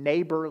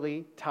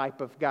neighborly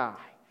type of guy.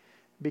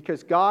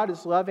 Because God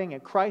is loving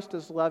and Christ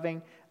is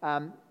loving,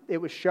 it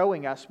was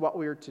showing us what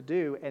we were to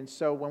do. And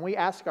so when we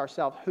ask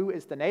ourselves, who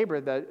is the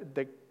neighbor,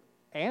 the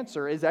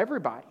answer is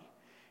everybody.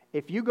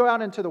 If you go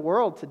out into the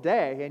world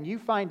today and you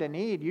find a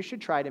need, you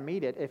should try to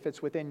meet it if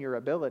it's within your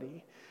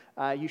ability.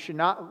 You should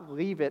not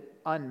leave it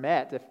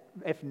unmet.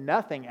 If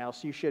nothing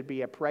else, you should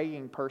be a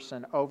praying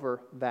person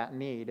over that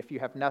need if you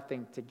have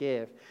nothing to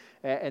give.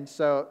 And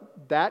so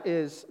that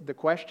is the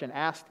question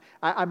asked.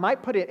 I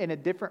might put it in a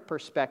different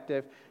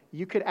perspective.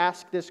 You could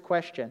ask this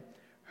question: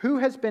 who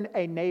has been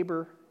a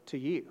neighbor to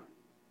you?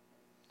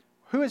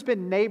 Who has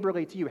been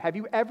neighborly to you? Have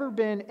you ever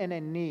been in a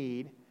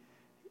need?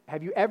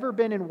 Have you ever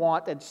been in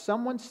want and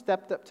someone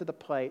stepped up to the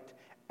plate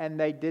and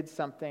they did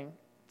something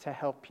to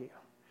help you?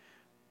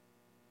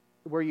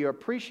 Were you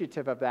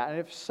appreciative of that? And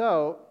if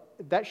so,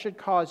 that should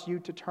cause you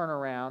to turn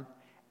around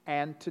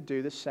and to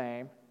do the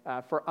same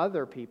for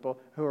other people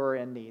who are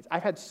in need.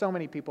 I've had so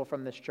many people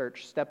from this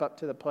church step up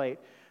to the plate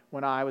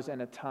when I was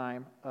in a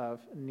time of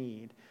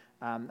need.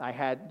 I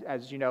had,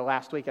 as you know,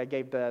 last week I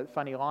gave the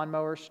funny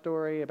lawnmower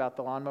story about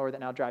the lawnmower that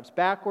now drives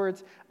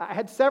backwards. I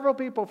had several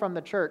people from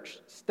the church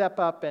step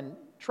up and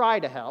try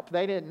to help.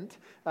 They didn't.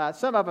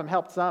 Some of them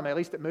helped some. At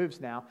least it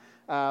moves now.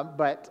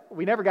 But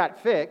we never got it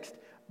fixed.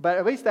 But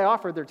at least they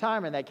offered their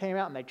time and they came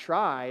out and they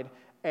tried.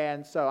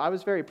 And so I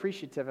was very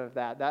appreciative of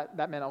that.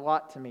 That meant a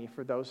lot to me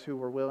for those who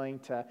were willing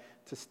to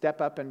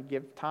step up and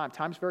give time.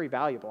 Time's very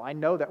valuable. I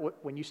know that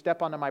when you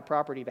step onto my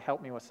property to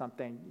help me with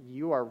something,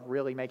 you are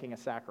really making a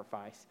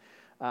sacrifice.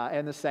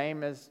 And the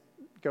same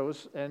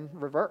goes in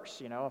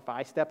reverse. If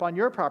I step on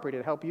your property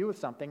to help you with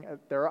something,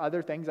 there are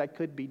other things I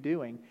could be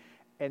doing.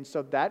 And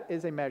so that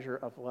is a measure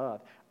of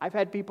love. I've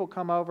had people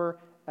come over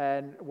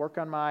and work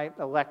on my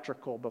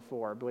electrical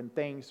before when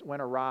things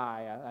went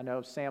awry. I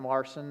know Sam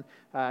Larson,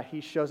 he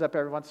shows up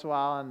every once in a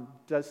while and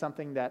does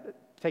something that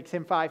takes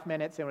him 5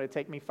 minutes and it would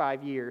take me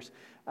 5 years.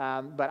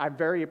 But I'm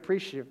very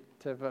appreciative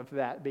of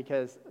that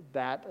because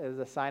that is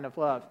a sign of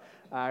love.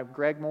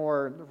 Greg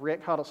Moore,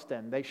 Rick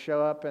Huddleston, they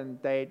show up and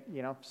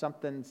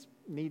something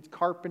needs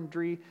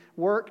carpentry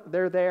work,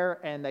 they're there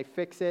and they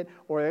fix it,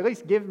 or at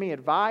least give me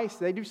advice.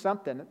 They do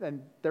something,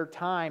 and their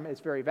time is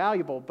very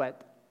valuable,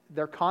 but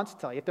they're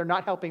constantly, if they're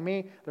not helping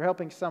me, they're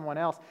helping someone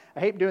else.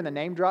 I hate doing the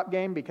name drop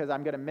game because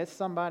I'm going to miss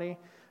somebody,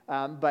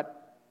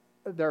 but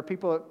there are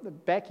people,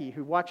 Becky,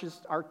 who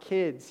watches our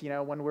kids,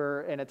 when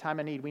we're in a time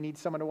of need. We need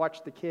someone to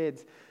watch the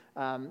kids,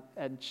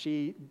 and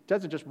she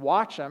doesn't just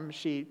watch them,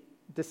 she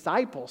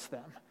disciples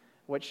them,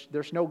 which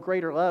there's no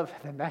greater love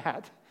than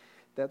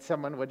that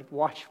someone would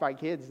watch my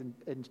kids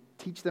and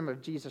teach them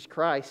of Jesus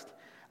Christ.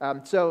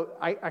 So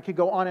I could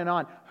go on and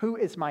on. Who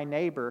is my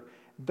neighbor?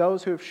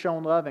 Those who have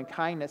shown love and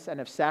kindness and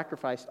have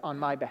sacrificed on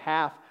my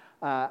behalf.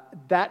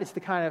 That is the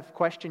kind of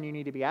question you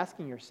need to be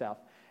asking yourself.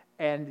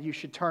 And you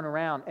should turn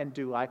around and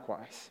do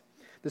likewise.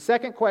 The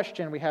second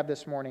question we have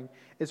this morning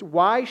is,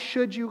 why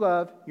should you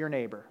love your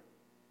neighbor?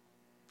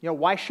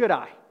 Why should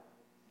I?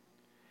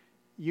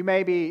 You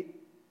may be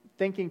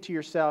thinking to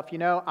yourself,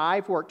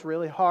 I've worked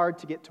really hard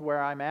to get to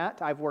where I'm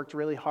at. I've worked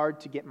really hard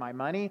to get my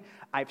money.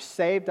 I've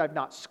saved. I've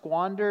not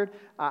squandered.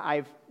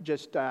 I've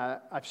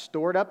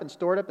stored up and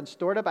stored up and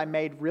stored up. I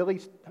made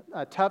really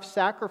tough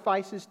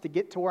sacrifices to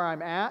get to where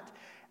I'm at.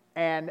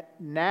 And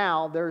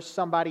now there's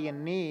somebody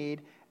in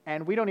need,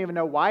 and we don't even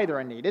know why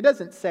they're in need. It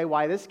doesn't say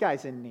why this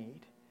guy's in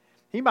need.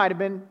 He might have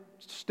been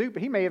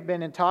stupid. He may have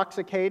been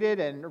intoxicated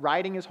and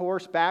riding his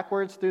horse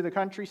backwards through the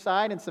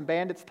countryside, and some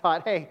bandits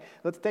thought, hey,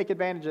 let's take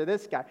advantage of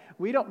this guy.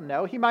 We don't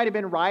know. He might have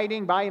been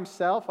riding by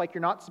himself like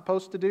you're not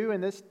supposed to do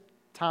in this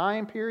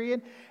time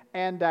period,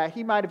 and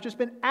he might have just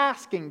been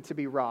asking to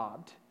be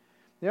robbed.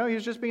 You know, he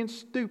was just being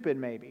stupid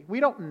maybe. We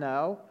don't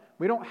know.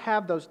 We don't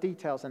have those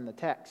details in the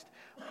text.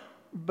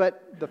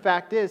 But the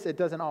fact is, it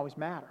doesn't always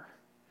matter.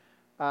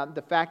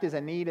 The fact is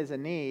a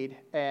need,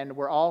 and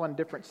we're all in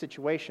different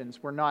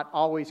situations. We're not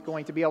always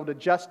going to be able to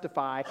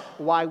justify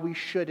why we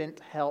shouldn't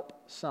help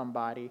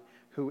somebody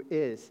who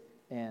is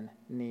in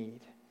need.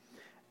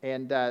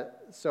 And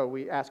so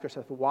we ask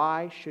ourselves,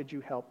 why should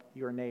you help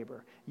your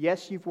neighbor?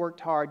 Yes, you've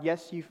worked hard.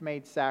 Yes, you've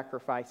made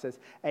sacrifices.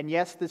 And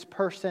yes, this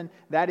person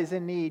that is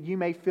in need, you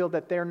may feel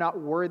that they're not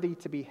worthy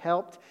to be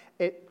helped.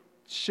 It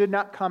should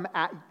not come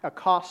at a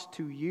cost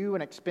to you,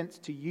 an expense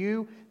to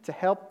you to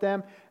help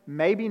them.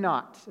 Maybe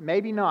not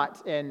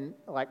in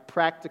like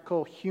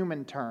practical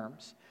human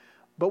terms.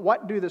 But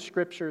what do the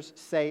Scriptures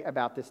say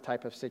about this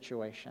type of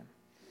situation?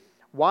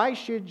 Why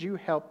should you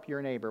help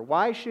your neighbor?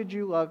 Why should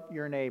you love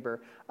your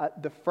neighbor?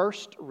 The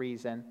first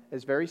reason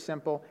is very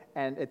simple,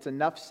 and it's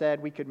enough said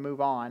we could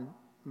move on,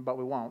 but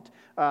we won't.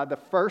 The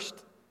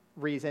first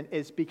reason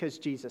is because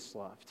Jesus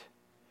loved.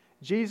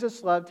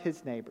 Jesus loved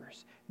his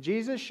neighbors.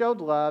 Jesus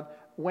showed love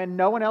when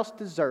no one else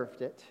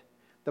deserved it.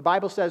 The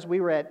Bible says we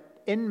were at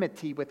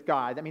enmity with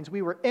God. That means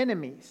we were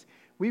enemies.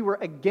 We were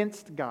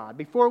against God.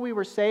 Before we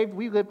were saved,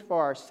 we lived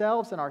for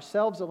ourselves and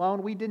ourselves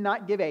alone. We did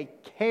not give a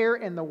care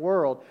in the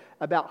world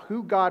about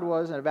who God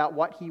was and about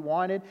what he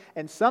wanted.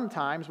 And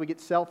sometimes we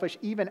get selfish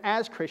even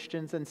as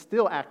Christians and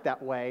still act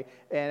that way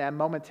in a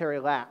momentary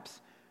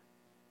lapse.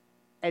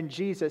 And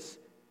Jesus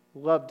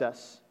loved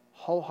us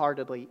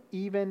wholeheartedly,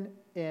 even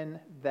in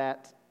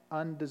that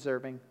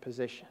undeserving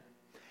position.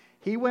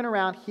 He went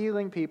around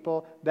healing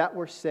people that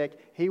were sick.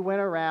 He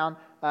went around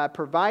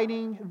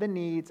providing the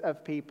needs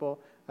of people,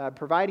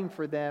 providing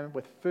for them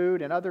with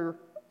food and other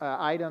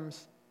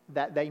items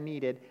that they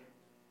needed.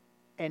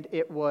 And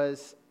it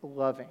was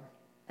loving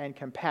and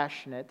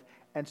compassionate.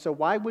 And so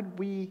why would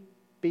we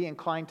be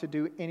inclined to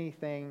do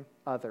anything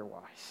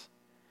otherwise?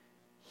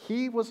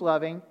 He was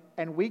loving,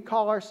 and we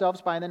call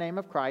ourselves by the name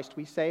of Christ.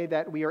 We say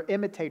that we are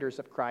imitators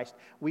of Christ.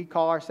 We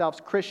call ourselves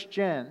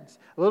Christians.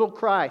 Little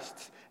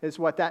Christs is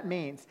what that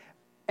means.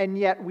 And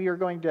yet we are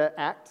going to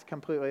act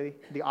completely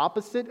the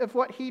opposite of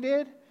what he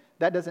did?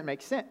 That doesn't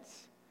make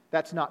sense.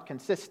 That's not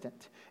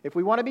consistent. If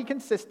we want to be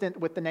consistent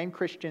with the name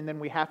Christian, then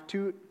we have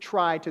to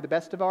try to the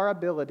best of our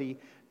ability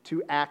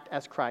to act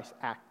as Christ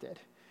acted.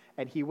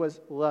 And he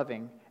was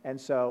loving, and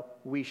so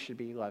we should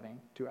be loving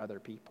to other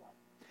people.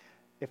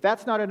 If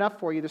that's not enough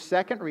for you, the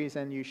second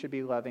reason you should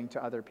be loving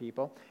to other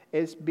people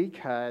is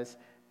because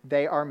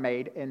they are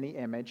made in the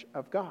image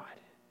of God.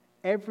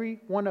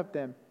 Every one of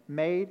them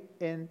made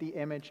in the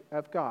image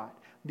of God.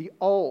 The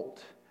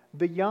old,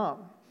 the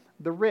young,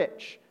 the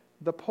rich,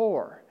 the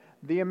poor,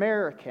 the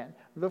American,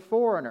 the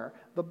foreigner,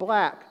 the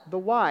black, the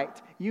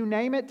white, you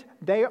name it,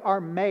 they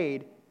are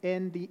made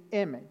in the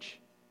image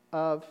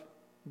of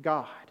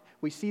God.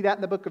 We see that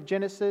in the book of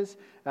Genesis.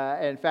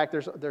 In fact,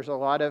 there's a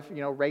lot of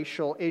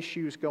racial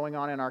issues going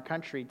on in our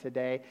country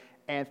today.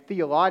 And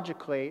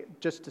theologically,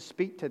 just to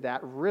speak to that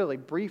really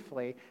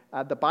briefly,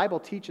 the Bible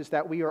teaches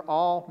that we are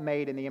all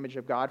made in the image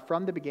of God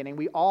from the beginning.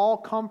 We all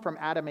come from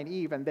Adam and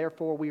Eve, and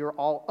therefore we are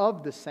all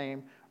of the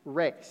same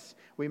race.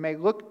 We may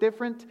look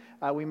different,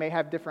 we may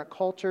have different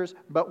cultures,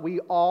 but we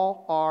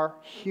all are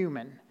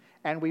human.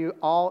 And we are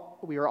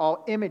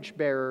all image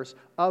bearers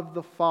of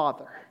the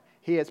Father.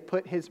 He has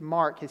put his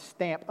mark, his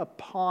stamp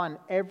upon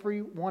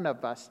every one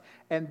of us,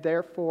 and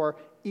therefore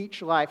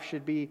each life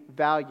should be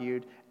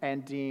valued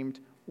and deemed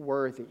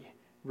worthy,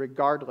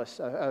 regardless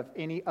of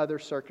any other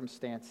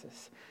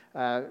circumstances.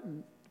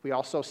 We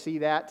also see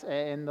that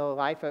in the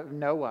life of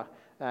Noah.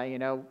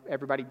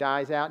 Everybody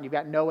dies out, and you've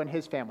got Noah and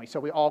his family. So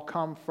we all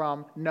come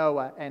from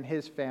Noah and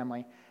his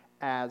family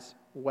as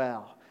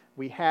well.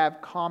 We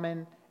have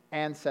common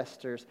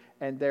ancestors,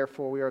 and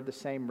therefore we are of the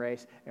same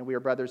race, and we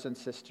are brothers and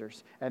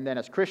sisters. And then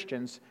as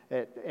Christians,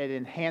 it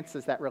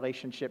enhances that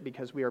relationship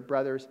because we are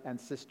brothers and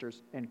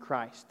sisters in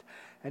Christ.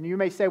 And you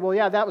may say, well,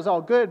 yeah, that was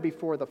all good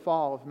before the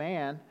fall of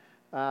man,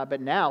 but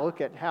now look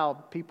at how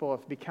people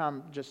have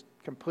become just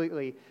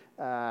completely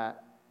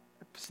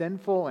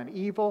sinful and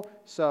evil,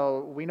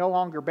 so we no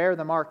longer bear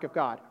the mark of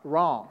God.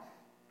 Wrong.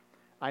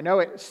 I know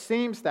it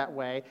seems that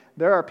way.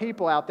 There are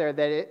people out there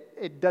that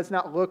it does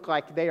not look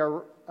like they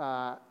are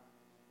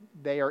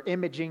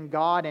imaging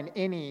God in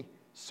any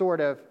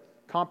sort of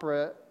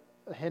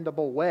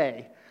comprehensible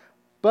way.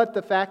 But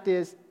the fact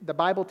is, the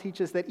Bible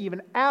teaches that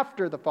even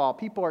after the fall,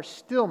 people are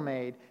still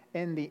made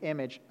in the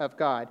image of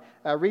God.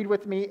 Read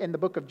with me in the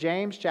book of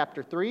James,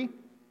 chapter 3,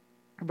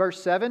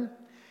 verse 7.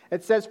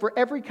 It says, "For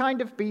every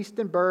kind of beast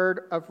and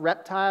bird, of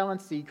reptile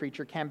and sea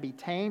creature can be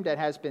tamed and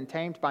has been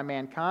tamed by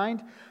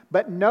mankind,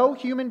 but no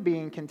human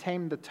being can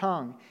tame the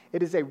tongue.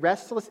 It is a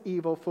restless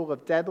evil full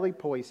of deadly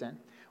poison.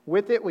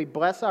 With it we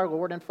bless our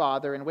Lord and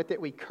Father, and with it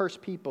we curse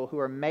people who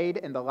are made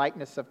in the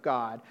likeness of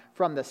God.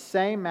 From the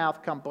same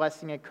mouth come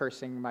blessing and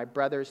cursing. My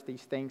brothers,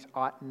 these things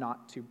ought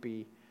not to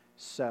be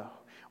so."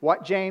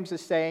 What James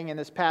is saying in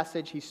this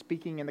passage, he's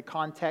speaking in the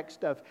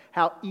context of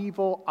how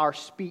evil our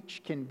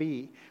speech can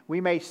be. We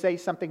may say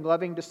something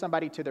loving to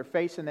somebody to their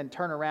face and then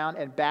turn around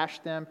and bash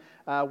them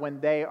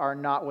when they are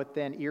not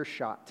within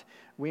earshot.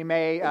 We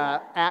may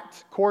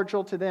act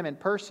cordial to them in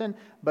person,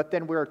 but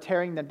then we're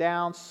tearing them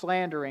down,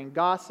 slandering,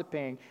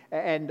 gossiping,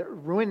 and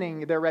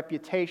ruining their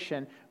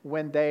reputation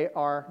when they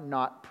are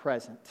not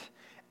present.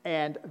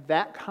 And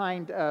that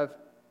kind of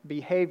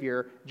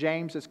behavior,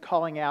 James is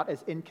calling out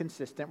as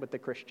inconsistent with the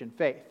Christian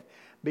faith.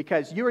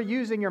 Because you are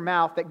using your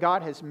mouth that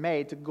God has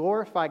made to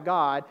glorify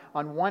God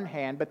on one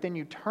hand, but then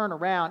you turn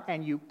around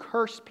and you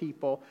curse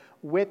people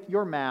with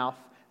your mouth,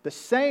 the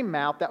same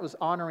mouth that was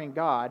honoring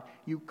God.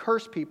 You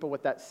curse people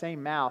with that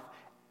same mouth,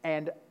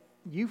 and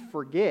you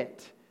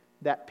forget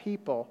that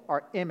people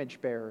are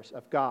image bearers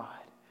of God.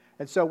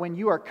 And so when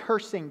you are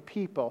cursing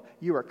people,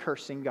 you are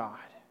cursing God.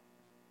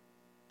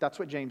 That's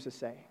what James is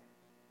saying.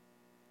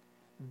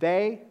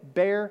 They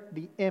bear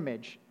the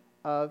image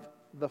of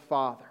the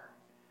Father.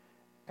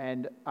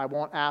 And I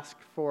won't ask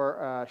for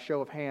a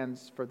show of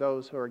hands for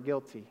those who are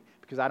guilty,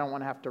 because I don't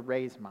want to have to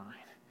raise mine.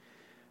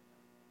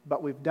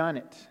 But we've done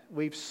it.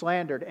 We've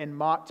slandered and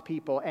mocked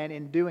people, and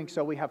in doing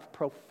so, we have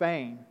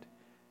profaned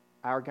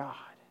our God.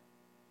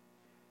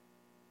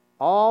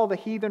 All the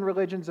heathen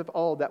religions of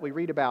old that we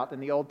read about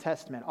in the Old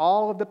Testament,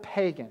 all of the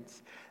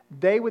pagans,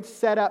 they would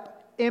set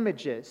up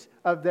images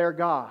of their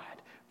God.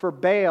 For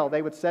Baal,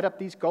 they would set up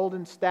these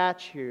golden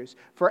statues.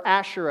 For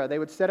Asherah, they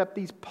would set up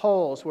these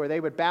poles where they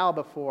would bow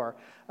before.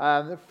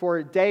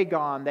 For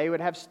Dagon, they would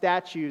have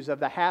statues of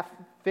the half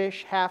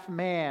fish, half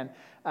man.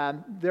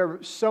 There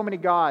are so many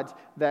gods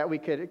that we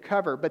could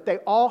cover, but they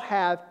all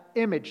have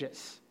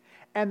images.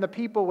 And the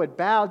people would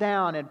bow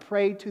down and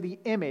pray to the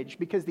image,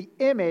 because the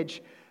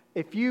image,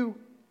 if you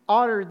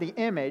honored the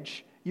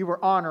image, you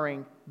were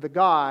honoring the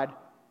God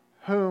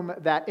whom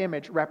that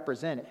image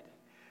represented.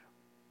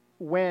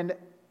 When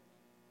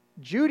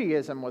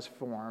Judaism was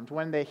formed,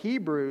 when the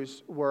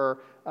Hebrews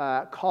were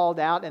called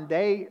out and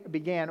they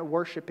began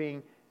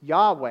worshiping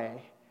Yahweh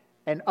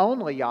and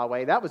only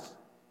Yahweh, that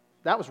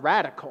was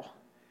radical.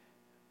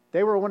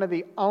 They were one of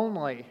the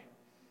only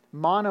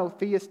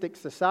monotheistic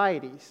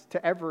societies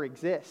to ever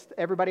exist.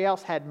 Everybody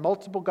else had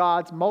multiple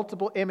gods,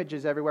 multiple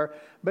images everywhere.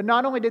 But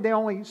not only did they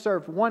only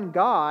serve one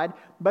God,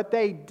 but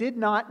they did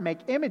not make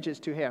images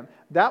to him.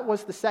 That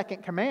was the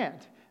second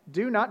command.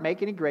 Do not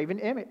make any graven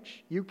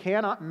image. You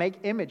cannot make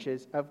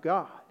images of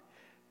God.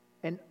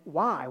 And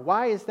why?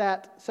 Why is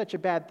that such a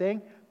bad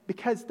thing?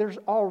 Because there's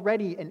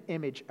already an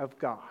image of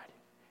God.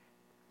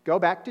 Go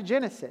back to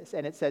Genesis,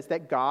 and it says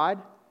that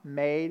God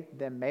made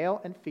them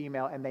male and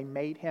female, and they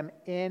made him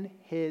in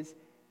his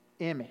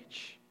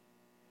image.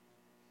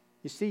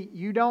 You see,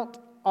 you don't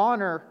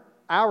honor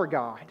our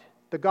God,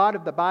 the God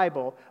of the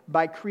Bible,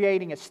 by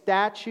creating a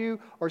statue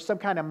or some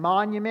kind of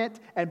monument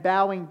and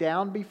bowing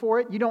down before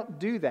it. You don't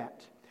do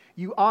that.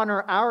 You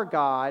honor our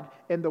God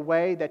in the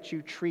way that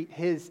you treat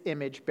his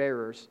image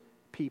bearers,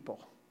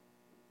 people.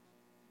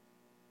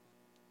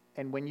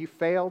 And when you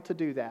fail to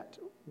do that,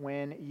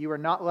 when you are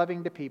not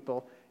loving to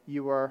people,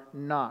 you are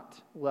not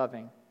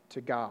loving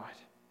to God.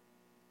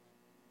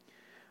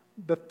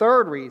 The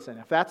third reason,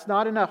 if that's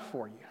not enough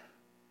for you,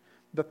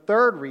 the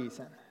third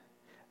reason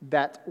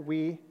that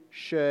we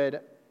should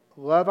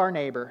love our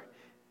neighbor,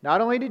 not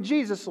only did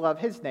Jesus love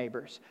his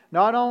neighbors,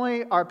 not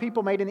only are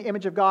people made in the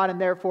image of God and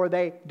therefore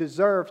they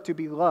deserve to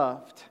be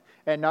loved,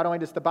 and not only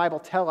does the Bible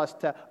tell us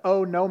to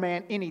owe no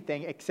man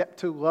anything except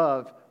to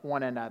love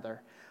one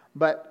another,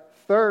 but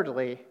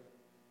thirdly,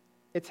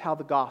 it's how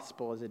the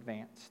gospel is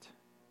advanced.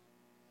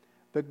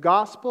 The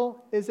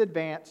gospel is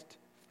advanced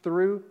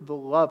through the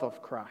love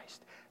of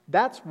Christ.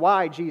 That's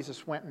why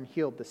Jesus went and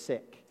healed the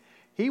sick.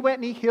 He went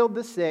and he healed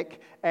the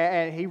sick,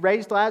 and he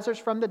raised Lazarus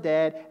from the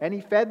dead, and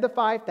he fed the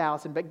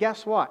 5,000. But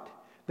guess what?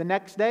 The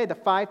next day, the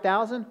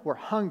 5,000 were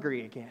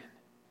hungry again.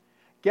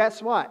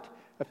 Guess what?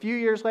 A few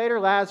years later,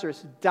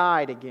 Lazarus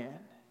died again.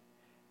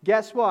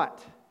 Guess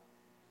what?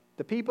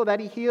 The people that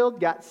he healed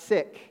got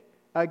sick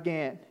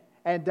again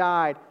and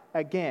died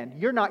again.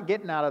 You're not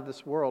getting out of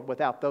this world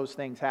without those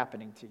things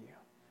happening to you.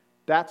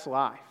 That's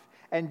life.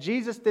 And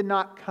Jesus did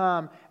not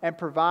come and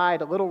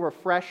provide a little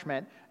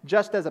refreshment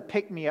just as a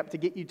pick-me-up to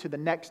get you to the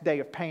next day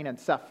of pain and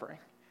suffering.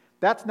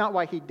 That's not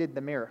why he did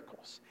the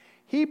miracles.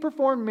 He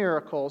performed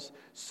miracles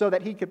so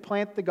that he could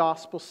plant the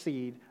gospel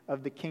seed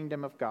of the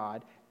kingdom of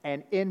God.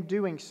 And in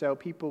doing so,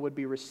 people would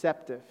be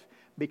receptive,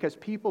 because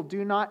people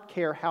do not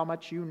care how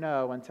much you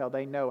know until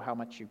they know how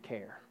much you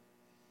care.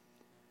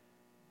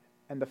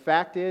 And the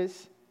fact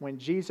is, when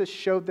Jesus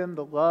showed them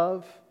the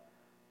love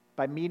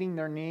by meeting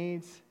their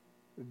needs,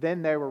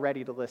 then they were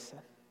ready to listen.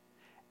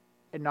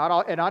 And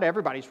not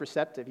everybody's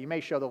receptive. You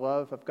may show the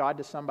love of God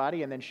to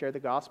somebody and then share the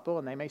gospel,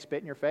 and they may spit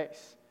in your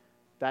face.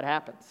 That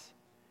happens.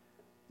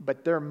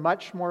 But they're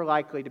much more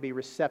likely to be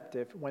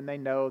receptive when they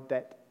know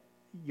that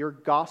your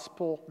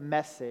gospel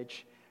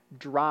message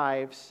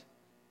drives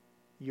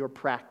your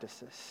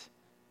practices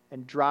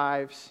and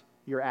drives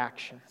your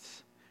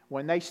actions.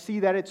 When they see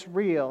that it's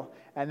real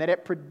and that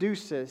it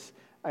produces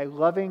a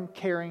loving,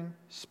 caring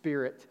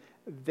spirit,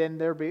 then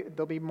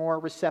they'll be more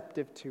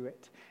receptive to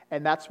it.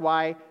 And that's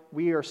why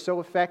we are so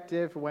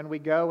effective when we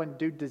go and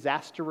do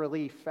disaster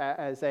relief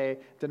as a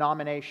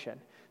denomination.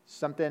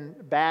 Something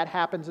bad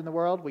happens in the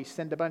world, we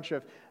send a bunch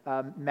of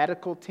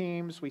medical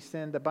teams, we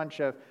send a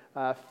bunch of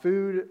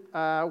food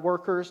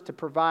workers to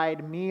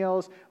provide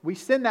meals. We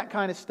send that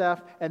kind of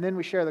stuff, and then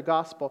we share the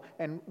gospel,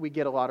 and we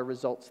get a lot of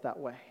results that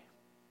way.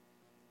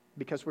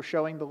 Because we're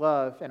showing the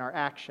love in our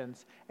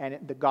actions, and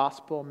the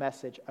gospel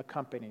message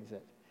accompanies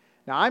it.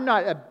 Now, I'm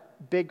not a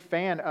big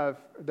fan of,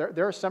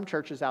 there are some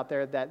churches out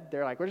there that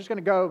they're like, we're just going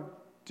to go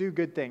do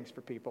good things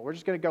for people. We're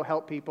just going to go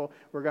help people.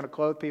 We're going to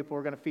clothe people.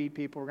 We're going to feed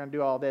people. We're going to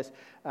do all this.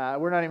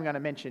 We're not even going to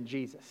mention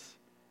Jesus.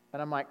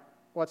 And I'm like,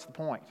 what's the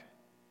point?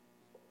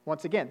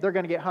 Once again, they're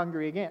going to get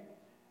hungry again.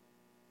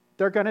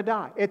 They're going to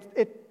die.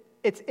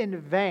 It's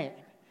in vain.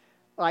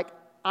 Like,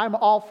 I'm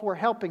all for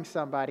helping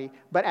somebody,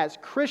 but as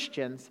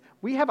Christians,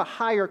 we have a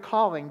higher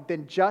calling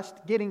than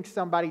just getting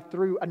somebody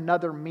through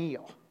another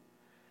meal.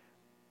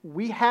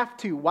 We have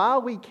to,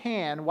 while we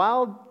can,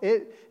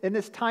 in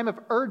this time of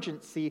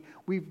urgency,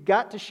 we've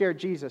got to share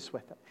Jesus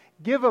with them.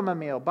 Give them a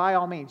meal, by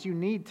all means. You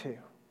need to.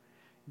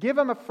 Give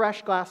them a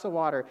fresh glass of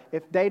water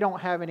if they don't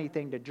have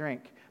anything to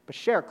drink. But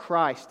share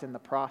Christ in the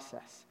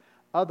process.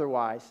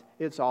 Otherwise,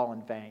 it's all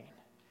in vain.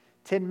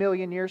 10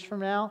 million years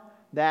from now,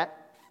 that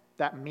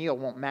meal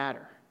won't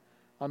matter.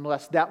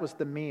 Unless that was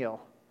the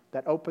meal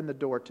that opened the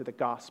door to the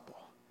gospel.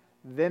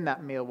 Then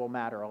that meal will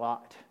matter a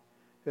lot.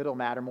 It'll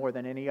matter more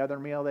than any other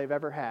meal they've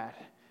ever had,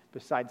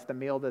 besides the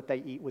meal that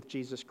they eat with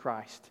Jesus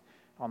Christ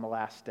on the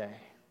last day.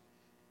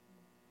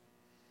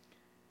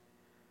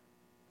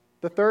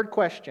 The third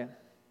question.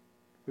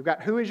 We've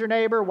got, who is your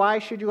neighbor? Why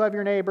should you love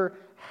your neighbor?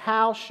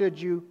 How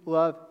should you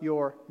love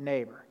your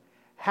neighbor?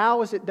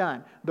 How is it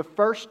done? The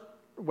first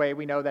way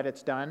we know that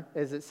it's done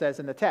is it says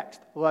in the text,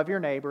 love your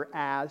neighbor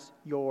as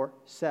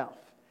yourself.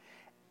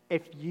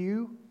 If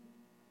you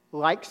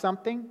like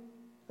something,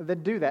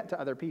 then do that to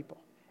other people.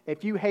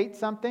 If you hate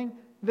something,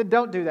 then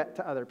don't do that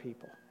to other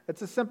people.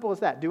 It's as simple as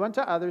that. Do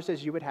unto others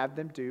as you would have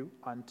them do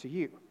unto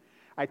you.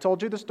 I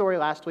told you the story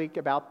last week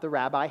about the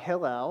Rabbi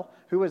Hillel,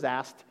 who was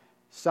asked,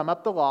 sum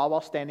up the law while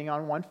standing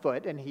on one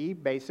foot, and he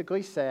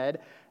basically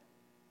said,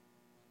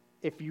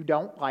 if you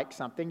don't like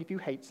something, if you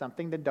hate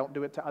something, then don't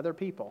do it to other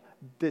people.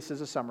 This is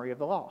a summary of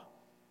the law.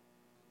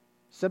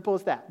 Simple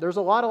as that. There's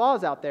a lot of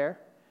laws out there.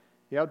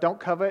 Don't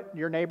covet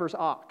your neighbor's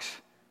ox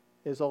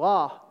is a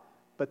law,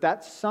 but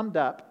that's summed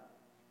up.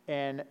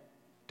 And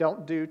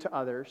don't do to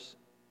others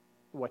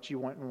what you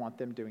want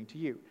them doing to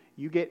you.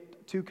 You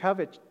get too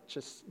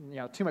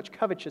much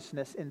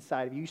covetousness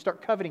inside of you. You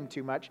start coveting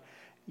too much,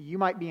 you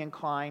might be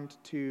inclined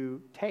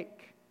to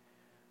take.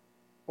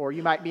 Or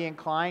you might be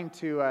inclined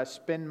to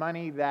spend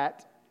money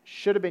that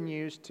should have been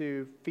used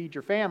to feed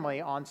your family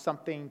on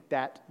something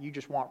that you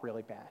just want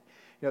really bad.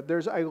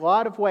 There's a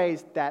lot of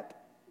ways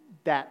that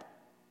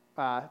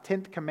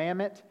 10th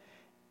commandment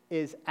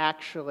is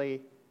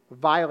actually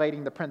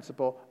violating the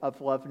principle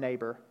of love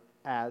neighbor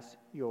as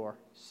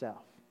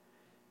yourself.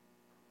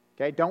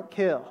 Okay, don't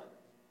kill.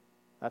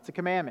 That's a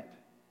commandment.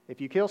 If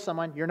you kill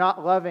someone, you're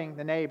not loving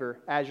the neighbor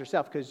as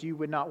yourself because you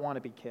would not want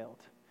to be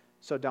killed.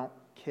 So don't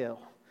kill.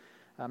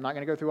 I'm not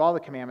going to go through all the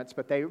commandments,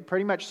 but they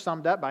pretty much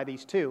summed up by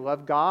these two.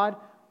 Love God,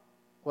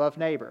 love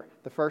neighbor.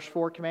 The first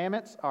 4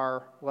 commandments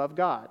are love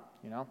God.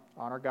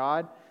 Honor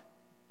God.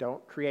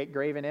 Don't create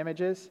graven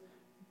images.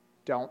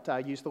 Don't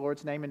use the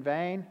Lord's name in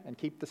vain, and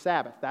keep the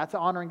Sabbath. That's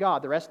honoring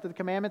God. The rest of the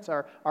commandments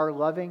are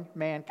loving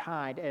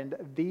mankind. And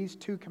these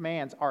 2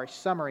 commands are a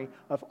summary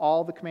of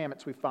all the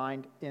commandments we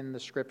find in the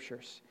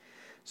Scriptures.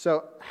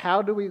 So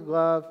how do we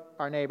love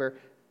our neighbor?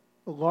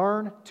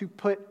 Learn to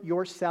put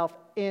yourself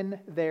in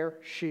their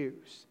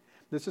shoes.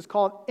 This is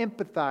called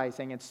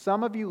empathizing, and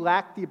some of you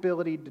lack the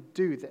ability to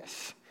do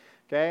this.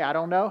 Okay, I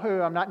don't know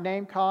who. I'm not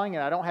name calling,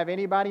 and I don't have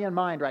anybody in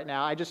mind right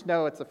now. I just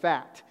know it's a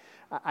fact.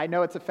 I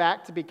know it's a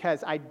fact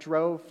because I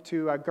drove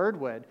to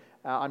Girdwood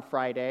on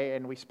Friday,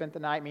 and we spent the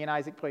night. Me and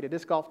Isaac played a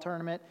disc golf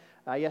tournament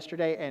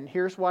yesterday, and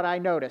here's what I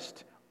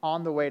noticed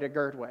on the way to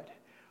Girdwood.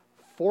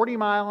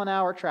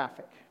 40-mile-an-hour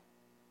traffic.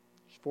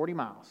 40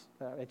 miles.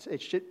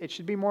 It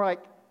should be more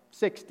like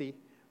 60,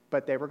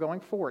 but they were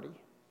going 40.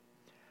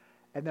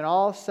 And then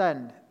all of a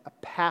sudden, a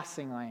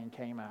passing lane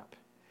came up.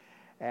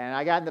 And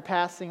I got in the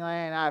passing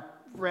lane, I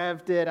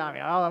revved it. I'm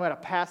going to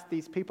pass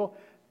these people.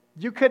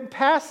 You couldn't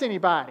pass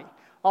anybody.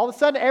 All of a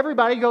sudden,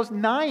 everybody goes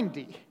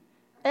 90.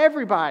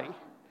 Everybody.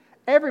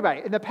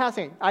 In the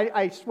passing.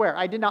 I swear,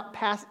 I did not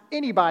pass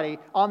anybody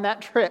on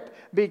that trip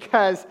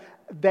because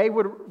they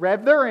would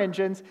rev their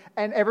engines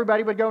and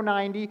everybody would go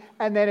 90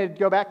 and then it'd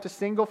go back to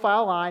single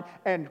file line.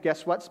 And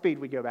guess what speed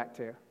we go back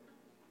to?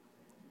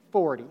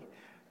 40.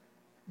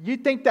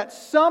 You'd think that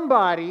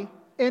somebody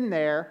in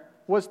there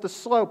was the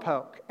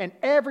slowpoke, and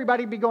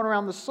everybody be going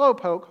around the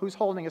slowpoke who's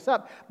holding us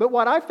up. But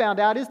what I found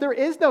out is there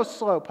is no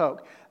slowpoke.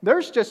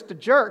 There's just a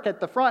jerk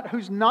at the front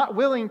who's not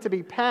willing to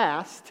be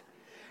passed,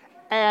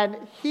 and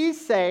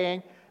he's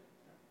saying,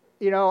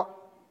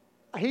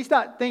 he's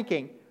not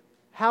thinking,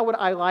 how would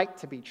I like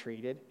to be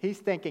treated? He's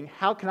thinking,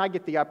 how can I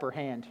get the upper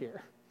hand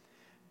here?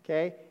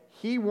 Okay?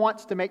 He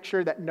wants to make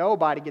sure that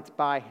nobody gets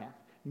by him.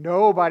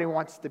 Nobody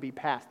wants to be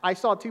passed. I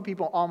saw two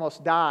people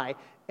almost die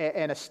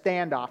in a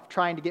standoff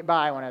trying to get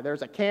by one another.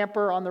 There's a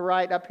camper on the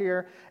right up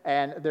here,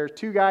 and there's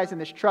two guys in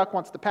this truck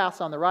wants to pass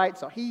on the right,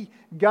 so he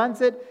guns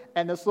it,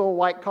 and this little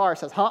white car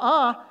says,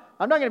 I'm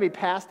not going to be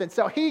passed, and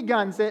so he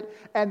guns it,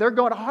 and they're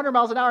going 100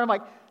 miles an hour. I'm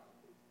like,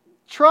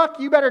 truck,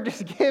 you better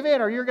just give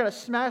in or you're going to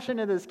smash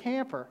into this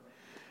camper.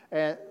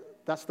 And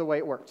that's the way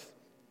it works.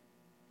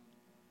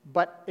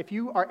 But if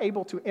you are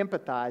able to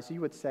empathize, you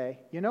would say,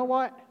 you know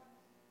what?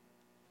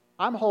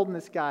 I'm holding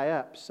this guy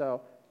up,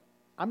 so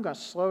I'm going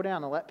to slow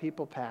down and let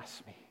people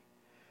pass me.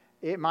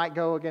 It might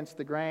go against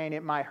the grain.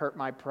 It might hurt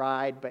my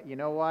pride. But you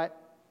know what?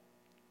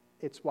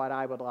 It's what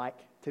I would like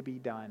to be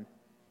done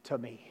to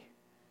me.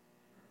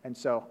 And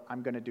so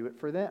I'm going to do it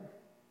for them.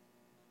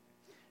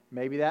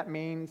 Maybe that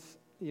means,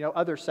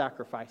 other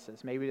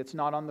sacrifices. Maybe it's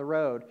not on the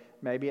road.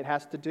 Maybe it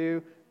has to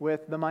do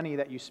with the money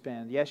that you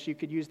spend. Yes, you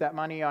could use that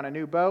money on a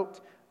new boat,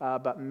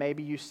 but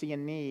maybe you see a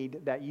need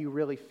that you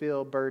really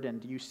feel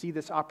burdened. You see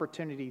this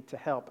opportunity to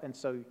help, and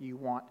so you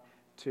want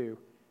to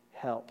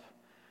help.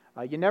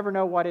 You never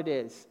know what it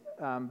is,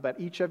 but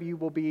each of you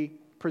will be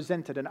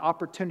presented an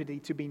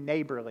opportunity to be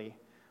neighborly,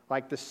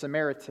 like the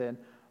Samaritan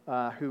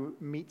who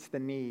meets the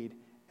need.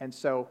 And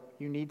so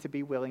you need to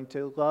be willing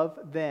to love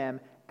them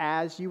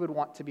as you would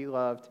want to be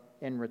loved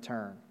in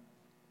return.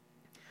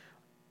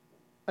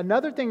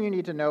 Another thing you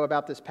need to know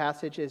about this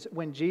passage is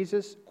when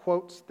Jesus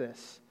quotes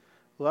this,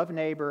 love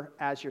neighbor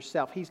as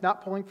yourself, he's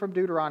not pulling from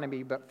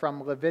Deuteronomy, but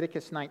from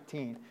Leviticus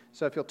 19.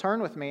 So if you'll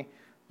turn with me,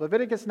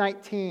 Leviticus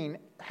 19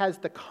 has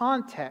the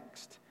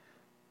context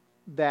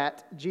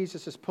that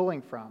Jesus is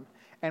pulling from.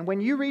 And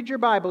when you read your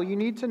Bible, you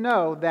need to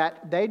know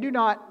that they do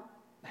not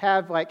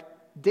have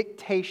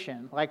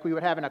dictation like we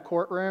would have in a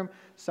courtroom,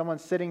 someone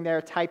sitting there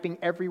typing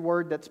every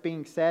word that's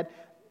being said.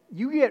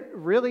 You get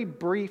really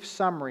brief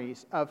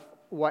summaries of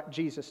what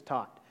Jesus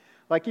taught.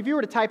 Like if you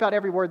were to type out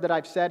every word that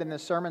I've said in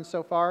this sermon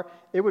so far,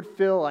 it would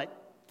fill like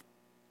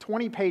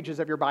 20 pages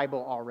of your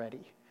Bible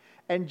already.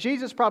 And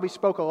Jesus probably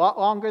spoke a lot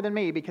longer than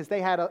me because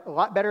they had a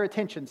lot better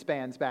attention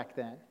spans back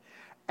then.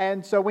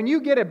 And so when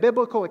you get a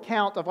biblical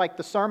account of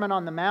the Sermon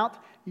on the Mount,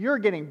 you're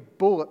getting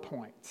bullet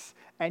points.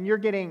 And you're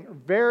getting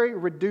very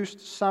reduced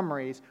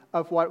summaries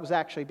of what was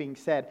actually being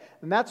said.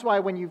 And that's why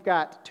when you've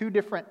got two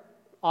different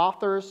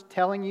authors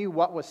telling you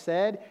what was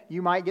said,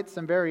 you might get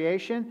some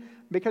variation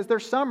because they're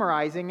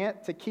summarizing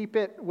it to keep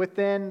it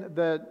within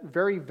the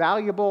very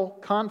valuable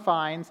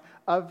confines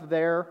of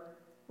their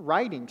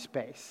writing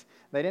space.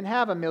 They didn't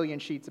have a million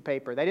sheets of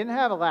paper. They didn't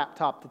have a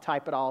laptop to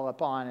type it all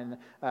up on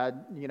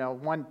and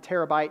 1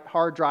 terabyte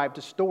hard drive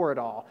to store it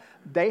all.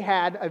 They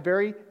had a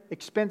very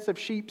expensive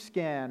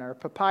sheepskin or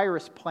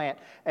papyrus plant,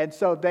 and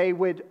so they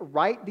would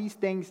write these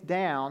things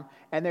down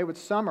and they would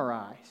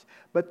summarize.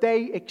 But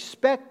they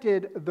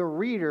expected the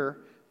reader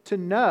to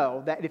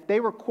know that if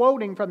they were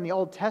quoting from the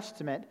Old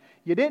Testament,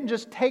 you didn't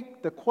just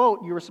take the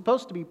quote, you were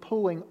supposed to be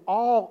pulling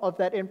all of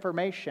that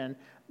information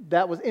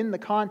that was in the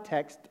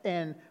context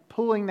and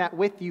pulling that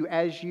with you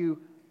as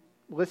you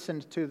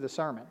listened to the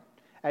sermon,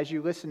 as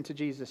you listened to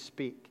Jesus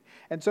speak.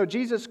 And so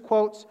Jesus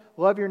quotes,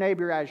 love your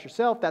neighbor as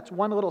yourself. That's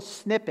one little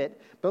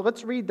snippet, but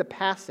let's read the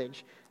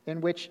passage in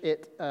which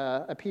it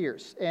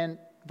appears. In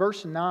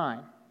verse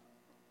 9,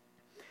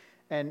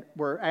 and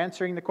we're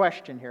answering the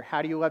question here,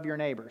 how do you love your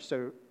neighbor?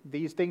 So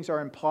these things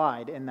are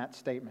implied in that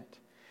statement.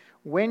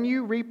 When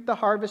you reap the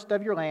harvest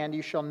of your land,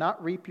 you shall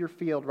not reap your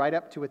field right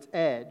up to its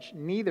edge,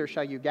 neither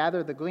shall you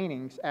gather the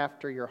gleanings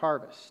after your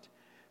harvest.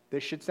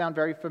 This should sound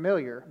very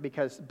familiar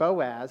because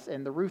Boaz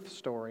in the Ruth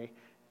story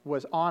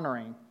was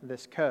honoring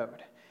this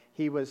code.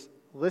 He was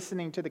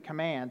listening to the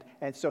command,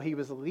 and so he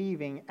was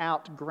leaving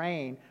out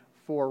grain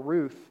for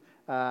Ruth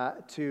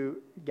to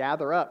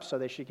gather up so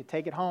that she could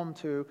take it home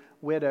to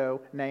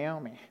widow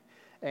Naomi.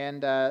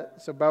 And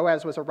so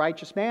Boaz was a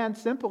righteous man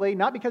simply,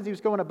 not because he was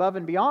going above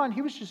and beyond,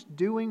 he was just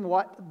doing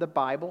what the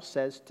Bible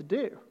says to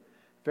do.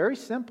 Very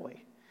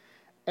simply.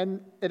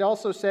 And it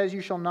also says,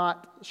 you shall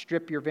not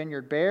strip your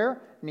vineyard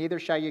bare, neither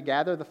shall you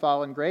gather the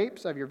fallen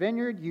grapes of your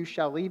vineyard. You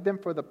shall leave them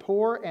for the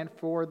poor and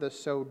for the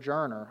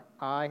sojourner.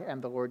 I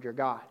am the Lord your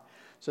God.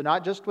 So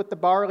not just with the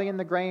barley and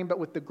the grain, but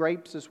with the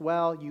grapes as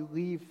well, you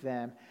leave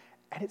them.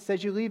 And it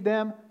says you leave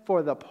them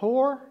for the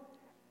poor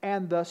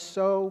and the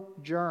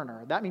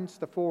sojourner. That means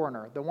the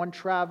foreigner, the one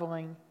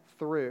traveling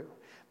through.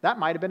 That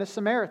might have been a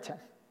Samaritan.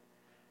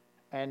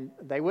 And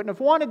they wouldn't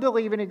have wanted to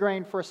leave any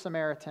grain for a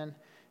Samaritan,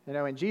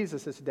 in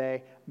Jesus'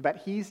 day. But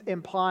he's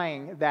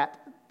implying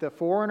that the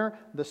foreigner,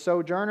 the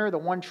sojourner, the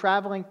one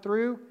traveling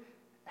through,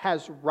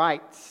 has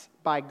rights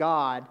by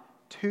God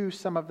to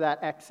some of that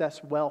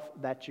excess wealth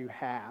that you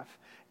have.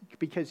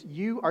 Because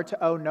you are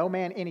to owe no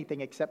man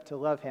anything except to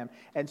love him.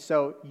 And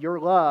so your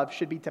love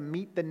should be to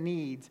meet the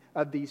needs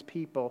of these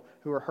people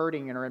who are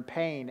hurting and are in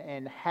pain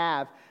and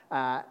have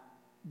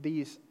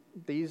these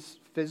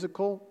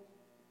physical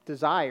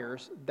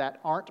desires that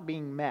aren't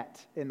being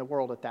met in the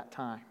world at that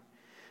time.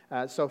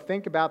 So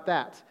think about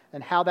that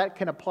and how that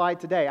can apply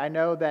today. I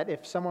know that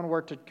if someone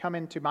were to come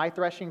into my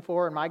threshing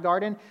floor in my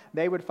garden,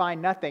 they would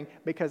find nothing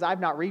because I've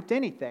not reaped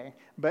anything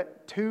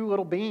but 2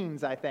 little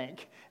beans, I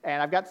think.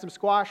 And I've got some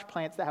squash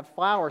plants that have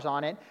flowers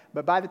on it,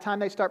 but by the time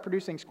they start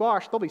producing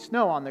squash, there'll be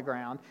snow on the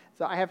ground.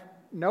 So I have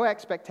no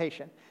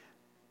expectation.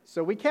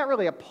 So we can't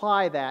really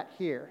apply that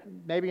here.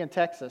 Maybe in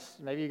Texas,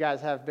 maybe you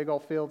guys have big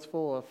old fields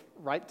full of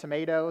ripe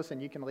tomatoes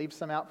and you can leave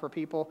some out for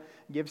people,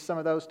 give some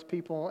of those to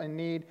people in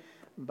need.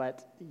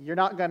 But you're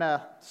not going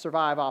to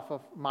survive off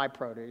of my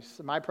produce.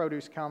 My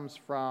produce comes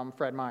from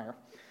Fred Meyer.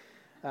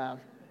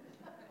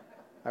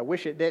 I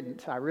wish it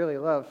didn't. I really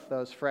love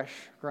those fresh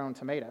grown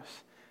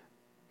tomatoes.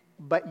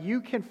 But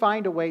you can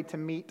find a way to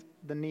meet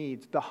the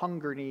needs, the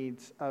hunger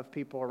needs of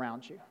people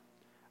around you.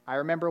 I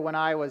remember when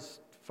I was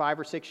 5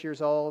 or 6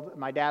 years old,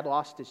 my dad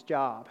lost his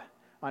job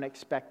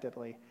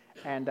unexpectedly.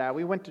 And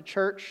we went to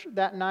church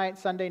that night,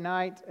 Sunday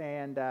night,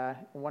 and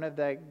one of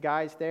the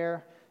guys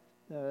there,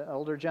 the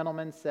older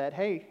gentleman, said,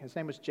 hey, his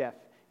name was Jeff.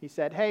 He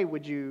said, hey,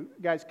 would you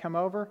guys come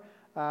over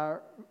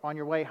on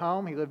your way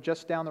home? He lived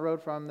just down the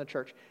road from the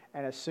church.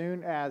 And as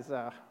soon as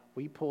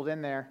we pulled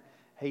in there,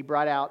 he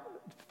brought out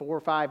 4 or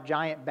 5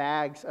 giant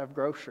bags of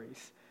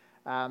groceries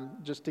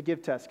just to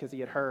give to us because he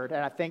had heard.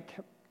 And I think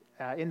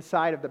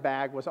inside of the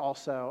bag was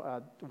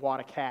also a wad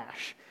of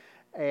cash.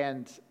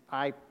 And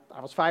I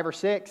was 5 or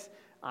 6.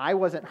 I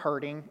wasn't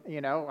hurting,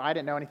 I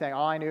didn't know anything.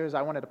 All I knew is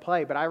I wanted to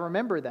play. But I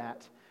remember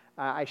that.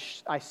 I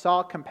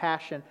saw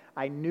compassion.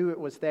 I knew it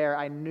was there.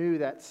 I knew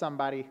that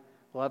somebody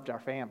loved our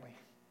family.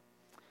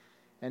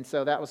 And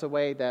so that was a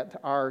way that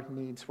our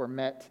needs were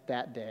met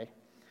that day.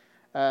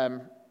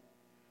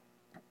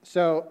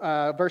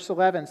 Verse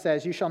 11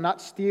 says, you shall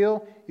not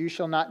steal, you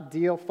shall not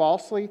deal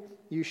falsely,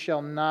 you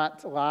shall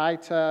not lie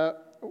to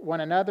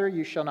one another,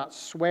 you shall not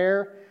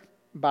swear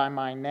by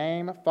my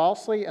name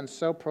falsely, and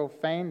so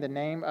profane the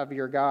name of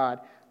your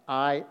God.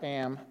 I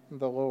am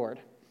the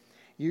Lord.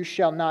 You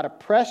shall not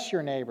oppress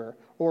your neighbor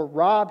or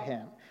rob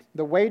him.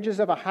 The wages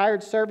of a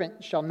hired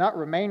servant shall not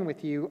remain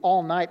with you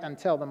all night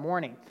until the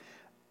morning.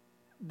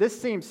 This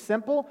seems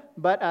simple,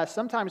 but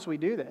sometimes we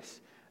do this.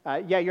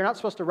 You're not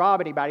supposed to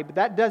rob anybody, but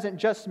that doesn't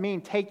just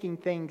mean taking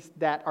things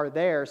that are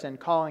theirs and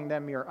calling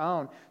them your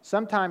own.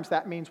 Sometimes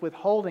that means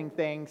withholding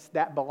things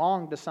that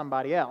belong to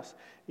somebody else.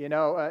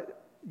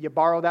 You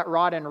borrow that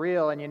rod and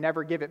reel and you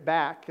never give it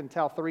back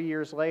until 3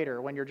 years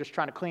later when you're just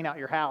trying to clean out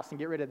your house and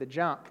get rid of the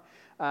junk.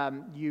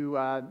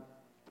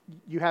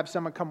 You have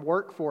someone come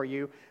work for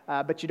you,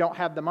 but you don't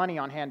have the money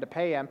on hand to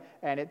pay them,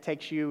 and it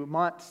takes you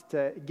months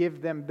to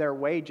give them their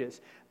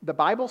wages. The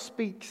Bible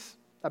speaks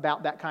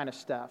about that kind of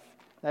stuff.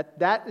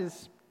 That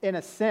is, in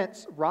a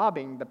sense,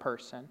 robbing the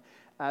person.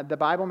 The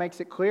Bible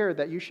makes it clear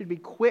that you should be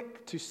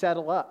quick to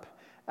settle up.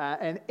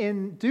 And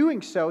in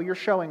doing so, you're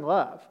showing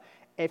love.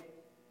 If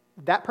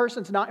that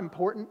person's not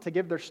important to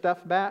give their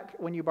stuff back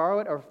when you borrow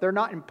it, or if they're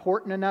not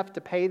important enough to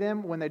pay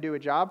them when they do a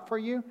job for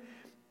you,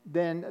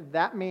 then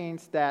that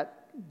means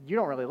that you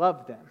don't really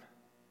love them.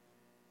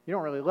 You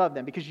don't really love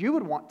them because you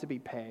would want to be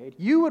paid.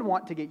 You would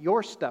want to get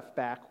your stuff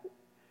back.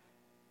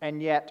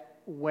 And yet,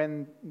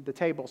 when the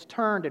table's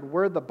turned and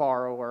we're the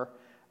borrower,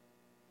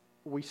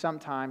 we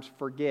sometimes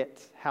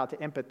forget how to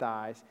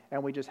empathize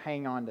and we just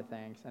hang on to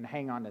things and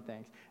hang on to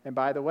things. And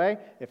by the way,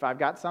 if I've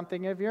got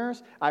something of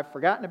yours, I've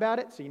forgotten about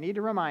it, so you need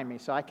to remind me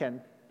so I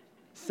can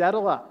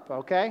settle up,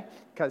 okay?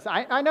 Because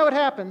I know it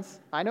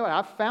happens. I know it.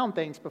 I've found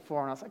things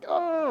before and I was like,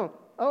 oh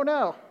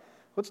no,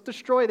 let's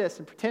destroy this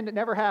and pretend it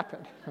never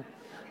happened.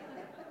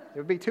 It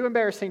would be too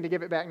embarrassing to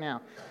give it back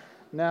now.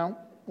 No,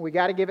 we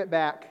got to give it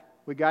back.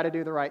 We got to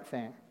do the right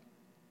thing.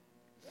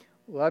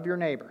 Love your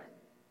neighbor.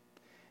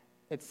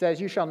 It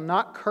says, you shall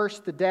not curse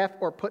the deaf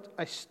or put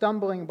a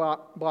stumbling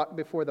block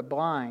before the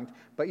blind,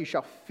 but you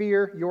shall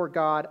fear your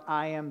God.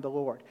 I am the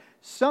Lord.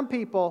 Some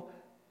people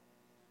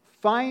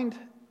find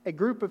a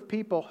group of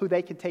people who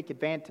they can take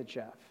advantage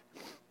of.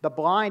 The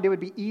blind, it would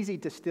be easy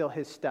to steal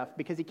his stuff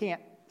because he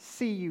can't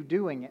see you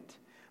doing it.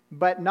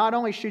 But not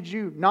only should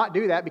you not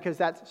do that because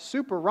that's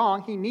super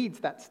wrong, he needs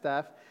that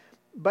stuff,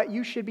 but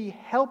you should be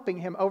helping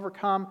him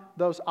overcome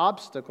those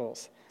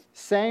obstacles.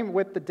 Same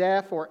with the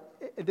deaf, or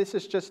this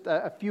is just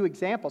a few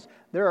examples.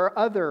 There are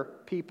other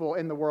people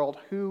in the world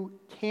who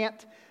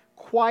can't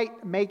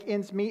quite make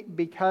ends meet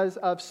because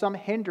of some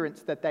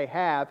hindrance that they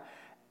have,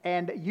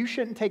 and you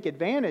shouldn't take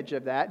advantage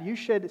of that. You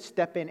should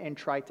step in and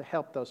try to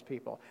help those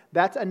people.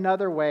 That's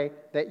another way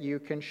that you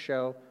can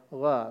show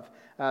love.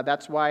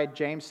 That's why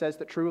James says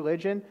that true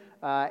religion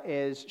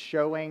is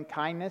showing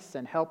kindness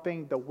and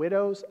helping the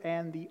widows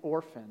and the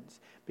orphans,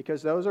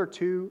 because those are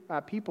two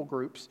people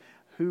groups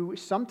who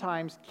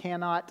sometimes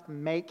cannot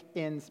make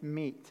ends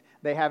meet.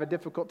 They have a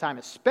difficult time,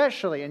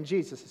 especially in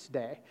Jesus'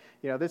 day.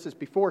 This is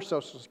before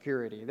Social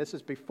Security. This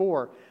is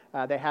before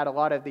they had a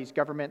lot of these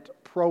government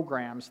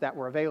programs that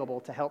were available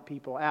to help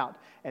people out.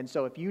 And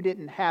so if you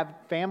didn't have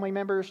family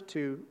members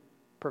to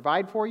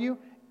provide for you,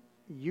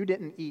 you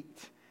didn't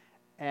eat.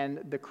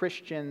 And the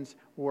Christians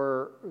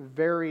were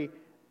very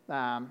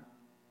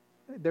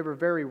they were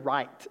very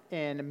right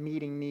in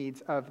meeting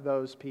needs of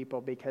those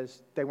people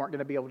because they weren't going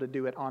to be able to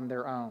do it on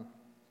their own.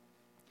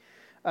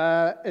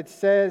 It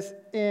says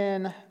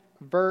in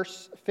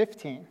verse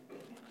 15,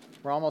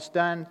 we're almost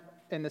done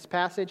in this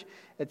passage.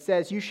 It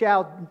says, "You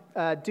shall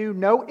do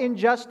no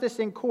injustice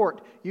in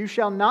court. You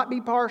shall not be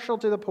partial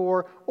to the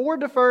poor or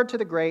defer to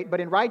the great, but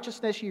in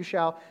righteousness you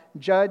shall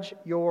judge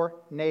your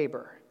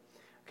neighbor."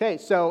 Okay,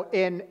 so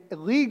in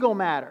legal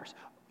matters,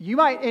 you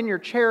might in your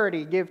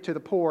charity give to the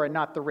poor and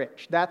not the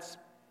rich. That's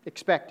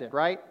expected,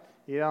 right?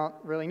 You don't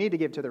really need to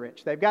give to the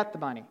rich. They've got the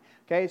money.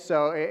 Okay,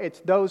 so it's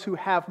those who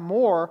have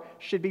more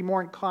should be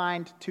more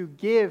inclined to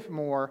give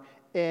more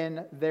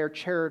in their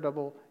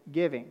charitable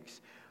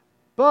givings.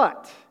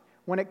 But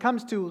when it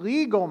comes to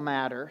legal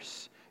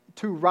matters,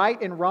 to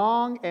right and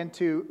wrong and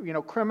to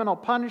criminal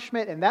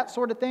punishment and that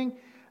sort of thing,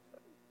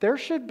 there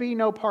should be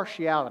no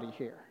partiality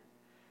here.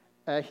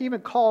 He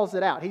even calls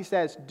it out. He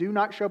says, do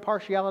not show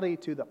partiality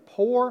to the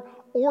poor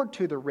or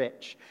to the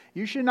rich.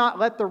 You should not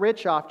let the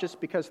rich off just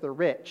because they're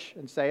rich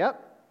and say,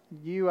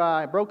 you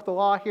broke the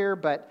law here,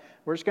 but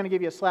we're just going to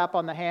give you a slap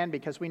on the hand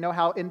because we know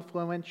how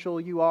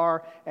influential you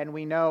are and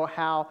we know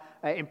how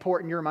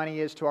important your money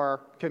is to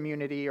our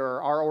community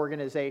or our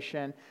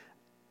organization,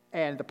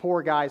 and the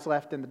poor guy's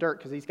left in the dirt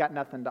because he's got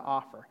nothing to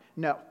offer.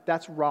 No,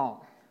 that's wrong.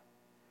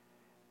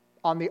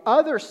 On the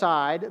other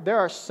side, there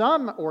are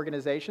some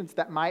organizations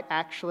that might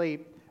actually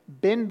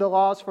bend the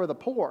laws for the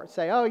poor.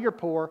 Say, oh, you're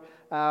poor.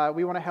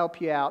 We want to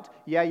help you out.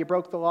 Yeah, you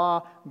broke the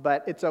law,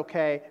 but it's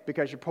okay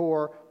because you're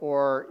poor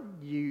or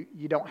you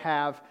don't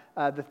have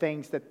the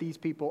things that these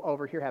people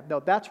over here have. No,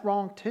 that's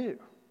wrong too.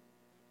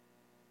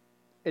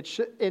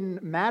 In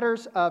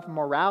matters of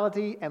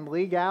morality and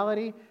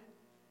legality,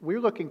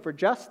 we're looking for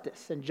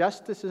justice, and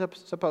justice is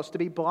supposed to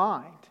be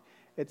blind.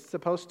 It's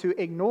supposed to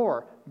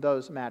ignore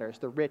those matters,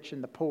 the rich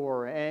and the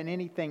poor and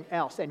anything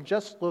else, and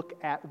just look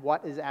at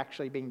what is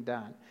actually being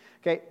done.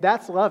 Okay,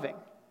 that's loving.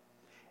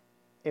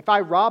 If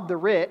I rob the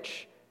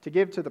rich to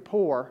give to the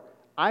poor,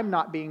 I'm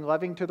not being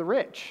loving to the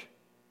rich.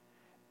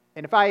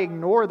 And if I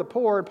ignore the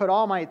poor and put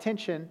all my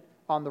attention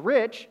on the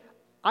rich,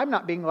 I'm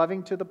not being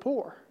loving to the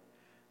poor.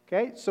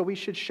 Okay, so we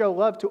should show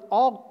love to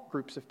all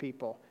groups of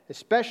people,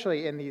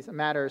 especially in these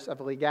matters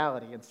of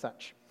legality and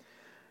such.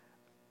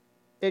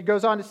 It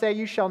goes on to say,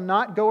 you shall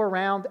not go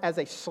around as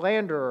a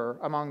slanderer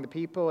among the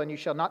people, and you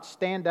shall not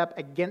stand up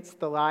against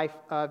the life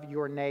of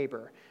your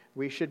neighbor.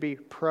 We should be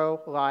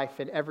pro-life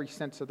in every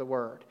sense of the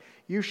word.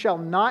 You shall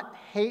not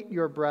hate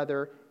your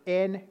brother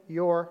in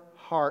your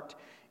heart,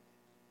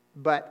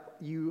 but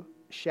you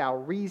shall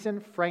reason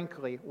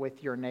frankly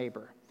with your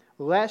neighbor,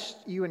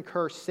 lest you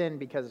incur sin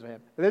because of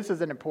him. This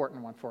is an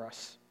important one for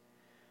us.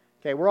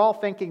 Okay, we're all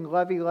thinking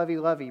lovey, lovey,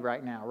 lovey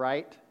right now,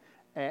 right?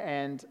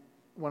 And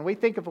when we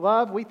think of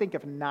love, we think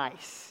of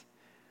nice.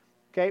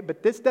 Okay,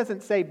 but this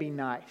doesn't say be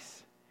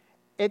nice.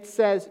 It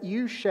says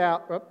you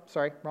shall,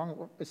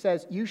 It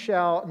says you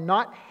shall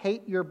not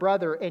hate your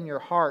brother in your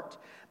heart,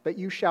 but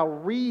you shall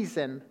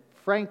reason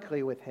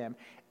frankly with him.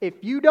 If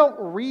you don't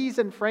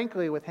reason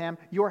frankly with him,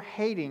 you're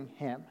hating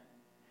him.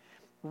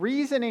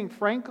 Reasoning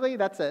frankly,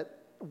 that's a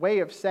way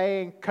of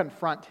saying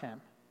confront him.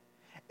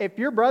 If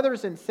your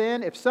brother's in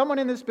sin, if someone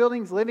in this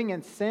building is living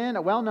in sin,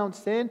 a well-known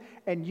sin,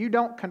 and you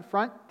don't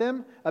confront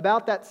them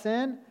about that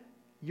sin,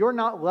 you're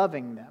not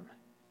loving them.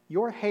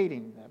 You're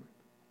hating them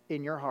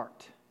in your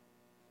heart.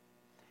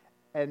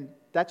 And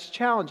that's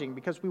challenging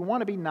because we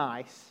want to be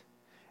nice,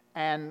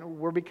 and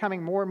we're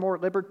becoming more and more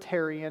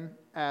libertarian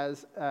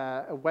as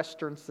a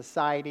Western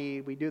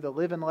society. We do the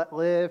live and let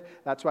live.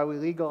 That's why we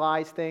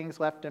legalize things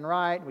left and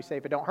right. We say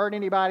if it don't hurt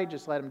anybody,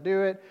 just let them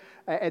do it.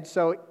 And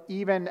so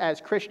even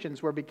as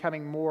Christians, we're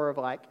becoming more of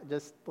like,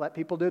 just let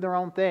people do their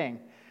own thing.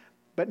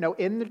 But no,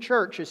 in the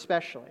church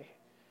especially,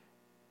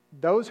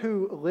 those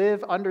who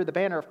live under the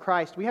banner of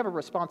Christ, we have a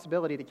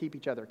responsibility to keep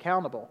each other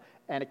accountable.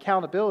 And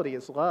accountability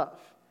is love.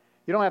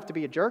 You don't have to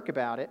be a jerk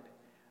about it.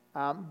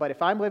 But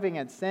if I'm living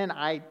in sin,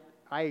 I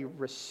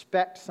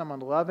respect someone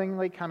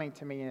lovingly coming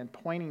to me and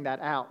pointing that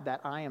out,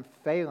 that I am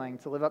failing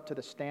to live up to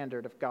the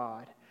standard of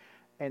God.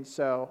 And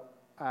so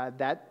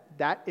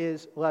that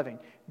is loving.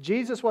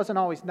 Jesus wasn't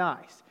always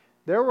nice.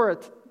 There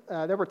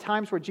were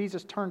times where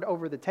Jesus turned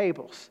over the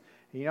tables,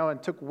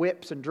 and took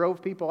whips and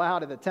drove people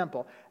out of the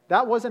temple.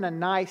 That wasn't a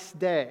nice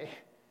day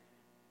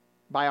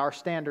by our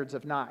standards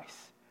of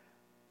nice.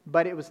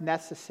 But it was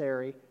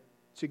necessary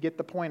to get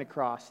the point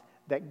across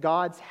that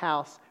God's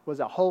house was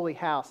a holy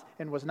house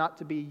and was not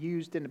to be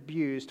used and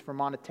abused for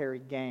monetary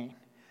gain.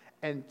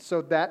 And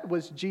so that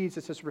was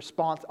Jesus'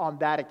 response on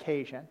that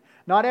occasion.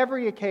 Not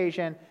every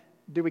occasion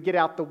do we get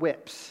out the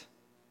whips.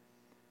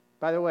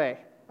 By the way,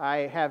 I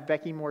have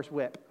Becky Moore's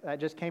whip. That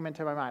just came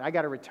into my mind. I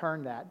got to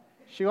return that.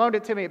 She loaned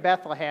it to me at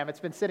Bethlehem. It's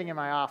been sitting in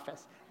my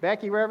office.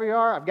 Becky, wherever you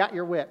are, I've got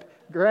your whip.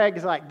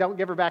 Greg's like, don't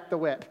give her back the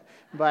whip.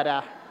 But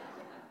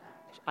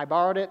I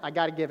borrowed it. I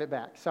got to give it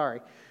back.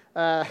 Sorry.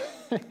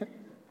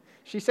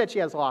 She said she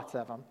has lots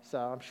of them, so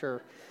I'm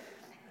sure.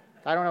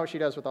 I don't know what she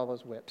does with all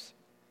those whips.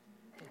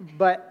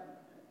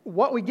 But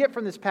what we get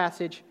from this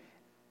passage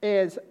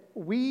is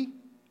we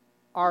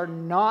are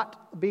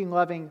not being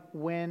loving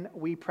when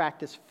we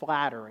practice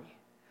flattery.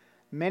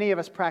 Many of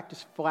us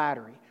practice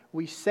flattery.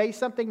 We say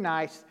something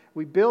nice,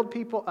 we build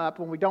people up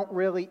when we don't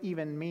really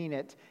even mean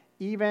it,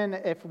 even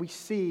if we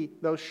see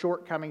those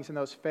shortcomings and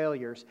those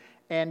failures.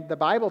 And the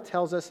Bible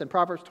tells us in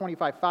Proverbs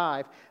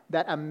 25:5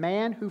 that a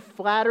man who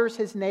flatters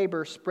his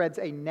neighbor spreads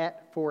a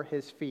net for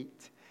his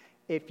feet.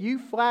 If you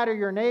flatter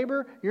your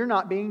neighbor, you're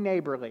not being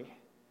neighborly.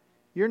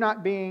 You're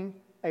not being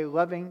a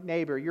loving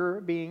neighbor.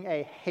 You're being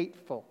a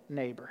hateful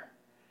neighbor.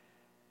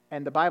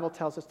 And the Bible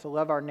tells us to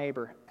love our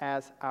neighbor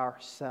as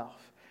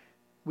ourselves.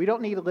 We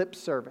don't need lip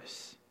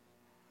service.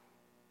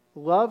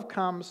 Love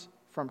comes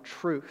from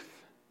truth.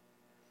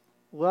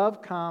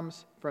 Love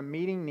comes from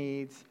meeting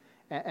needs,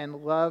 and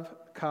love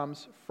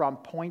comes from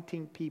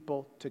pointing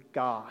people to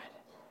God.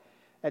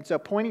 And so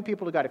pointing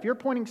people to God. If you're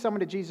pointing someone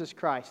to Jesus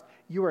Christ,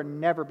 you are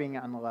never being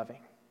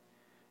unloving.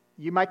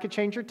 You might could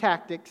change your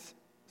tactics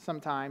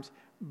sometimes,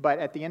 but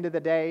at the end of the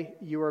day,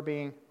 you are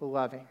being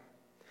loving.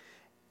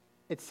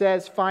 It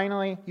says,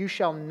 finally, you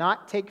shall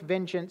not take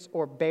vengeance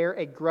or bear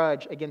a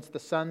grudge against the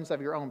sons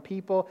of your own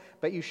people,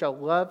 but you shall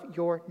love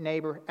your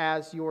neighbor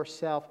as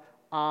yourself.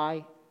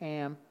 I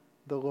am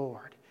the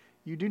Lord.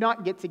 You do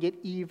not get to get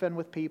even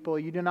with people.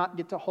 You do not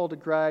get to hold a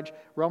grudge.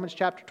 Romans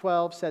chapter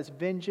 12 says,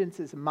 vengeance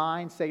is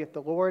mine, saith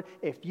the Lord.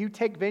 If you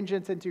take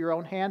vengeance into your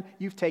own hand,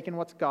 you've taken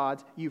what's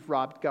God's. You've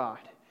robbed God.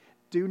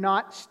 Do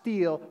not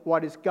steal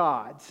what is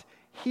God's.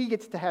 He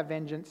gets to have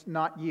vengeance,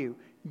 not you.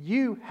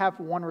 You have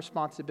one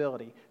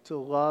responsibility, to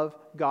love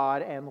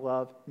God and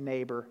love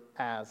neighbor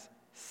as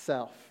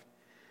self.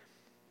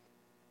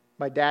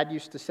 My dad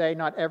used to say,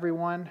 not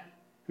everyone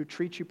who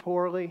treats you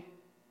poorly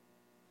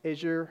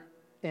is your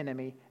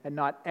enemy, and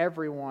not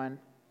everyone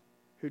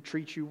who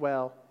treats you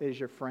well is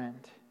your friend.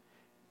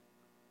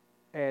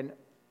 And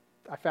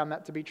I found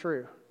that to be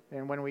true.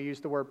 And when we use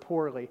the word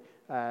poorly,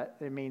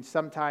 it means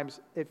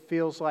sometimes it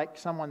feels like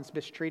someone's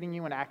mistreating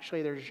you, and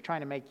actually they're just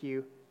trying to make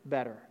you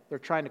better. They're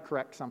trying to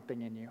correct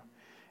something in you.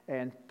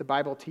 And the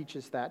Bible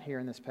teaches that here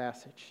in this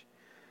passage.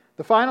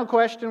 The final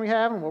question we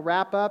have, and we'll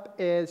wrap up,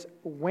 is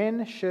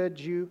when should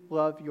you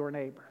love your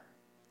neighbor?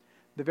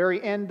 The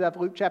very end of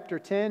Luke chapter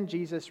 10,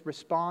 Jesus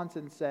responds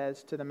and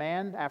says to the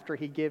man, after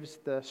he gives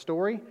the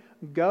story,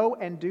 go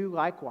and do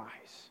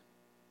likewise.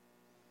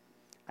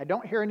 I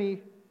don't hear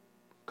any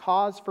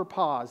cause for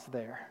pause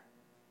there.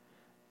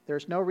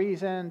 There's no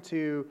reason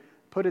to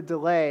put a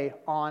delay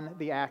on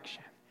the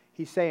action.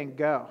 He's saying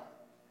go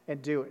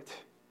and do it.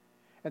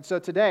 And so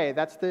today,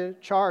 that's the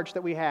charge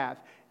that we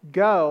have.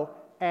 Go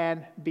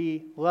and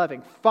be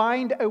loving.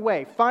 Find a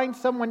way. Find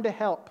someone to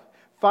help.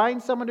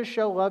 Find someone to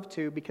show love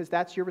to, because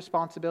that's your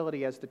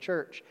responsibility as the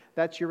church.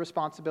 That's your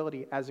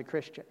responsibility as a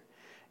Christian.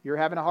 You're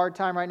having a hard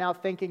time right now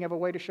thinking of a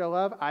way to show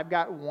love. I've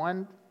got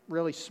one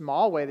really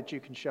small way that you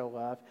can show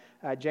love.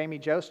 Jamie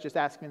Jost just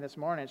asked me this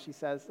morning. She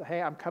says,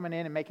 hey, I'm coming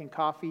in and making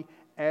coffee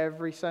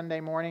every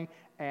Sunday morning,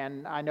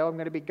 and I know I'm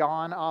going to be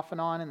gone off and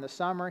on in the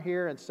summer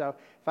here, and so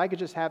if I could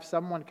just have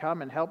someone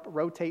come and help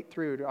rotate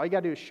through. All you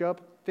got to do is show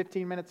up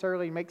 15 minutes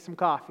early and make some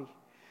coffee.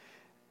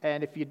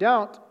 And if you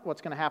don't,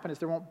 what's going to happen is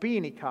there won't be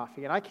any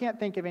coffee. And I can't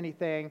think of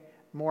anything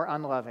more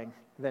unloving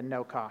than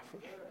no coffee.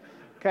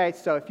 Okay,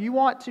 so if you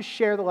want to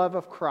share the love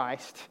of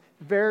Christ,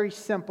 very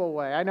simple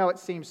way. I know it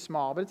seems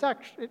small, but it's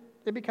actually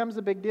it becomes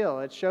a big deal.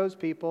 It shows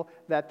people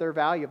that they're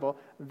valuable,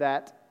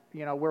 that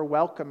we're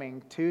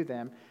welcoming to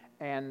them,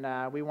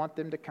 and we want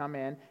them to come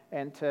in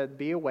and to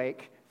be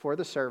awake for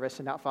the service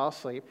and not fall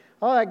asleep.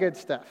 All that good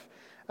stuff.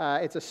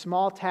 It's a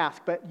small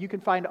task, but you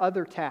can find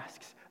other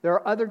tasks. There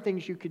are other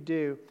things you could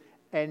do.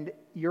 And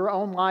your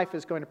own life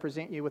is going to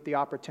present you with the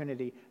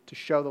opportunity to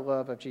show the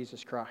love of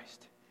Jesus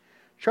Christ.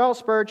 Charles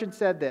Spurgeon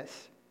said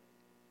this.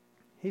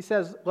 He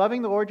says,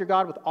 loving the Lord your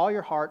God with all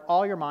your heart,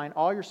 all your mind,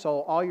 all your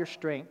soul, all your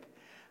strength,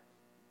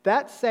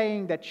 that's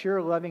saying that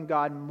you're loving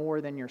God more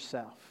than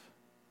yourself.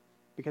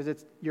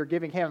 Because you're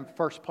giving Him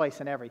first place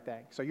in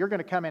everything. So you're going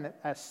to come in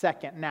a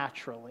second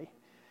naturally.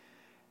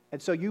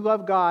 And so you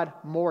love God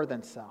more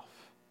than self.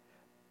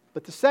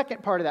 But the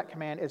second part of that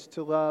command is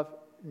to love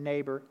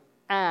neighbor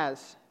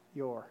as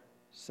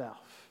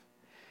yourself.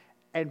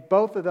 And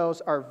both of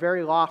those are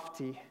very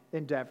lofty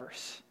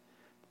endeavors.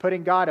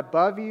 Putting God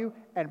above you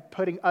and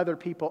putting other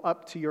people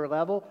up to your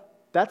level,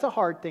 that's a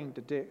hard thing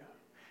to do.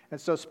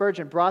 And so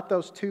Spurgeon brought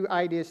those two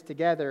ideas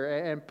together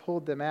and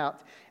pulled them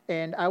out.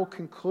 And I will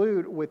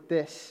conclude with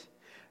this.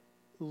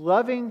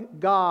 Loving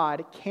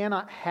God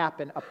cannot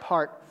happen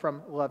apart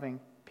from loving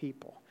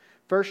people.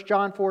 1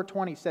 John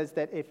 4:20 says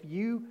that if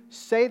you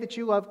say that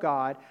you love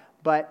God,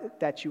 but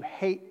that you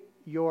hate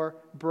your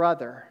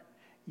brother,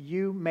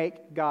 you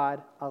make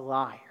God a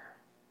liar.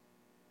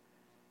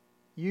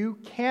 You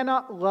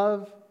cannot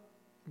love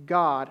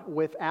God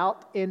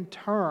without, in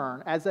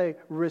turn, as a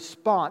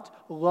response,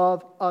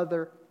 love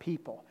other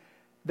people.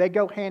 They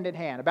go hand in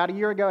hand. About a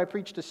year ago, I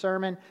preached a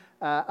sermon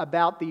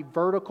about the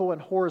vertical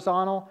and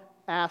horizontal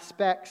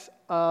aspects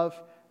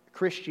of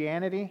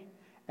Christianity.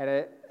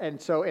 And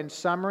so in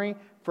summary,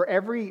 For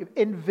every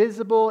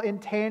invisible,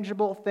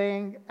 intangible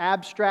thing,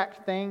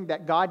 abstract thing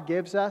that God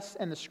gives us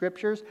in the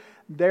Scriptures,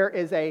 there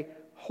is a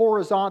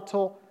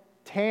horizontal,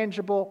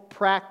 tangible,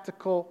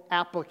 practical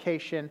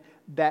application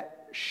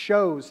that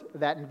shows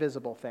that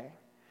invisible thing.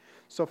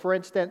 So for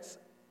instance,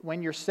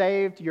 when you're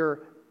saved,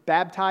 you're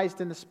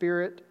baptized in the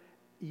Spirit,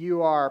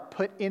 you are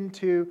put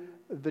into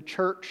the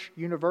church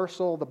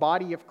universal, the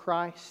body of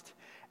Christ,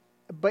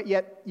 but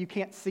yet you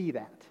can't see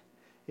that.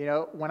 You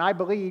know, when I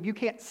believe, you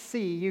can't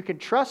see, you can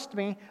trust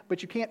me,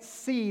 but you can't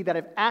see that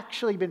I've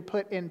actually been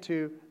put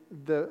into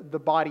the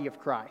body of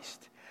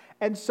Christ.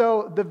 And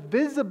so the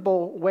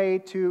visible way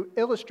to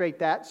illustrate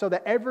that so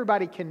that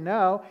everybody can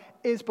know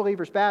is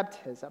believer's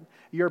baptism.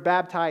 You're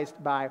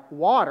baptized by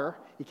water.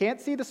 You can't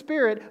see the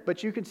Spirit,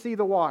 but you can see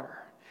the water.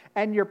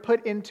 And you're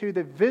put into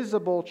the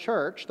visible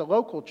church, the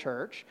local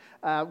church,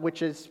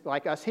 which is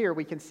like us here.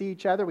 We can see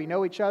each other. We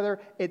know each other.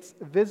 It's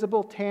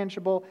visible,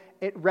 tangible.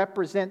 It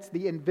represents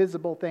the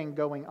invisible thing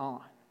going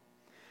on.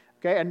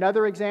 Okay,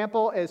 another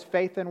example is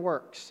faith and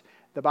works.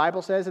 The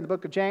Bible says in the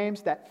book of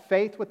James that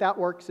faith without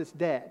works is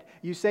dead.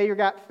 You say you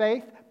got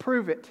faith,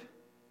 prove it.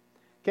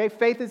 Okay,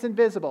 faith is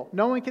invisible.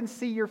 No one can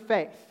see your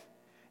faith.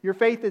 Your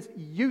faith is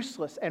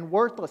useless and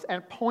worthless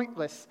and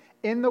pointless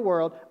in the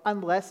world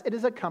unless it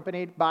is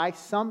accompanied by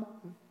some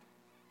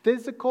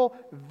physical,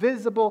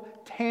 visible,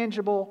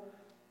 tangible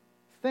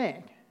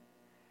thing.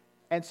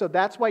 And so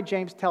that's why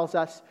James tells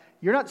us,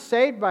 you're not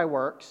saved by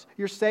works,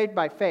 you're saved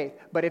by faith.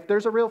 But if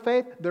there's a real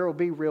faith, there will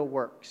be real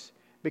works.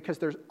 Because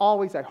there's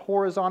always a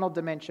horizontal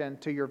dimension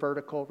to your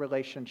vertical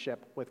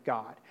relationship with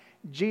God.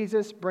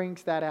 Jesus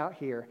brings that out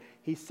here.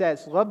 He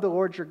says, love the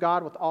Lord your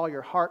God with all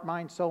your heart,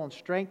 mind, soul, and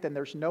strength. And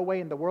there's no way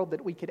in the world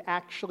that we could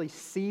actually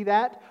see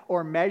that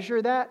or measure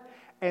that.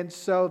 And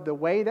so the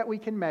way that we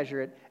can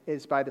measure it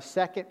is by the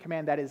second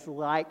command that is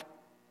like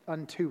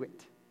unto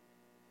it.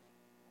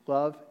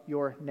 Love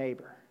your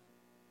neighbor.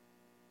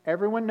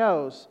 Everyone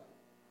knows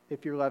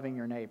if you're loving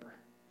your neighbor.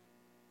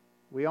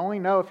 We only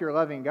know if you're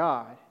loving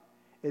God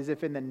is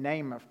if in the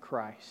name of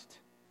Christ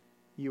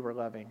you are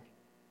loving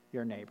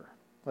your neighbor.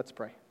 Let's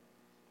pray.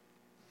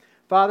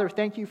 Father,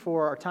 thank you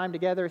for our time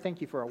together.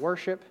 Thank you for our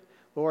worship.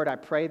 Lord, I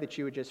pray that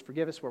you would just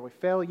forgive us where we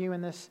fail you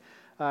in this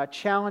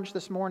challenge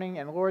this morning.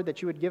 And Lord,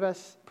 that you would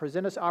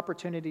present us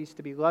opportunities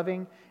to be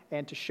loving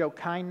and to show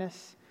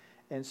kindness.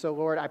 And so,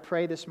 Lord, I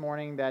pray this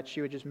morning that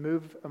you would just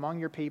move among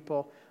your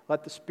people.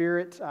 Let the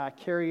Spirit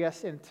carry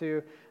us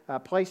into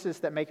places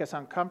that make us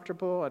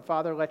uncomfortable. And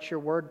Father, let your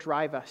word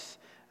drive us.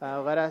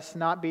 Let us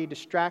not be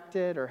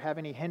distracted or have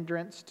any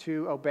hindrance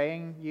to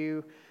obeying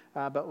you.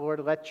 But Lord,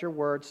 let your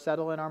word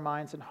settle in our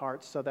minds and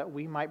hearts so that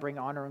we might bring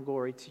honor and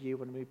glory to you.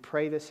 When we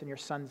pray this in your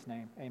Son's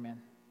name, amen.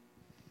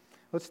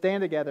 Let's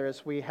stand together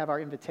as we have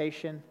our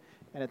invitation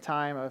and a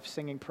time of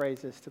singing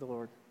praises to the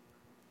Lord.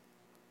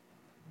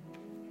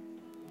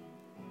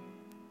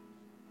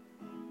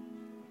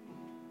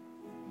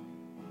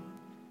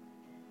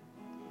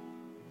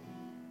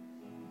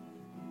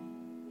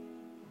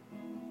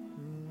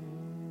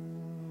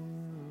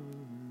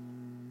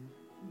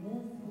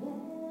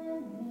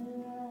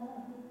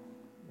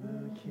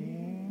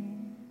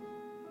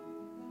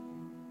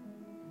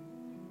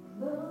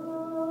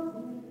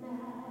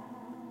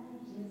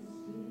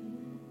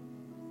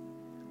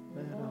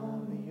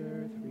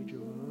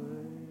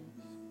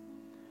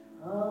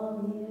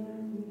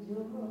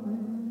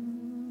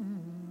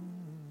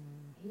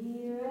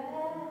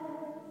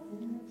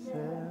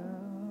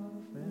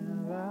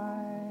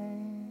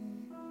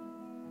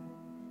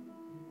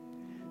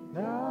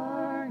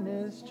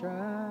 Darkness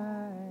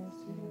tries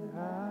to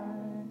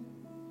hide,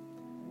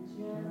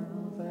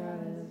 trembles at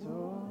his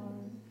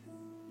voice.